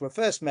criticisms, which were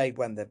first made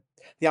when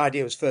the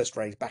idea was first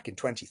raised back in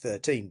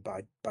 2013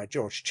 by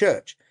George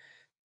Church,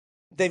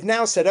 they've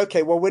now said,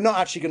 okay, well, we're not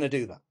actually going to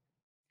do that.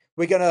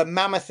 We're going to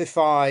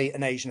mammothify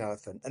an Asian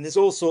elephant. And there's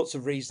all sorts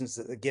of reasons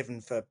that are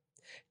given for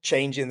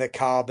changing the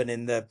carbon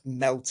in the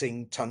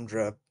melting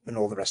tundra and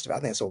all the rest of it. I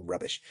think it's all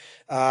rubbish.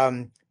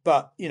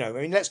 But,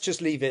 let's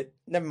just leave it.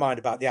 Never mind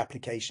about the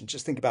application.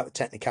 Just think about the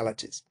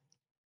technicalities.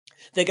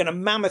 They're going to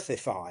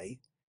mammothify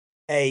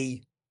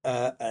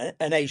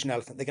an Asian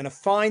elephant. They're going to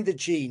find the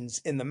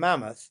genes in the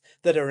mammoth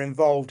that are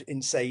involved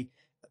in, say,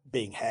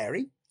 being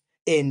hairy,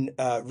 in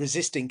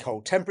resisting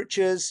cold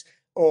temperatures,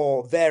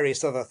 or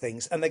various other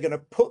things, and they're going to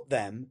put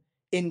them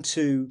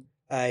into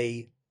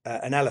an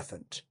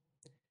elephant.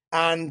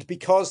 And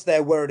because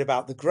they're worried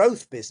about the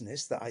growth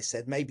business that I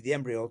said, maybe the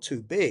embryo are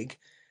too big,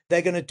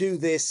 they're going to do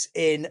this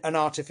in an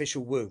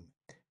artificial womb.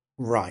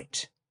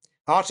 Right.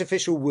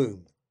 Artificial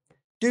womb.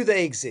 Do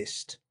they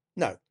exist?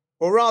 No.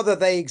 Or rather,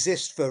 they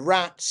exist for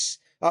rats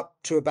up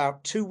to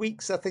about 2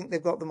 weeks, I think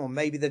they've got them, or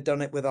maybe they've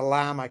done it with a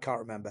lamb, I can't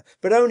remember.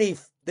 But only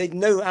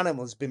no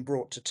animal has been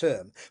brought to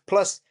term.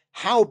 Plus,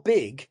 how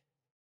big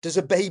does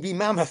a baby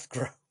mammoth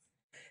grow?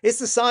 It's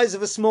the size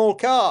of a small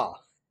car.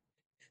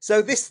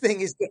 So this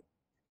thing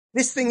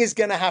is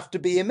going to have to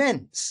be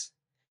immense,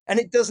 and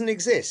it doesn't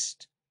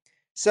exist.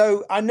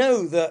 So I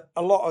know that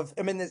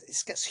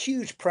it gets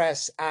huge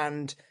press,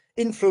 and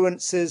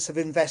influencers have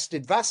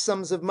invested vast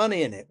sums of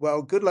money in it.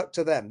 Well, good luck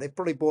to them. They've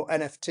probably bought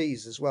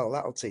NFTs as well.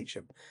 That'll teach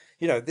them.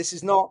 This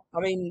is not,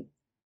 it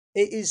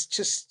is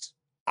just,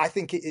 I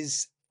think it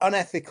is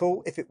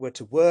unethical if it were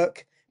to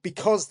work,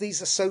 because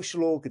these are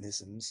social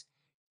organisms.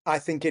 I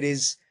think it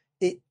is,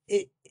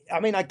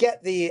 I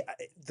get the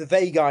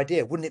vague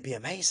idea, wouldn't it be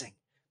amazing?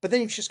 But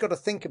then you've just got to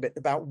think a bit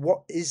about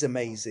what is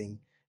amazing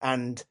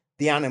and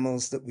the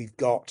animals that we've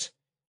got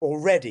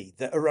already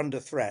that are under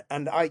threat.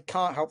 And I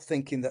can't help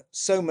thinking that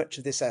so much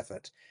of this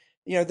effort,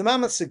 the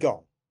mammoths are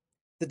gone.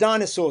 The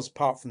dinosaurs,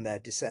 apart from their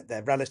descent,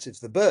 their relatives,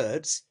 the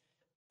birds,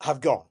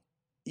 have gone.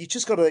 You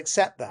just got to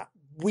accept that.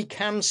 We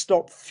can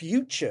stop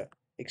future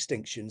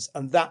extinctions,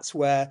 and that's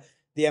where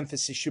the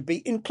emphasis should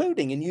be,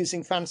 including in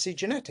using fancy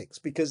genetics,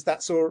 because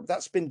that's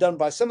been done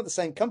by some of the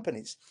same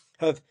companies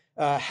have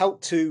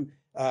helped to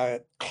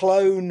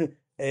clone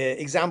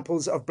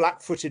examples of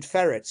black-footed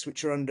ferrets,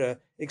 which are under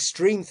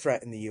extreme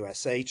threat in the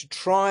USA, to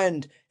try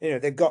and,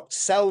 they've got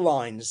cell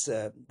lines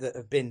that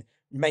have been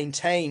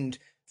maintained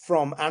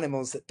from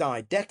animals that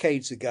died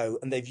decades ago,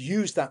 and they've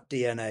used that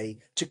DNA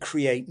to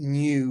create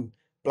new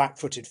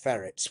black-footed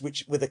ferrets,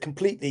 which with a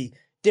completely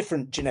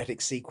different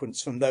genetic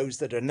sequence from those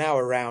that are now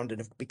around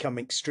and have become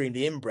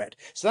extremely inbred.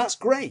 So that's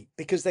great,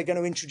 because they're going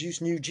to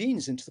introduce new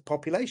genes into the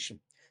population.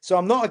 So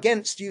I'm not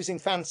against using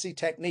fancy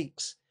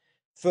techniques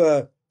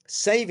for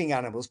saving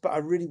animals, but I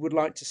really would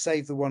like to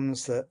save the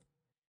ones that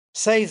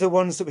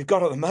we've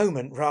got at the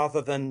moment,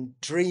 rather than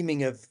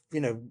dreaming of,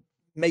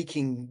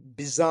 making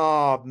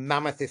bizarre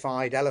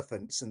mammothified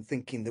elephants and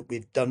thinking that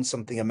we've done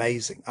something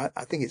amazing.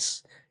 I think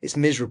it's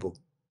miserable.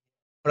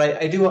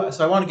 But I do.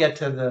 So I want to get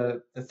to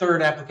the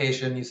third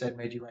application you said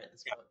made you write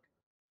this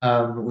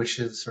book, which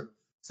is sort of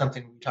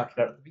something we talked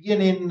about at the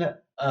beginning.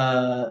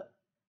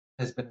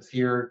 Has been a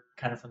fear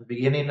kind of from the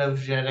beginning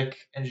of genetic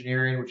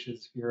engineering, which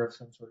is fear of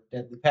some sort of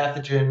deadly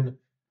pathogen.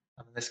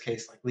 In this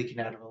case, like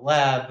leaking out of a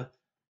lab.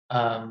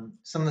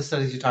 Some of the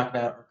studies you talk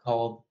about are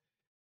called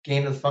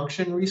gain of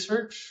function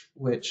research,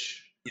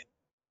 which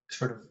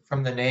sort of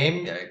from the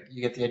name,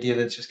 you get the idea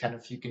that it's just kind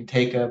of you can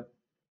take a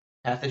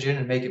pathogen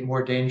and make it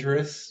more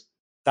dangerous.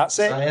 That's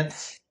it.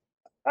 Science,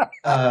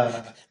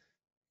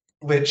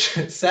 which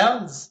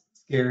sounds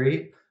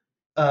scary.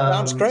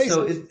 Sounds crazy.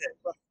 So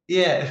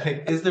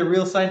is there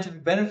real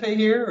scientific benefit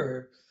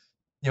here,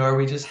 or are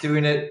we just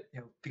doing it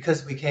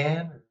because we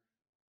can?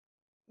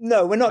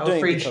 No, we're not doing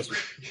it because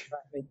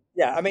we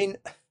can.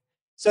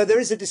 So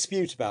there is a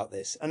dispute about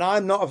this, and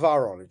I'm not a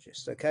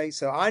virologist, okay?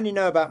 So I only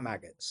know about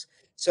maggots.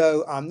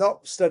 So I'm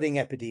not studying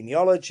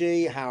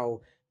epidemiology,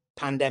 how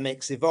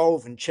pandemics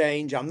evolve and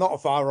change. I'm not a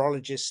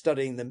virologist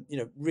studying them,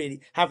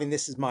 really having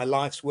this as my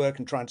life's work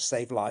and trying to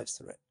save lives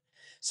through it.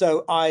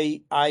 So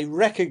I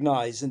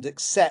recognize and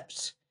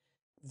accept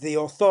the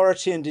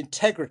authority and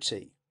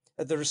integrity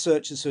of the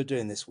researchers who are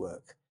doing this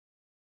work.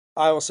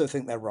 I also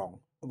think they're wrong,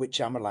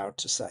 which I'm allowed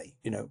to say,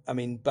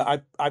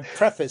 but I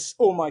preface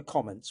all my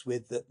comments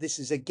with that this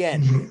is,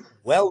 again,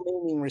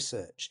 well-meaning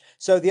research.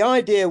 So the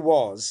idea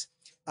was,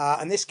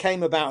 and this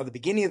came about at the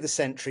beginning of the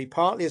century,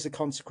 partly as a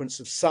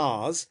consequence of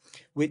SARS,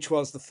 which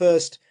was the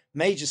first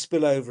major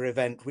spillover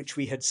event, which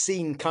we had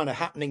seen kind of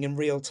happening in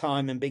real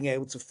time and being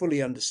able to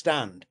fully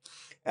understand.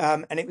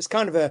 And it was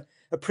kind of a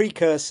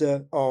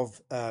precursor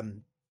of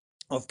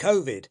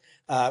COVID.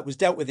 Was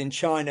dealt with in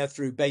China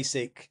through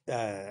basic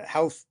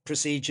health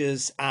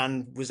procedures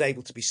and was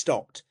able to be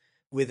stopped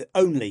with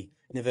only,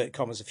 in inverted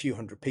commas, a few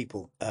hundred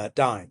people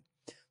dying.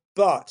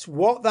 But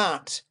what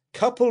that,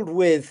 coupled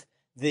with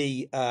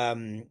the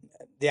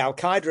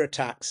Al-Qaeda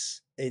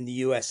attacks in the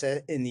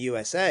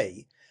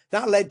USA,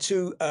 that led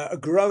to a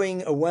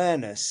growing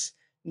awareness,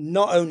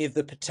 not only of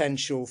the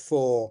potential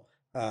for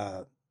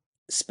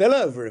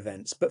spillover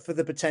events, but for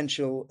the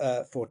potential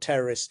for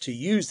terrorists to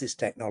use this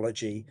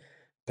technology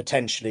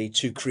potentially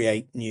to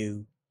create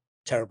new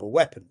terrible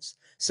weapons.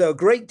 So a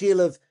great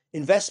deal of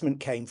investment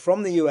came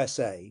from the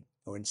USA,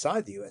 or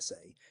inside the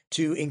USA,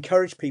 to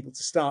encourage people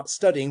to start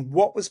studying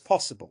what was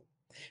possible.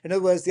 In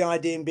other words, the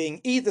idea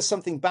being either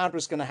something bad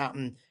was going to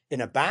happen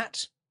in a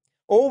bat,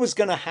 or was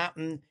going to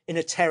happen in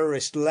a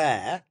terrorist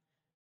lair,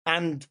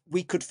 and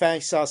we could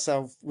face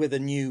ourselves with a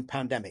new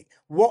pandemic.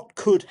 What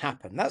could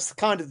happen? That's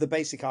kind of the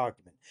basic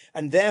argument.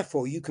 And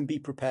therefore, you can be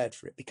prepared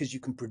for it because you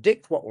can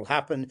predict what will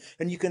happen,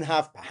 and you can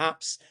have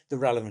perhaps the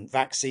relevant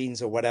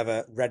vaccines or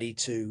whatever ready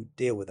to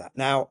deal with that.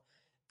 Now,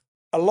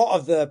 a lot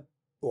of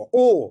or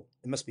all,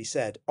 it must be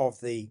said, of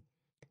the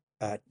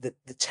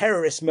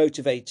terrorist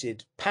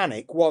motivated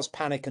panic was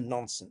panic and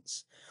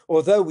nonsense.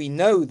 Although we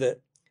know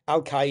that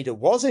Al-Qaeda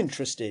was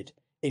interested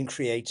in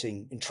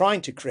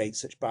trying to create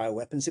such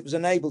bioweapons, it was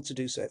unable to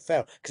do so. It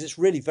failed because it's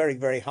really very,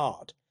 very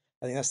hard.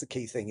 I think that's the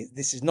key thing.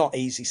 This is not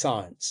easy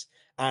science.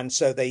 And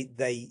so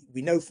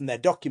we know from their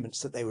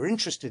documents that they were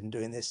interested in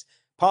doing this,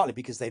 partly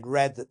because they'd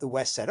read that the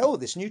West said, oh,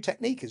 this new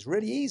technique is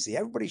really easy.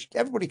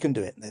 Everybody can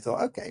do it. And they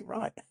thought, okay,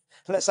 right,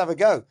 let's have a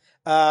go.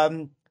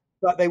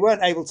 But they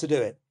weren't able to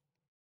do it,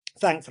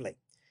 thankfully.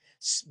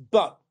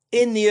 But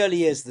in the early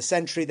years of the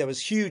century, there was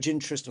huge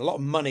interest and a lot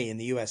of money in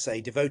the USA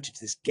devoted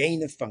to this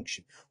gain of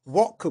function.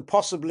 What could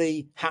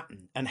possibly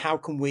happen, and how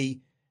can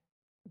we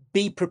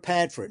be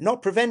prepared for it?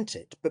 Not prevent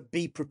it, but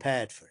be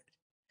prepared for it.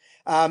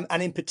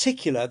 And in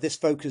particular, this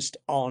focused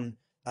on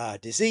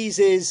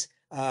diseases,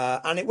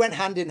 and it went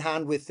hand in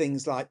hand with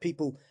things like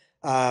people,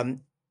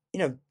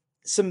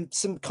 some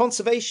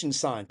conservation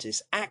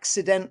scientists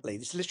accidentally,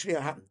 this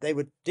literally happened, they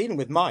were dealing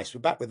with mice.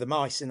 We're back with the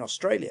mice in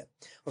Australia.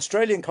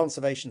 Australian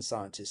conservation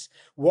scientists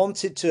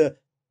wanted to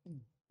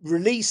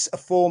release a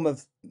form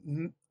of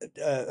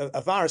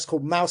a virus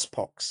called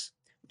mousepox,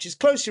 which is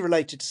closely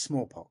related to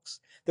smallpox.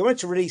 They wanted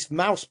to release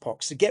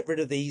mousepox to get rid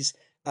of these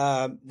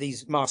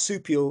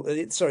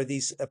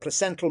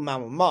placental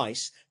mammal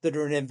mice that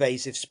are an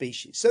invasive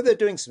species. So they're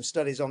doing some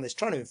studies on this,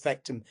 trying to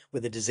infect them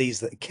with a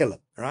disease that would kill them,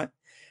 right?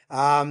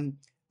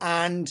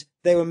 And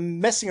they were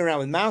messing around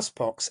with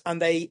mousepox,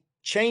 and they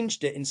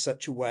changed it in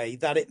such a way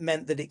that it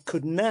meant that it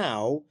could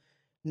now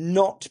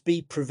not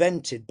be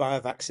prevented by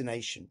a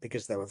vaccination,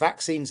 because there were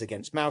vaccines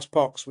against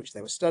mousepox, which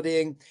they were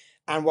studying.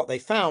 And what they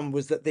found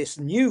was that this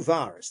new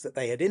virus that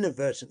they had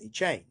inadvertently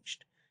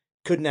changed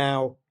could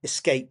now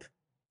escape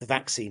the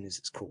vaccine, as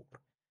it's called.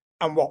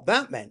 And what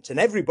that meant, and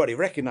everybody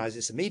recognized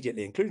this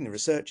immediately, including the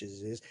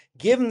researchers, is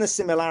given the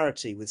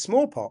similarity with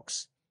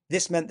smallpox,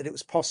 this meant that it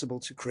was possible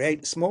to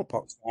create a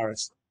smallpox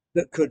virus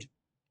that could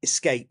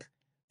escape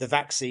the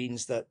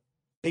vaccines that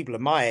people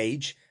of my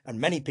age, and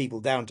many people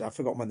down to, I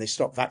forgot when they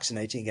stopped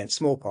vaccinating against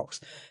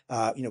smallpox,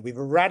 we've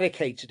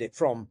eradicated it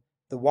from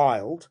the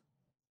wild.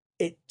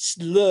 It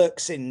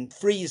lurks in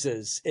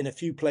freezers in a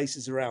few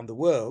places around the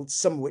world,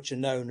 some of which are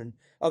known and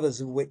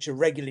others of which are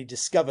regularly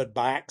discovered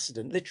by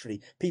accident.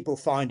 Literally, people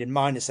find in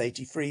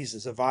 -80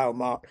 freezers a vial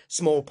marked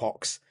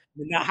smallpox.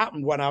 And that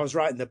happened when I was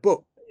writing the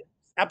book.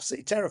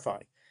 Absolutely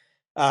terrifying.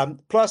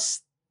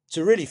 Plus,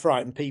 to really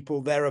frighten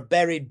people, there are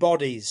buried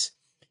bodies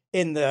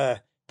in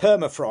the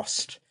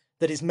permafrost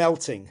that is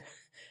melting.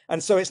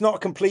 And so it's not a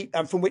complete,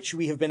 and from which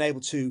we have been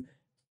able to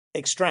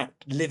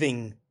extract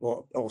living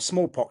or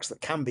smallpox that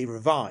can be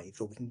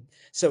revived.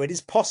 So it is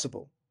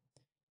possible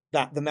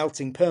that the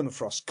melting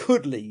permafrost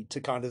could lead to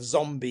kind of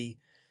zombie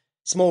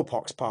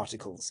smallpox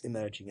particles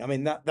emerging. I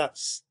mean,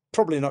 that's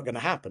probably not going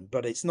to happen,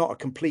 but it's not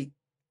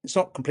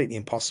completely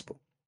impossible.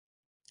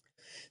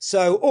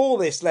 So all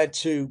this led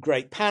to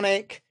great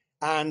panic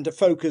and a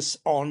focus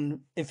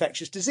on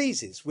infectious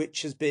diseases,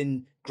 which has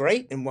been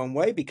great in one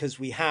way, because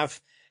we had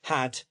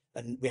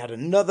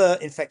another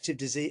infectious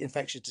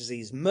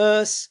disease,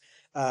 MERS,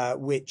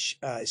 which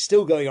is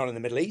still going on in the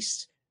Middle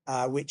East,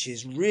 which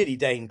is really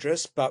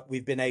dangerous, but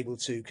we've been able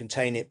to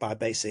contain it by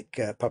basic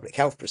public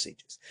health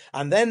procedures.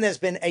 And then there's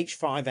been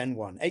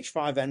H5N1.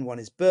 H5N1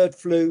 is bird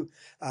flu,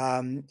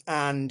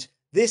 and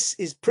this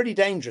is pretty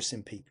dangerous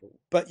in people,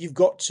 but you've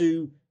got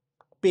to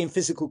be in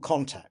physical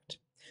contact.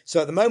 So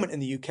at the moment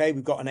in the UK,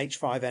 we've got an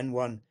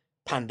H5N1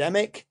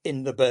 pandemic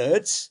in the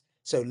birds.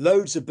 So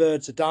loads of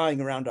birds are dying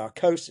around our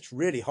coast. It's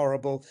really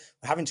horrible.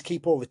 We're having to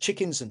keep all the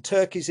chickens and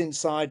turkeys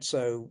inside,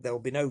 so there will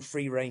be no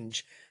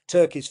free-range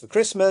turkeys for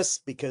Christmas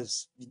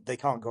because they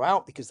can't go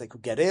out because they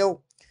could get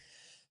ill.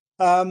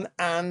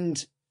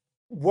 And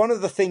one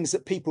of the things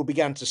that people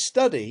began to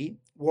study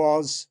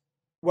was,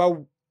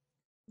 well,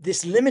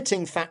 this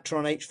limiting factor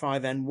on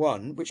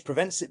H5N1, which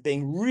prevents it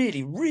being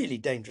really, really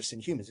dangerous in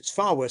humans, it's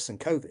far worse than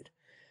COVID,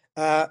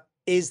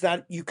 is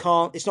that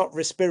it's not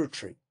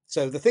respiratory.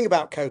 So the thing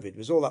about COVID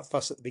was all that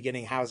fuss at the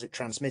beginning, how is it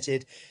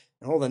transmitted,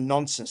 and all the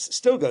nonsense that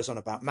still goes on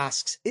about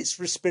masks. It's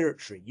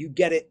respiratory. You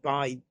get it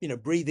by,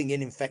 breathing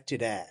in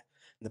infected air,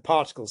 and the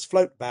particles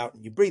float about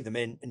and you breathe them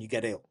in and you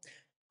get ill.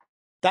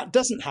 That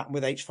doesn't happen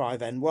with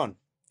H5N1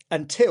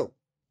 until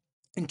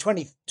in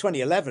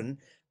 2011,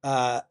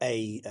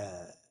 a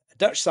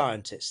Dutch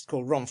scientist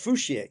called Ron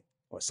Fouchier,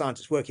 or a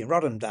scientist working in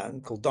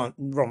Rotterdam called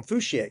Ron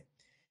Fouchier,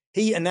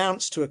 he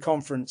announced to a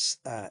conference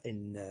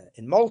in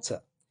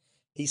Malta,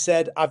 he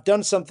said, I've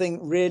done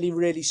something really,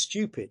 really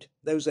stupid.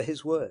 Those are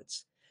his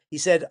words. He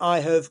said, I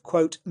have,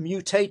 quote,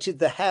 mutated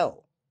the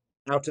hell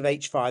out of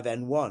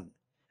H5N1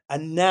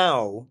 and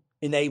now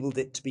enabled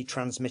it to be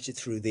transmitted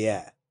through the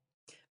air.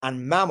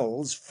 And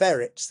mammals,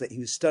 ferrets that he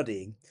was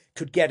studying,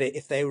 could get it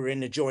if they were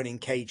in adjoining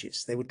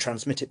cages. They would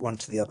transmit it one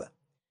to the other.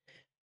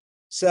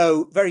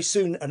 So very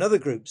soon another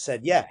group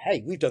said, yeah,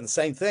 hey, we've done the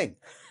same thing.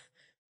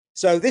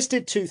 So this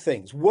did two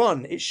things.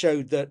 One, it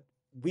showed that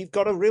we've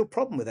got a real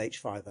problem with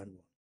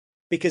H5N1.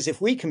 Because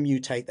if we can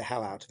mutate the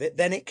hell out of it,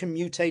 then it can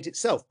mutate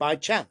itself by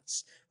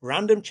chance.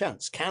 Random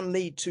chance can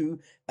lead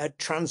to a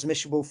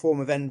transmissible form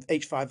of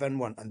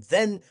H5N1, and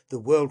then the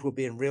world will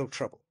be in real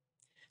trouble.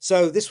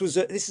 So this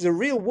is a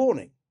real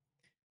warning.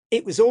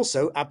 It was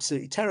also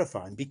absolutely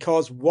terrifying,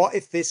 because what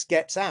if this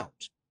gets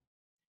out?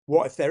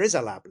 What if there is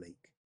a lab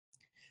leak?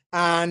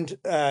 And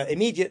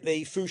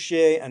immediately,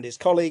 Fouchier and his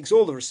colleagues,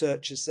 all the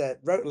researchers,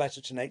 wrote a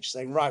letter to Nature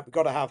saying, right, we've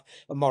got to have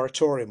a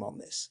moratorium on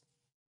this.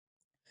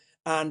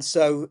 And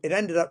so it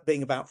ended up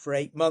being about for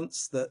 8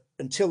 months that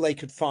until they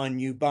could find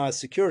new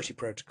biosecurity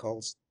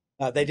protocols,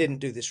 they didn't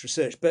do this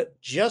research. But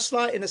just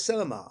like in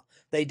Asilomar,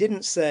 they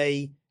didn't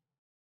say,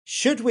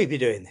 should we be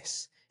doing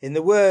this? In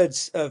the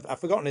words of, I've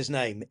forgotten his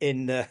name,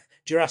 in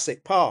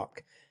Jurassic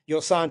Park,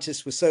 your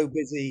scientists were so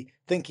busy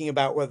thinking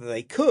about whether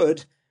they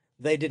could,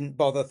 they didn't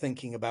bother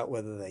thinking about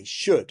whether they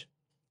should.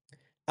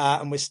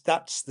 And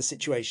that's the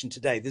situation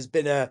today.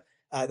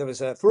 There was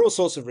for all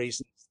sorts of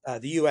reasons,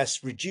 the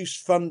US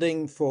reduced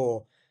funding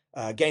for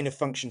gain of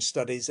function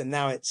studies, and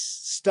now it's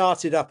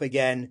started up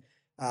again.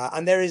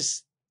 And there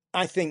is,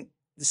 I think,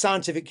 the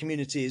scientific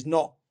community is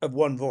not of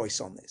one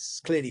voice on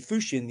this. Clearly,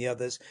 Fouchier and the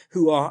others,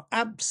 who are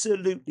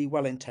absolutely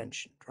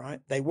well-intentioned, right?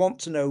 They want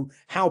to know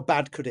how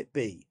bad could it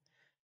be.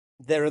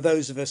 There are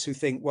those of us who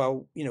think,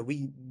 well,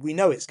 we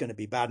know it's going to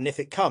be bad, and if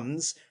it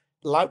comes,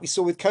 like we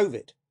saw with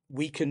COVID,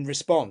 we can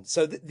respond.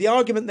 So the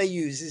argument they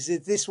use is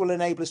that this will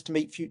enable us to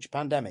meet future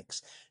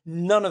pandemics.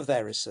 None of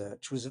their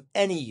research was of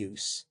any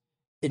use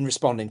in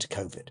responding to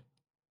COVID.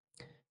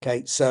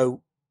 Okay,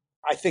 so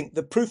I think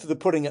the proof of the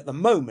pudding at the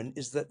moment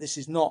is that this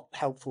is not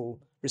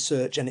helpful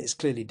research and it is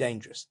clearly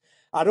dangerous.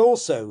 I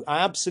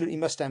absolutely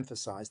must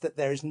emphasize that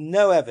there is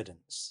no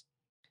evidence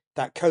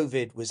that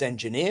COVID was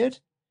engineered.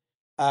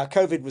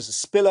 COVID was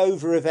a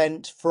spillover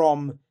event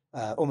from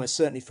almost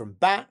certainly from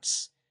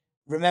bats.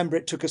 Remember,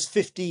 it took us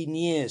 15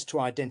 years to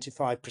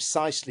identify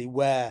precisely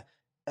where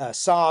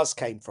SARS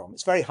came from.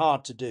 It's very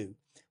hard to do.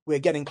 We're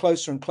getting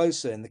closer and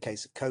closer in the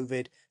case of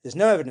COVID. There's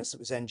no evidence that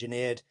it was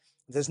engineered.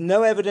 There's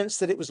no evidence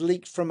that it was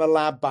leaked from a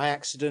lab by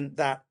accident,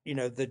 that,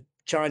 the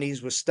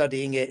Chinese were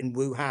studying it in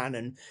Wuhan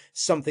and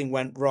something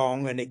went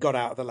wrong and it got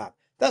out of the lab.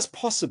 That's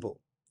possible,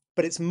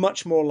 but it's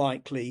much more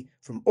likely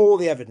from all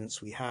the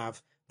evidence we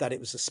have that it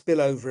was a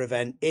spillover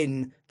event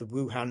in the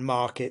Wuhan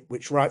market,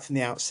 which right from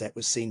the outset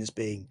was seen as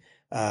being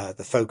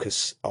the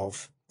focus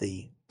of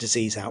the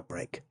disease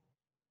outbreak.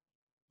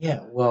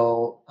 Yeah,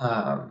 well,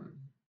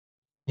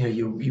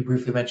 you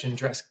briefly mentioned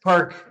Jurassic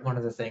Park. One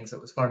of the things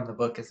that was fun in the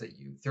book is that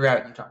you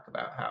talk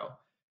about how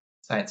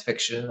science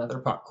fiction and other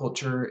pop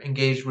culture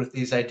engaged with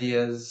these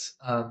ideas.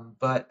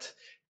 But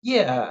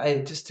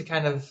yeah, just to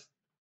kind of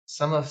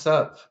sum us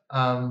up,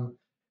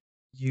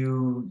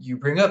 you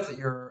bring up that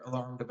you're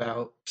alarmed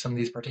about some of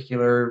these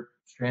particular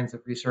strands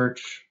of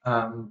research,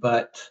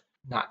 but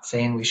not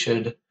saying we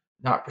should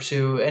not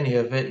pursue any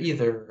of it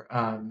either.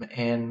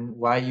 And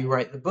why you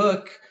write the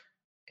book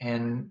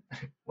and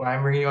why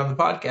I'm bringing you on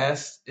the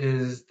podcast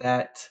is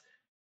that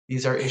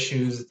these are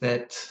issues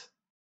that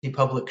the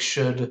public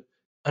should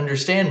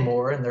understand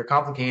more, and they're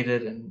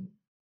complicated, and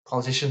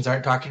politicians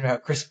aren't talking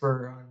about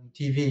CRISPR on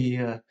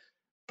TV,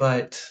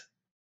 but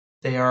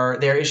they are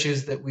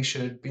issues that we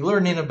should be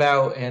learning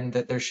about, and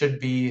that there should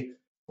be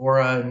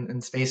fora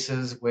and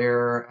spaces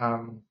where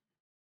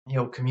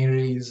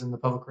communities and the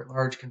public at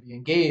large can be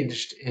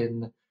engaged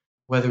in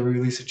whether we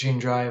release a gene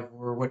drive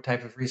or what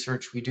type of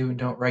research we do and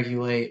don't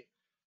regulate.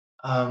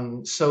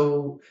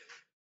 So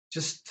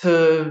just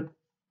to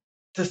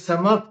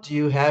sum up, do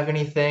you have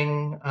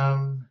anything,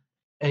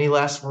 any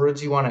last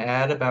words you want to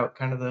add about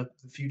kind of the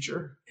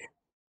future?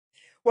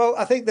 Well,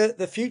 I think that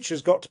the future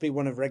has got to be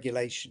one of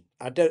regulation.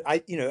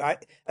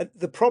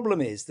 The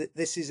problem is that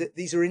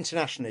these are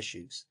international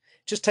issues.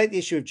 Just take the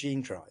issue of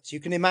gene drives.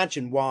 You can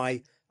imagine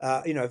why,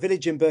 a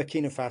village in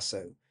Burkina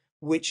Faso,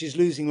 which is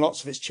losing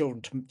lots of its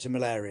children to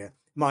malaria,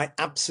 might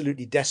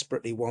absolutely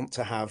desperately want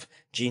to have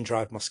gene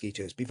drive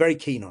mosquitoes, be very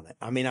keen on it.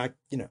 I mean, I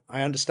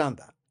understand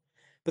that.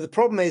 But the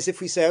problem is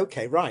if we say,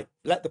 okay, right,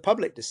 let the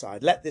public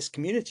decide, let this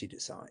community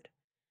decide,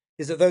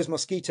 is that those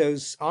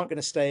mosquitoes aren't going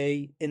to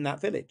stay in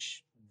that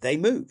village. They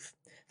move.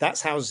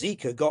 That's how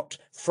Zika got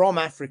from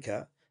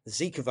Africa, the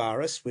Zika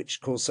virus,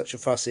 which caused such a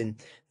fuss in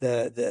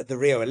the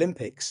Rio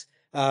Olympics.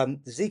 The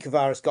Zika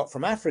virus got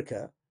from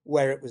Africa,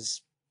 where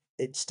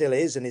it still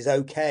is and is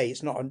okay.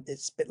 It's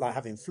a bit like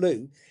having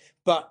flu,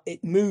 but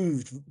it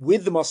moved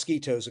with the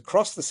mosquitoes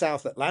across the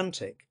South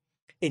Atlantic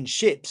in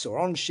ships or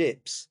on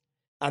ships,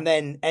 and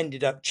then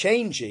ended up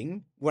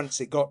changing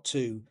once it got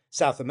to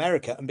South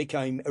America and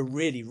became a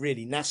really,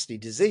 really nasty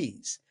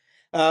disease.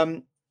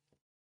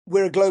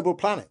 We're a global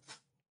planet,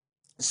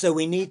 so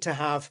we need to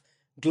have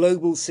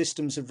global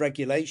systems of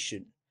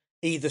regulation,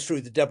 either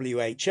through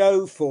the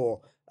WHO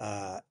for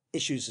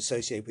issues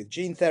associated with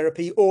gene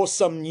therapy, or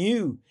some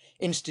new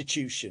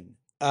institution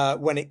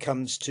when it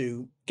comes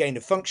to gain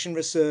of function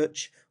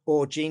research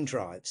or gene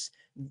drives.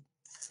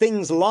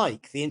 Things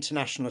like the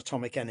International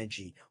Atomic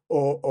Energy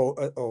or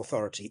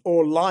Authority,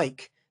 or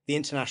like the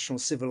International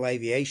Civil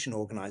Aviation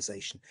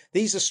Organization.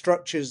 These are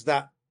structures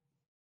that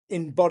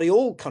embody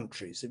all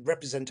countries,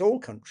 represent all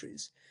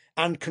countries,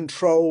 and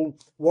control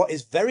what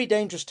is very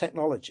dangerous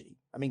technology.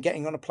 I mean,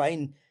 getting on a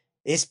plane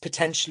is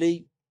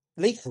potentially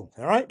lethal,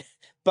 all right?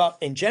 But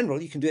in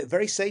general, you can do it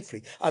very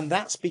safely. And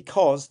that's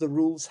because the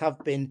rules have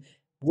been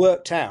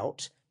worked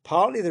out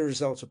partly the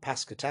result of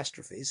past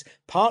catastrophes,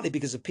 partly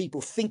because of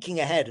people thinking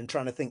ahead and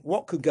trying to think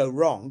what could go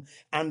wrong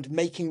and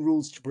making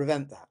rules to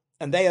prevent that.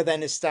 And they are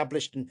then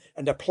established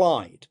and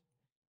applied.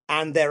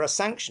 And there are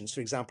sanctions,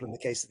 for example, in the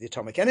case of the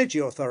Atomic Energy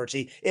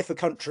Authority. If a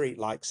country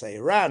like, say,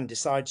 Iran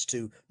decides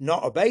to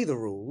not obey the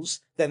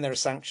rules, then there are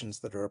sanctions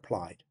that are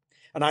applied.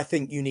 And I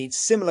think you need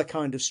similar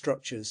kind of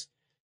structures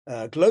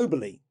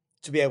globally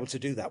to be able to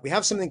do that. We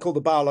have something called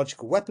the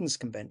Biological Weapons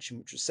Convention,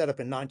 which was set up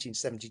in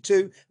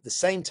 1972, at the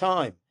same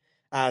time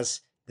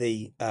as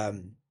the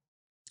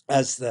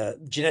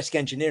genetic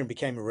engineering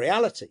became a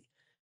reality,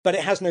 but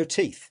it has no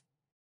teeth.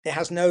 It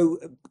has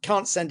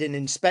can't send in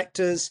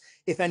inspectors.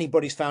 If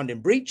anybody's found in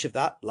breach of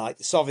that, like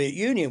the Soviet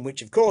Union,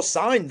 which of course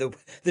signed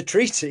the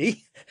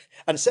treaty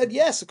and said,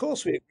 yes, of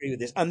course we agree with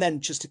this, and then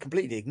just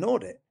completely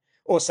ignored it,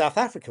 or South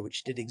Africa,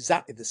 which did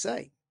exactly the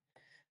same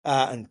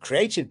and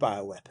created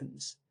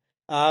bioweapons,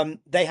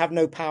 they have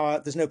no power.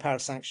 There's no power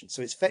of sanction.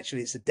 So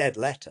it's a dead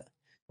letter.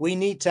 We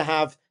need to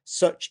have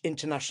such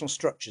international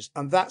structures.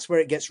 And that's where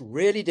it gets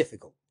really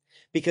difficult,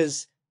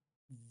 because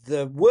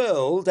the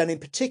world, and in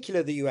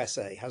particular the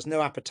USA, has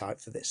no appetite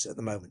for this at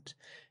the moment.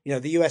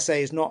 The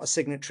USA is not a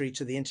signatory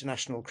to the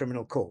International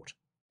Criminal Court.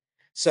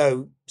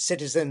 So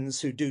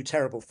citizens who do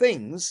terrible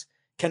things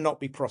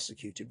cannot be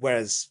prosecuted.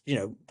 Whereas,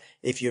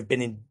 if you've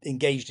been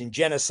engaged in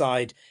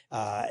genocide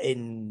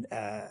in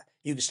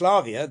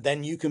Yugoslavia,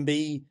 then you can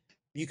be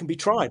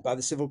tried by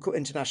the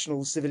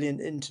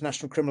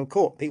International Criminal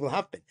Court. People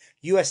have been.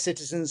 US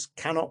citizens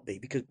cannot be,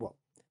 because,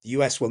 the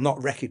US will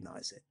not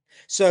recognize it.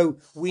 So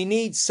we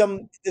need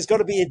there's got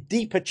to be a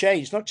deeper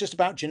change, not just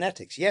about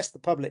genetics. Yes, the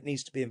public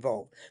needs to be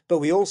involved, but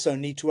we also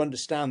need to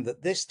understand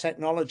that this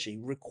technology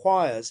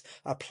requires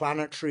a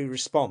planetary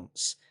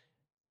response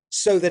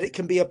so that it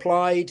can be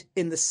applied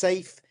in the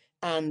safe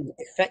and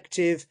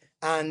effective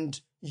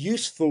and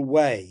useful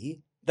way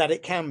that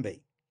it can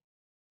be.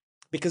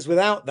 Because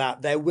without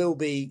that, there will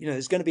be,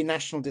 there's going to be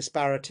national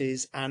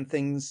disparities, and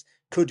things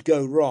could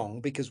go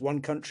wrong because one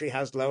country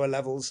has lower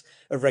levels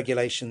of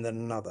regulation than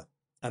another.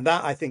 And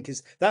that, I think,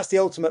 that's the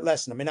ultimate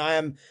lesson. I mean, I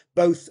am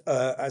both,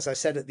 as I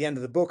said at the end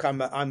of the book,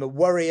 I'm a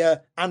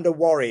worrier and a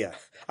warrior.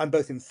 I'm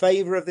both in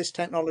favor of this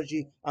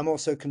technology. I'm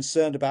also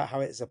concerned about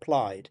how it is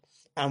applied.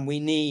 And we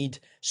need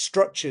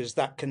structures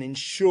that can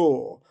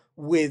ensure,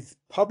 with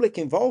public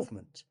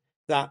involvement,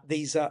 that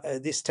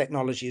this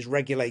technology is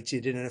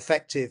regulated in an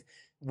effective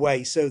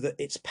way so that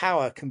its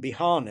power can be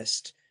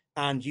harnessed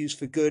and used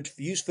for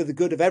the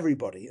good of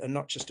everybody and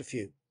not just a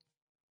few.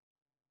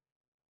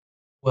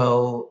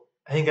 Well,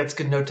 I think that's a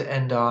good note to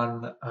end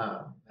on.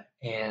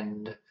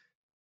 And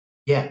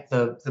yeah,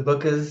 the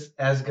book is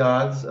As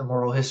Gods, A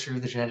Moral History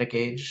of the Genetic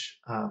Age.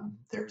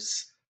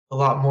 There's a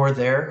lot more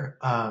there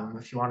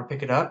if you want to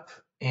pick it up.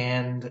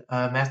 And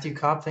Matthew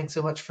Cobb, thanks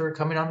so much for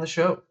coming on the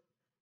show.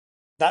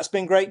 That's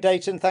been great,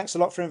 Dayton. Thanks a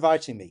lot for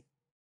inviting me.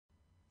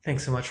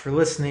 Thanks so much for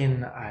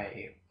listening.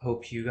 I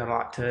hope you got a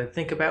lot to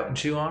think about and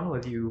chew on,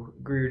 whether you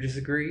agree or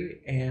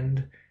disagree.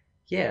 And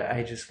yeah,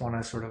 I just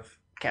want to sort of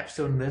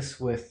capstone this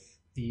with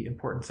the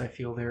importance I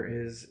feel there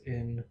is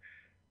in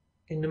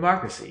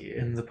democracy,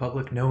 in the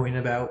public knowing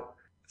about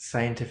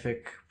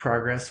scientific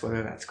progress,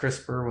 whether that's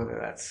CRISPR, whether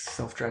that's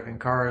self-driving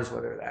cars,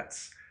 whether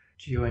that's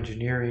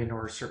geoengineering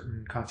or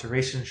certain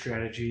conservation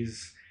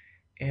strategies,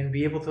 and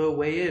be able to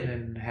weigh in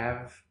and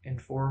have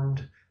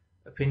informed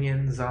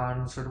opinions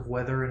on sort of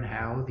whether and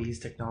how these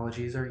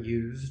technologies are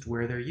used,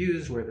 where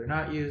they're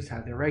not used,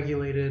 how they're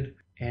regulated,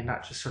 and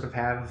not just sort of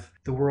have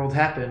the world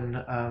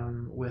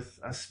happen with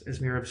us as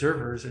mere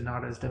observers and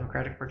not as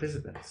democratic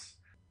participants.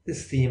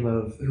 This theme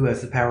of who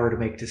has the power to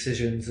make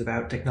decisions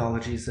about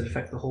technologies that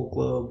affect the whole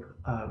globe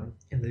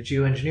in the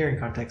geoengineering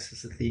context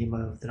is the theme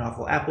of the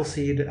novel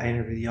Appleseed. I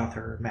interviewed the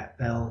author Matt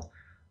Bell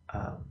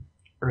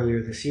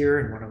earlier this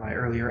year in one of my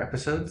earlier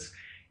episodes,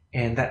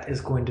 and that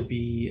is going to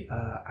be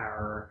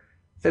our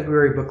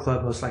February book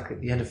club, most likely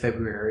at the end of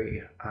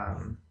February.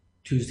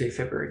 Tuesday,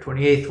 February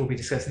 28th, we'll be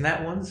discussing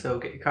that one, so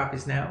get your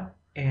copies now.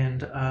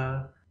 And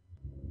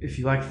if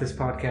you liked this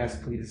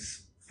podcast,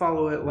 please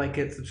follow it, like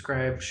it,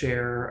 subscribe,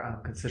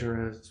 share,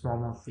 consider a small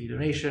monthly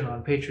donation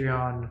on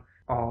Patreon.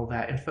 All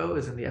that info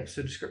is in the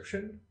episode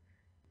description.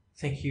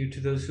 Thank you to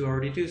those who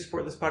already do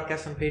support this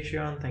podcast on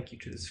Patreon. Thank you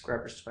to the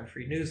subscribers to my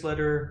free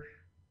newsletter.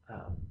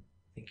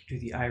 Thank you to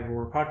the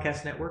iRoar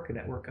Podcast Network, a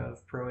network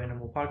of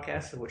pro-animal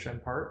podcasts of which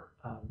I'm part.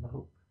 I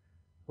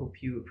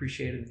hope you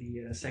appreciated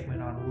the segment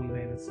on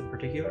woolly mammoths in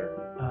particular.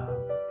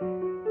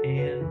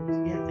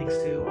 And yeah, thanks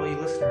to all you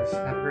listeners.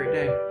 Have a great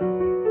day.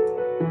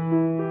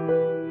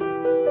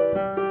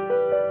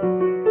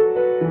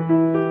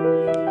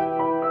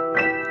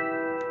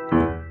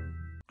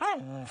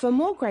 For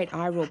more great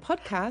iRoar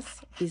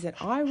podcasts, visit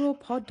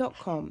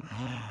iroarpod.com.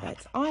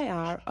 That's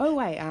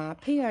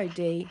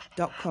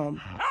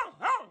IROARPOD.com.